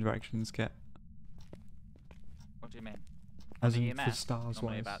ghost interactions get? What do you mean? As the in for EMF? stars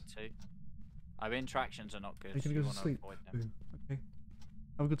Normally wise. about 2. Oh, interactions are not good. You're So gonna you go to want to sleep. avoid them. Ooh, okay.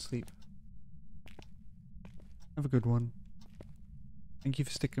 Have a good sleep. Have a good one. Thank you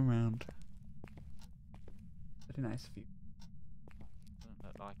for sticking around. Very nice of you. Doesn't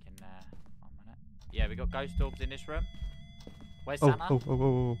look like in there. 1 minute. Yeah, we got ghost orbs in this room. Where's Oh, Santa?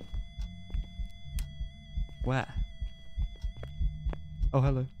 oh. Where? Oh,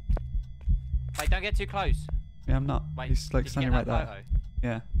 hello. Wait, don't get too close. Yeah, I'm not. Wait, He's like did you standing get right that there. photo?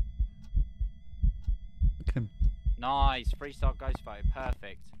 Yeah. Look at him. Nice, 3-star ghost photo,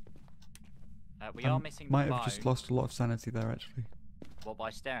 perfect. We are missing the Might phone. have just lost a lot of sanity there, actually. What,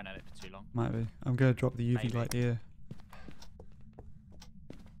 by staring at it for too long? Might be. I'm gonna drop the UV Maybe. light here.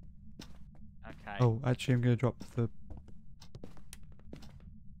 Okay. Oh, actually, I'm gonna drop the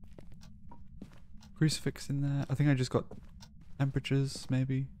crucifix in there. I think I just got temperatures,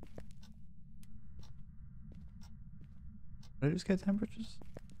 maybe. Did I just get temperatures?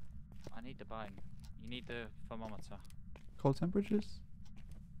 I need the bone. You need the thermometer. Cold temperatures?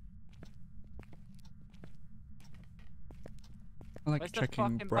 I like Where's the checking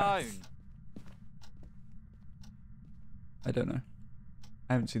fucking breath. bone? I don't know.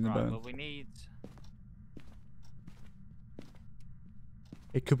 I haven't seen the Right, bone. well we need...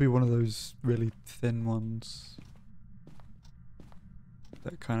 It could be one of those really thin ones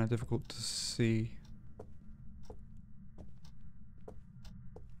that are kind of difficult to see.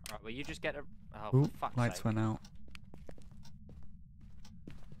 Right, well you just get a... Oh, Ooh, for fuck's lights sake. went out.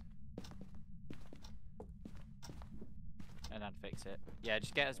 And then fix it. Yeah,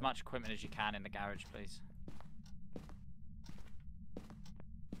 just get as much equipment as you can in the garage, please.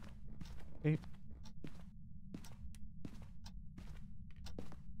 Okay.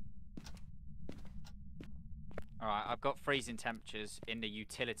 Alright, I've got freezing temperatures in the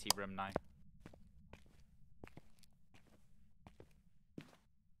utility room now.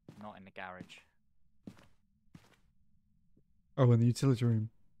 Not in the garage. Oh, in the utility room.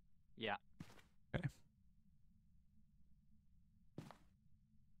 Yeah. Okay.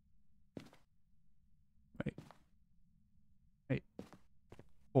 Wait.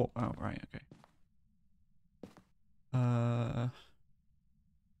 Oh, right, okay.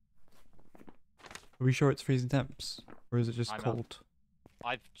 Are we sure it's freezing temps? Or is it just I'm not. cold?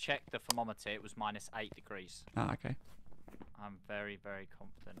 I've checked the thermometer. It was -8 degrees. Ah, okay. I'm very, very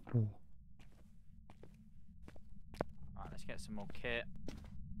confident. Ooh. Right, let's get some more kit.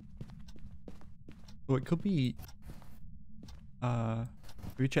 Well, it could be.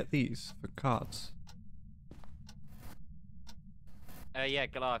 We check these for cards. Yeah,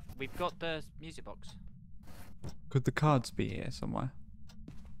 Goliath. We've got the music box. Could the cards be here somewhere?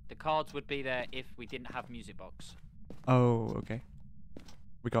 The cards would be there if we didn't have music box. Oh, okay.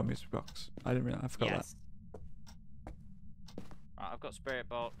 We got music box. I didn't realize. I forgot Yes. Right, I've got spirit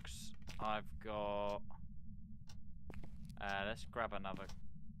box. I've got. Let's grab another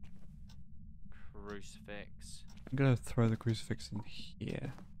crucifix. I'm gonna throw the crucifix in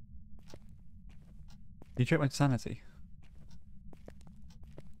here. You check my sanity.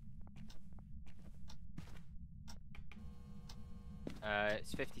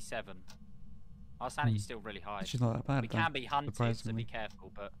 It's 57. Our sanity's still really high. She's not that bad. We then, can be hunted, so surprisingly. be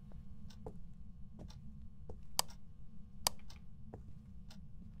careful. But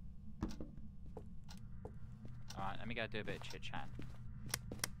all right, let me go do a bit of chit chat.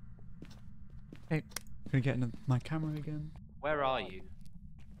 Hey, gonna get into my camera again. Where are you?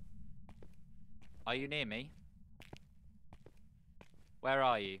 Are you near me? Where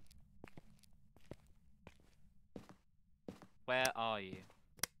are you? Where are you?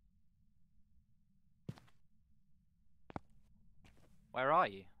 Where are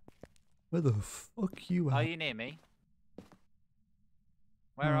you? Where the fuck you at? Are you near me?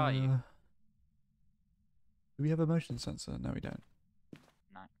 Where are you? Do we have a motion sensor? No, we don't.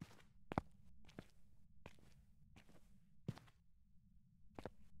 No.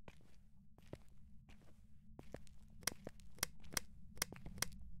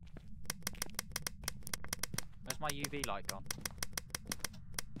 Where's my UV light gone?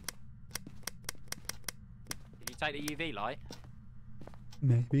 Did you take the UV light?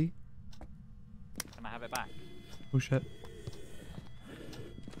 Maybe. Can I have it back? Oh shit.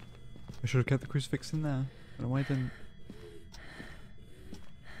 I should have kept the crucifix in there. I don't know why I didn't.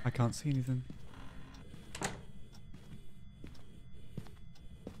 I can't see anything.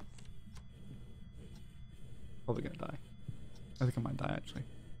 Probably gonna die. I think I might die actually.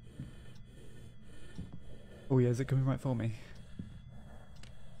 Oh yeah, is it coming right for me?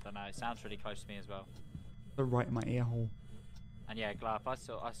 Don't know. It sounds really close to me as well. They're right in my ear hole. And yeah, Glove, I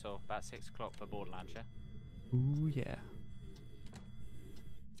saw about 6 o'clock for Borderlands, yeah? Ooh yeah.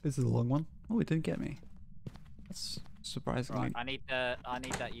 This is a long one. Oh, it didn't get me. That's surprisingly. Right, I need that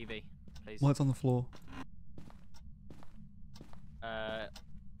UV, please. Well, it's on the floor.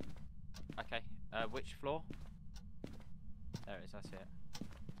 Okay. Which floor? There it is, that's it.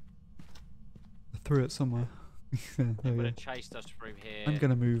 I threw it somewhere. There It we would go. have chased us through here. I'm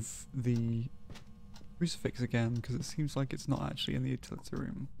gonna move the crucifix again because it seems like it's not actually in the utility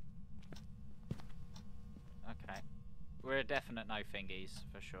room. Okay. We're a definite no fingies,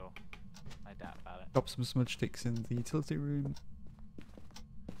 for sure. No doubt about it. Drop some smudge sticks in the utility room.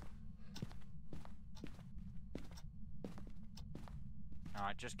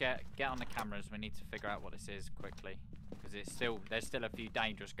 Alright, just get on the cameras. We need to figure out what this is quickly. Because there's still a few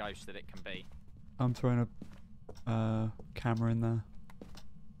dangerous ghosts that it can be. I'm throwing a camera in there.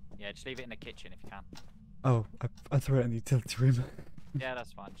 Yeah, just leave it in the kitchen if you can. Oh, I threw it in the utility room. Yeah,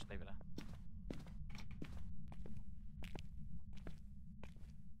 that's fine. Just leave it there.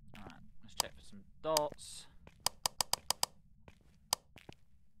 Alright, let's check for some dots.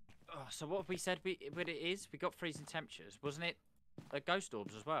 Oh, so what have we said what it is? We got freezing temperatures. Wasn't it ghost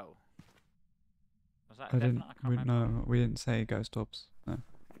orbs as well? Was that I definite? didn't. I can't remember. No, we didn't say ghost orbs. No,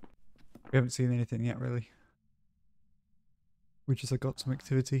 we haven't seen anything yet, really. We just got some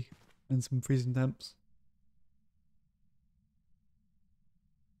activity and some freezing temps.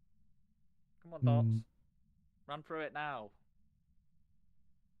 Come on, dots. Run through it now.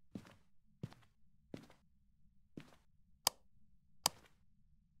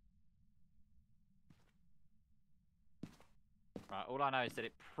 Right, all I know is that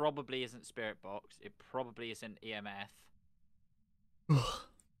it probably isn't Spirit Box. It probably isn't EMF.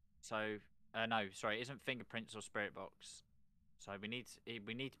 So, no, sorry, it isn't Fingerprints or Spirit Box. So we need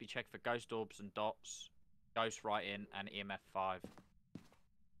to be checked for Ghost Orbs and Dots, Ghost Writing, and EMF 5.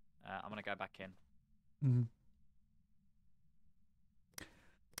 I'm gonna go back in.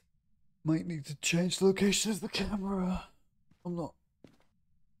 Might need to change the location of the camera. I'm not.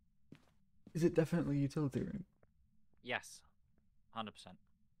 Is it definitely utility room? Yes, 100%.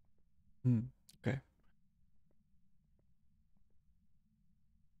 Okay.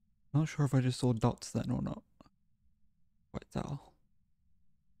 Not sure if I just saw dots then or not. Quite tell.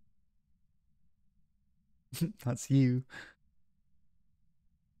 That's you.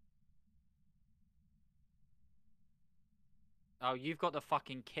 Oh, you've got the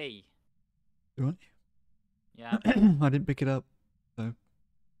fucking key. Do I? Yeah. I didn't pick it up, so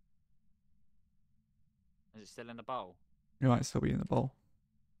Is it still in the bowl? it might still be in the bowl.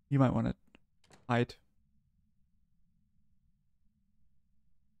 You might want to hide.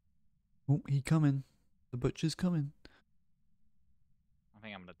 Oh, he coming. The butcher's coming. I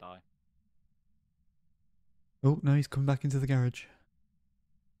think I'm gonna die. Oh, no, he's coming back into the garage.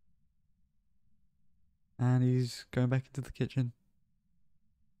 And he's going back into the kitchen.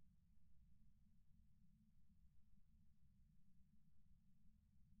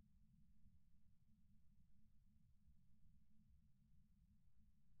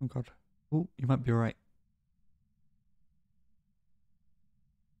 Oh god. Oh, you might be alright.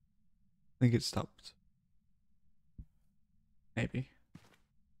 I think it stopped. Maybe.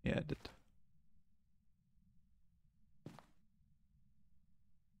 Yeah, it did.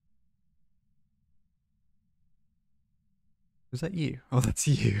 Was that you? Oh, that's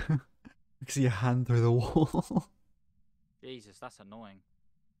you. I can see your hand through the wall. Jesus, that's annoying.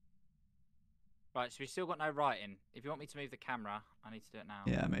 Right, so we still got no writing. If you want me to move the camera, I need to do it now.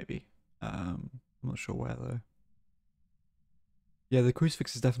 Yeah, maybe. I'm not sure where though. Yeah, the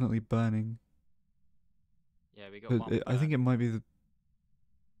crucifix is definitely burning. Yeah, we got But one. I think it might be the...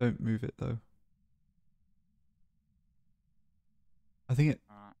 Don't move it though. I think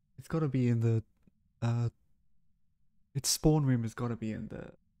Alright. it's got to be in the... its spawn room has got to be in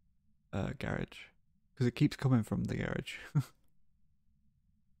the garage. Because it keeps coming from the garage.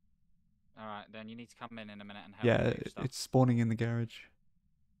 Alright, then you need to come in a minute and help Yeah, me move stuff. it's spawning in the garage.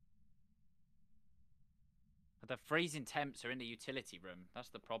 But the freezing temps are in the utility room. That's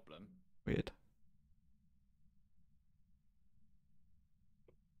the problem. Weird.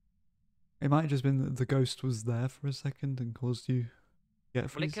 It might have just been that the ghost was there for a second and caused you to get Well,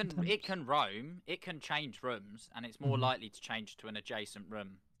 it freezing can temps. roam. It can change rooms, and it's more Mhm. likely to change to an adjacent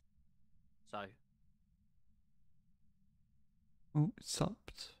room. So Oh, it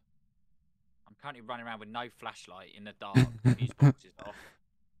stopped. I'm currently running around with no flashlight in the dark. The fuse box is off.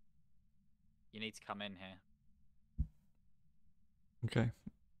 You need to come in here. Okay.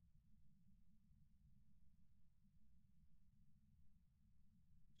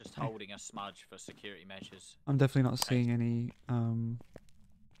 Just Okay. holding a smudge for security measures. I'm definitely not seeing any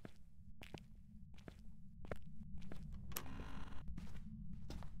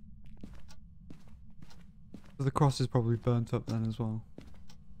so the cross is probably burnt up then as well.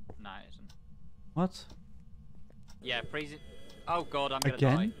 No, it isn't. What? Yeah, freezing. Oh god, I'm gonna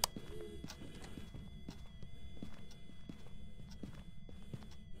Again? die.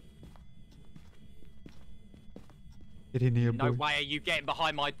 Get in here, No boy. way are you getting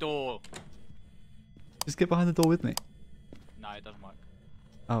behind my door. Just get behind the door with me. No, it doesn't work.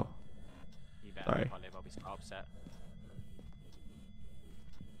 Oh. You better Sorry. if I live, I'll be so upset.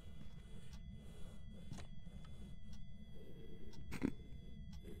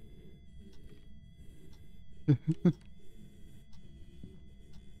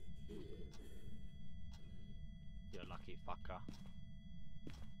 You're a lucky fucker.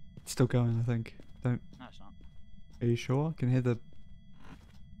 It's still going, I think. Don't. No, it's not. Are you sure? I can hear the EMF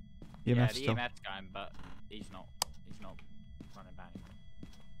Yeah, the still. EMF's going, but he's not running back anymore.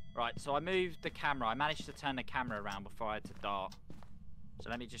 Right, so I moved the camera. I managed to turn the camera around before I had to dart. So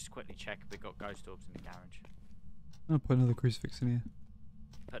let me just quickly check if we've got ghost orbs in the garage. I'll put another crucifix in here.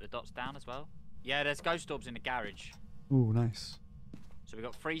 Put the dots down as well. Yeah, there's ghost orbs in the garage. Ooh, nice. So we've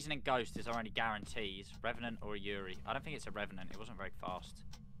got freezing and ghost is our only guarantees. Revenant or a Yuri. I don't think it's a Revenant. It wasn't very fast.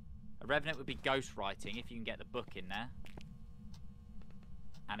 A Revenant would be ghost writing if you can get the book in there.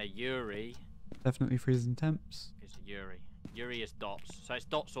 And a Yuri Definitely freezing temps. is a Yuri. Yuri is dots. So it's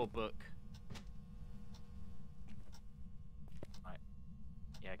dots or book. Right.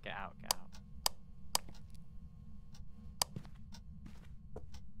 Yeah, get out, get out.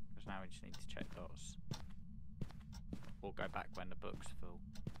 Because now we just need to check dots. Or go back when the book's full.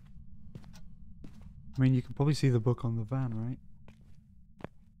 I mean, you can probably see the book on the van, right?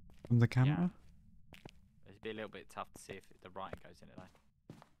 From the camera? It'd be a little bit tough to see if the writing goes in it though.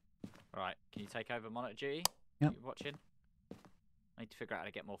 Right, can you take over monitor duty? Yep. You watching? I need to figure out how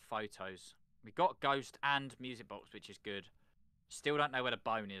to get more photos. We got ghost and music box, which is good. Still don't know where the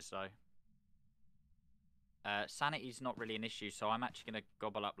bone is though. Sanity's not really an issue, so I'm actually gonna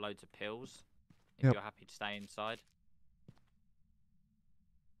gobble up loads of pills. If Yep. you're happy to stay inside.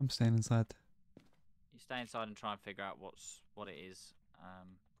 I'm staying inside. You stay inside and try and figure out what it is.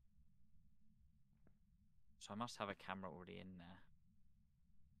 So I must have a camera already in there.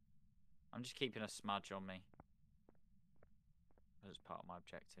 I'm just keeping a smudge on me as part of my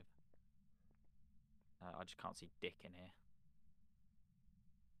objective. I just can't see dick in here.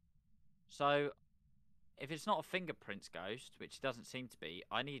 So, if it's not a fingerprints ghost, which it doesn't seem to be,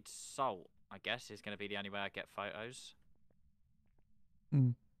 I need salt. I guess is going to be the only way I get photos.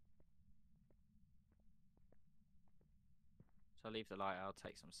 Mm. So I'll leave the light. I'll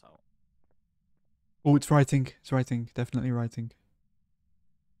take some salt. Oh, it's writing. It's writing. Definitely writing.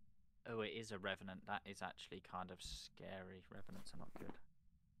 Oh, it is a revenant. That is actually kind of scary. Revenants are not good.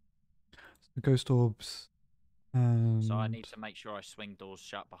 The ghost orbs. And So I need to make sure I swing doors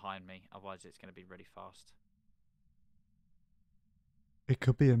shut behind me. Otherwise, it's going to be really fast. it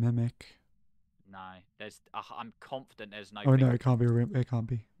could be a mimic. No, there's. I'm confident there's no. Oh no, it can't be. fingerprints. It can't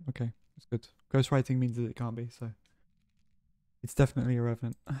be. Okay, that's good. Ghost writing means that it can't be. So it's definitely a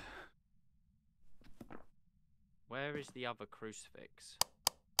revenant. Where is the other crucifix?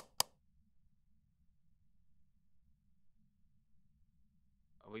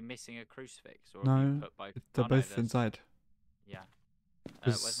 Are we missing a crucifix, or have you No, put both? they're Oh, no, both there's- inside. Yeah.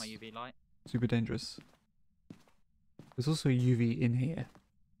 Where's my 'Cause- UV light? Super dangerous. There's also a UV in here,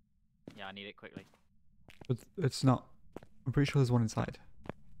 Yeah, I need it quickly. but it's not. I'm pretty sure there's one inside.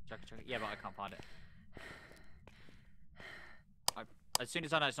 Chuck it. Yeah, but I can't find it. As soon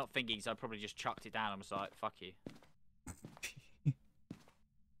as I know it's not fingies, I probably just chucked it down. I was like, fuck you.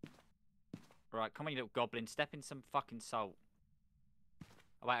 Right, come on, you little goblin. Step in some fucking salt.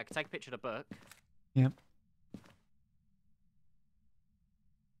 Oh, wait, I can take a picture of the book. Yep.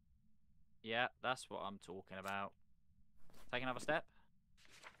 Yeah, that's what I'm talking about. Take another step.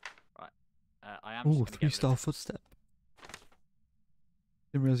 Right. I am Oh, just gonna get rid of 3-star footstep.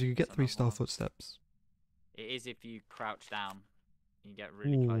 Didn't realize you could get That's another 3-star one. footsteps. It is if you crouch down. You get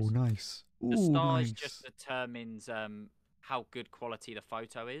really Ooh, close. nice. The Ooh, stars nice. just determines how good quality the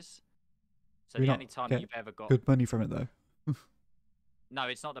photo is. So Do we the not only time get you've ever got... good money from it though. No,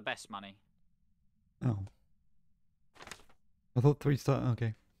 it's not the best money. Oh. I thought 3-star.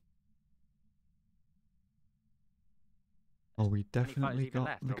 Okay. Oh, we How many photos definitely even got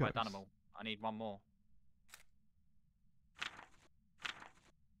left? the Or have I done them ghost. all? I need one more.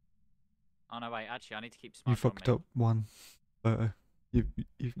 Oh no, wait. Actually, I need to keep You smudge on fucked me. up one photo.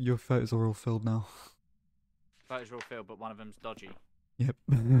 Your photos are all filled now. Photos are all filled, but one of them's dodgy. Yep.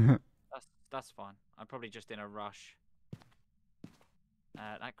 That's fine. I'm probably just in a rush.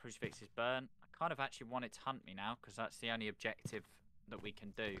 That crucifix is burnt. I kind of actually want it to hunt me now, because that's the only objective that we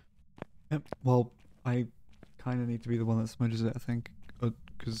can do. Yep. Well, I kind of need to be the one that smudges it, I think,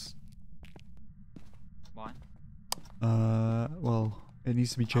 because Why? well, it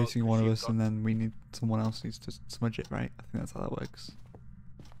needs to be chasing 'cause one of you've us, got- and then someone else needs to smudge it, right? I think that's how that works.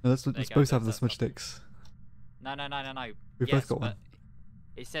 No, let's There you both go, have the that's smudge not- sticks. No. We've Yes, both got one. but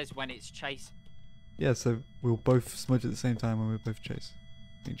it says when it's chased. Yeah, so we'll both smudge at the same time when we're both being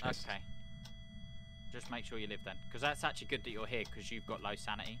chased. Okay. Just make sure you live then, because that's actually good that you're here, because you've got low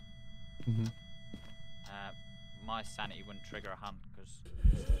sanity. Mm-hmm. My sanity wouldn't trigger a hunt,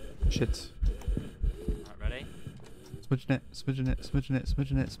 because... Shit. Right, ready? Smudging it, smudging it, smudging it,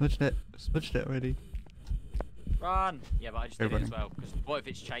 smudging it, smudging it, smudged it already. Run! Yeah, but I just Go did it as running. well, because what if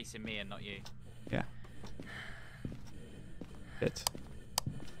it's chasing me and not you? Yeah. Shit.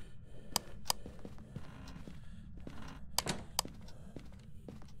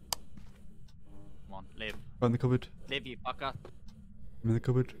 Come on, live. Go in the cupboard. Live, you fucker. I'm in the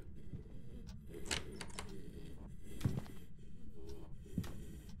cupboard.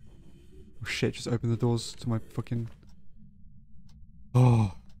 Oh shit, just open the doors to my fucking...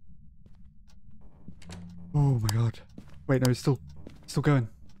 Oh. Oh my god. Wait, no, it's still going.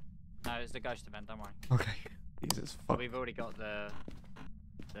 No, it's the ghost event, don't worry. Okay. Jesus But fuck. we've already got the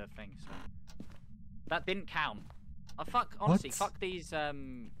thing, so... That didn't count. Honestly, What? fuck these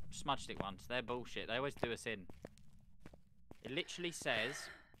smudge stick ones. They're bullshit. They always do us in. It literally says,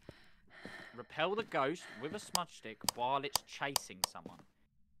 repel the ghost with a smudge stick while it's chasing someone.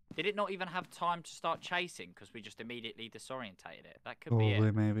 Did it not even have time to start chasing because we just immediately disorientated it? That could be Probably,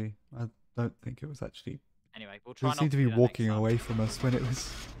 it. maybe. I don't think it was actually... Anyway, we'll It try not seemed to do be that next walking time. away from us when it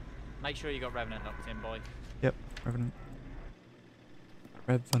was... Make sure you got Revenant locked in, boy. Yep, Revenant.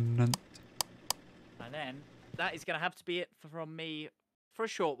 Revenant. And then, that is going to have to be it from me for a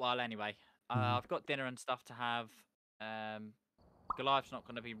short while anyway. I've got dinner and stuff to have. Goliath's not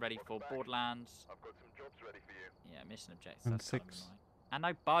going to be ready for Borderlands. I've got some jobs ready for you. Yeah, mission objectives. And That's kind of 6. annoying. And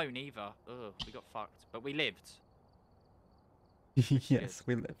no bone either. Ugh, we got fucked. But we lived. Yes,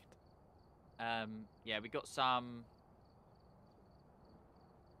 we lived. Yeah, we got some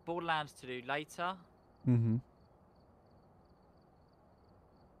Borderlands to do later. Mm-hmm.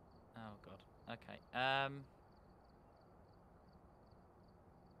 Oh god. Okay.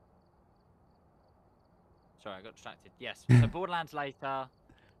 Sorry, I got distracted. Yes. So Borderlands later.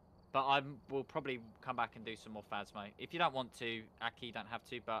 But we'll probably come back and do some more Phasmo. If you don't want to, Aki, you don't have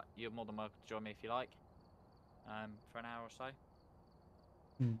to, but you're more than welcome to join me if you like. For an hour or so.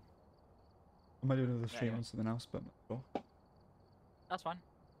 Hmm. I might do another stream Anyway. on something else, but not sure. That's fine.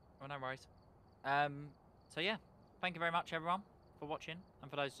 Well, no worries. So yeah, thank you very much everyone for watching, and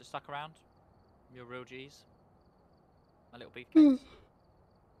for those that stuck around, you're real G's. My little beefcakes.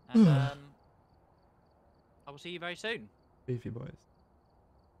 And I will see you very soon. Beefy boys.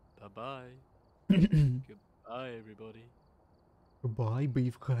 Bye bye. Goodbye everybody. Goodbye,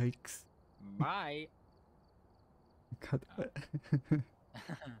 beefcakes. Bye. Cut it.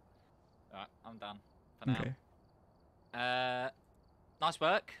 Alright, I'm done for now. Okay. Nice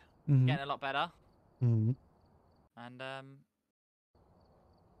work. Mm-hmm. Getting a lot better. Mm-hmm. And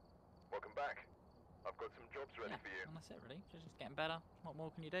Welcome back. I've got some jobs ready yeah, for you. and that's it really. Just getting better. What more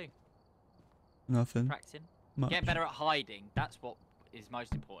can you do? Nothing. Practicing. Much. Getting better at hiding. That's what is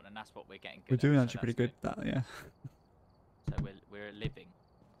most important, and that's what we're getting good We're at. doing so actually pretty that's good at that, yeah. So we're living.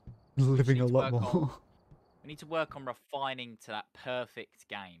 Living need a to lot work more. We need to work on refining to that perfect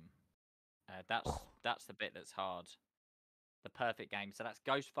game. That's the bit that's hard. The perfect game. So that's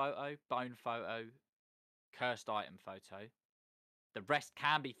ghost photo, bone photo, cursed item photo. The rest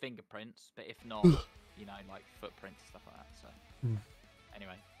can be fingerprints, but if not, you know, like footprints, stuff like that. So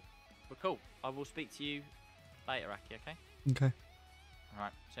anyway, but cool. I will speak to you later, Aki, okay? Okay.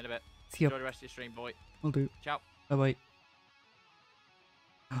 Alright, see you in a bit. See ya. Enjoy the rest of your stream, boy. Will do. Ciao. Bye-bye.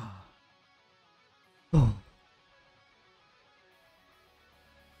 Oh.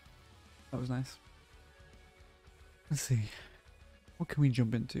 That was nice. Let's see. What can we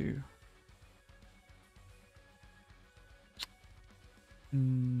jump into?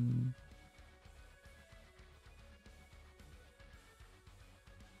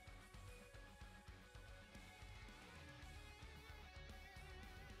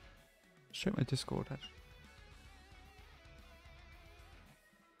 Check my Discord actually.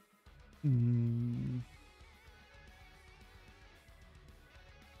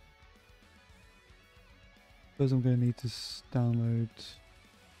 Suppose I'm gonna need to download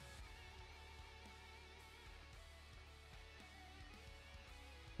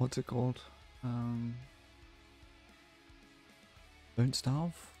what's it called? Don't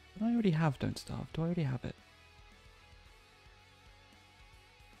Starve? Did I already have Don't Starve? Do I already have it?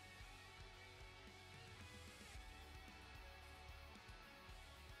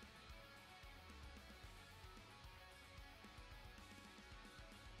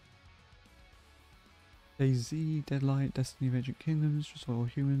 DayZ, Deadlight, Destiny of Ancient Kingdoms, Restore All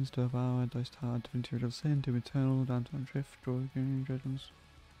Humans, Devour, Dice Tower, Divinity of Sin, Doom Eternal, Downtown Drift, Draw Gaming Dragons.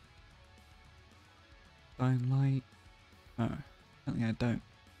 Dying Light. No, apparently I don't.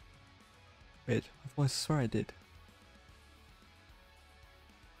 Weird. I swear I did.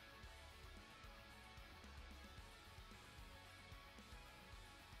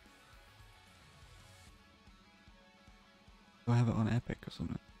 Do I have it on Epic or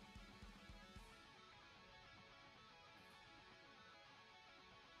something?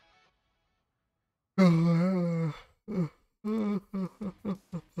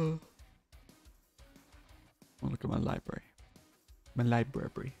 I'll look at my library. My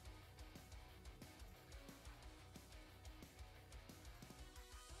library.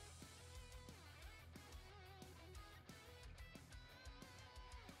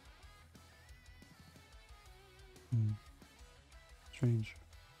 Strange.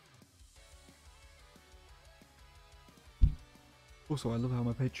 Also, I love how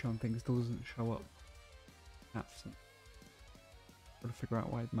my Patreon thing still doesn't show up. Absent. Gotta figure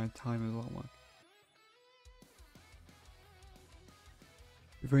out why my time is a lot more.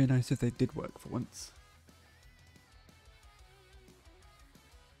 It'd be very nice if they did work for once.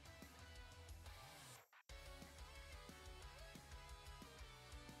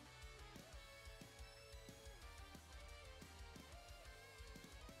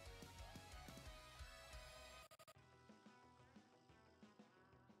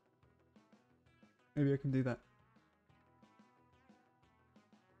 Maybe I can do that.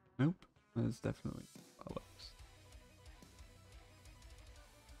 Nope. That's definitely bollocks.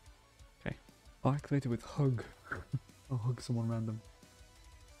 Okay. I'll activate it with hug. I'll hug someone random.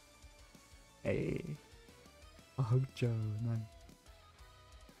 Hey. I'll hug Joe. Nice.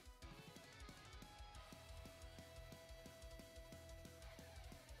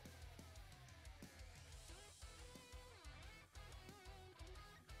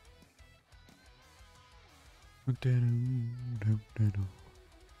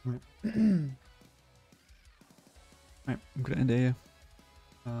 Right. Right, I'm gonna end it here.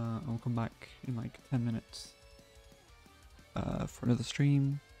 I'll come back in like 10 minutes for another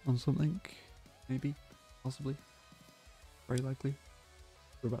stream. on something, maybe, possibly, very likely,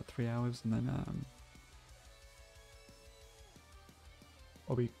 for about 3 hours, and then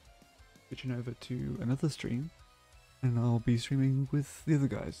I'll be switching over to another stream, and I'll be streaming with the other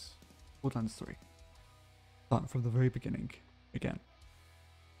guys, Borderlands 3, starting from the very beginning, again,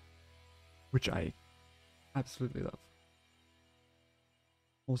 which I absolutely love.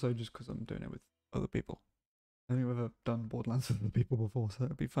 Also, just because I'm doing it with other people. I don't think I've ever done Borderlands with other people before, so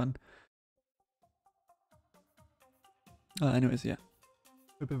it'll be fun. Anyways, yeah.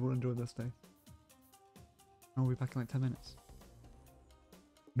 Hope everyone enjoyed this day. I'll be back in like 10 minutes.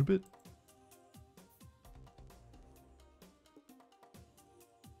 In a bit.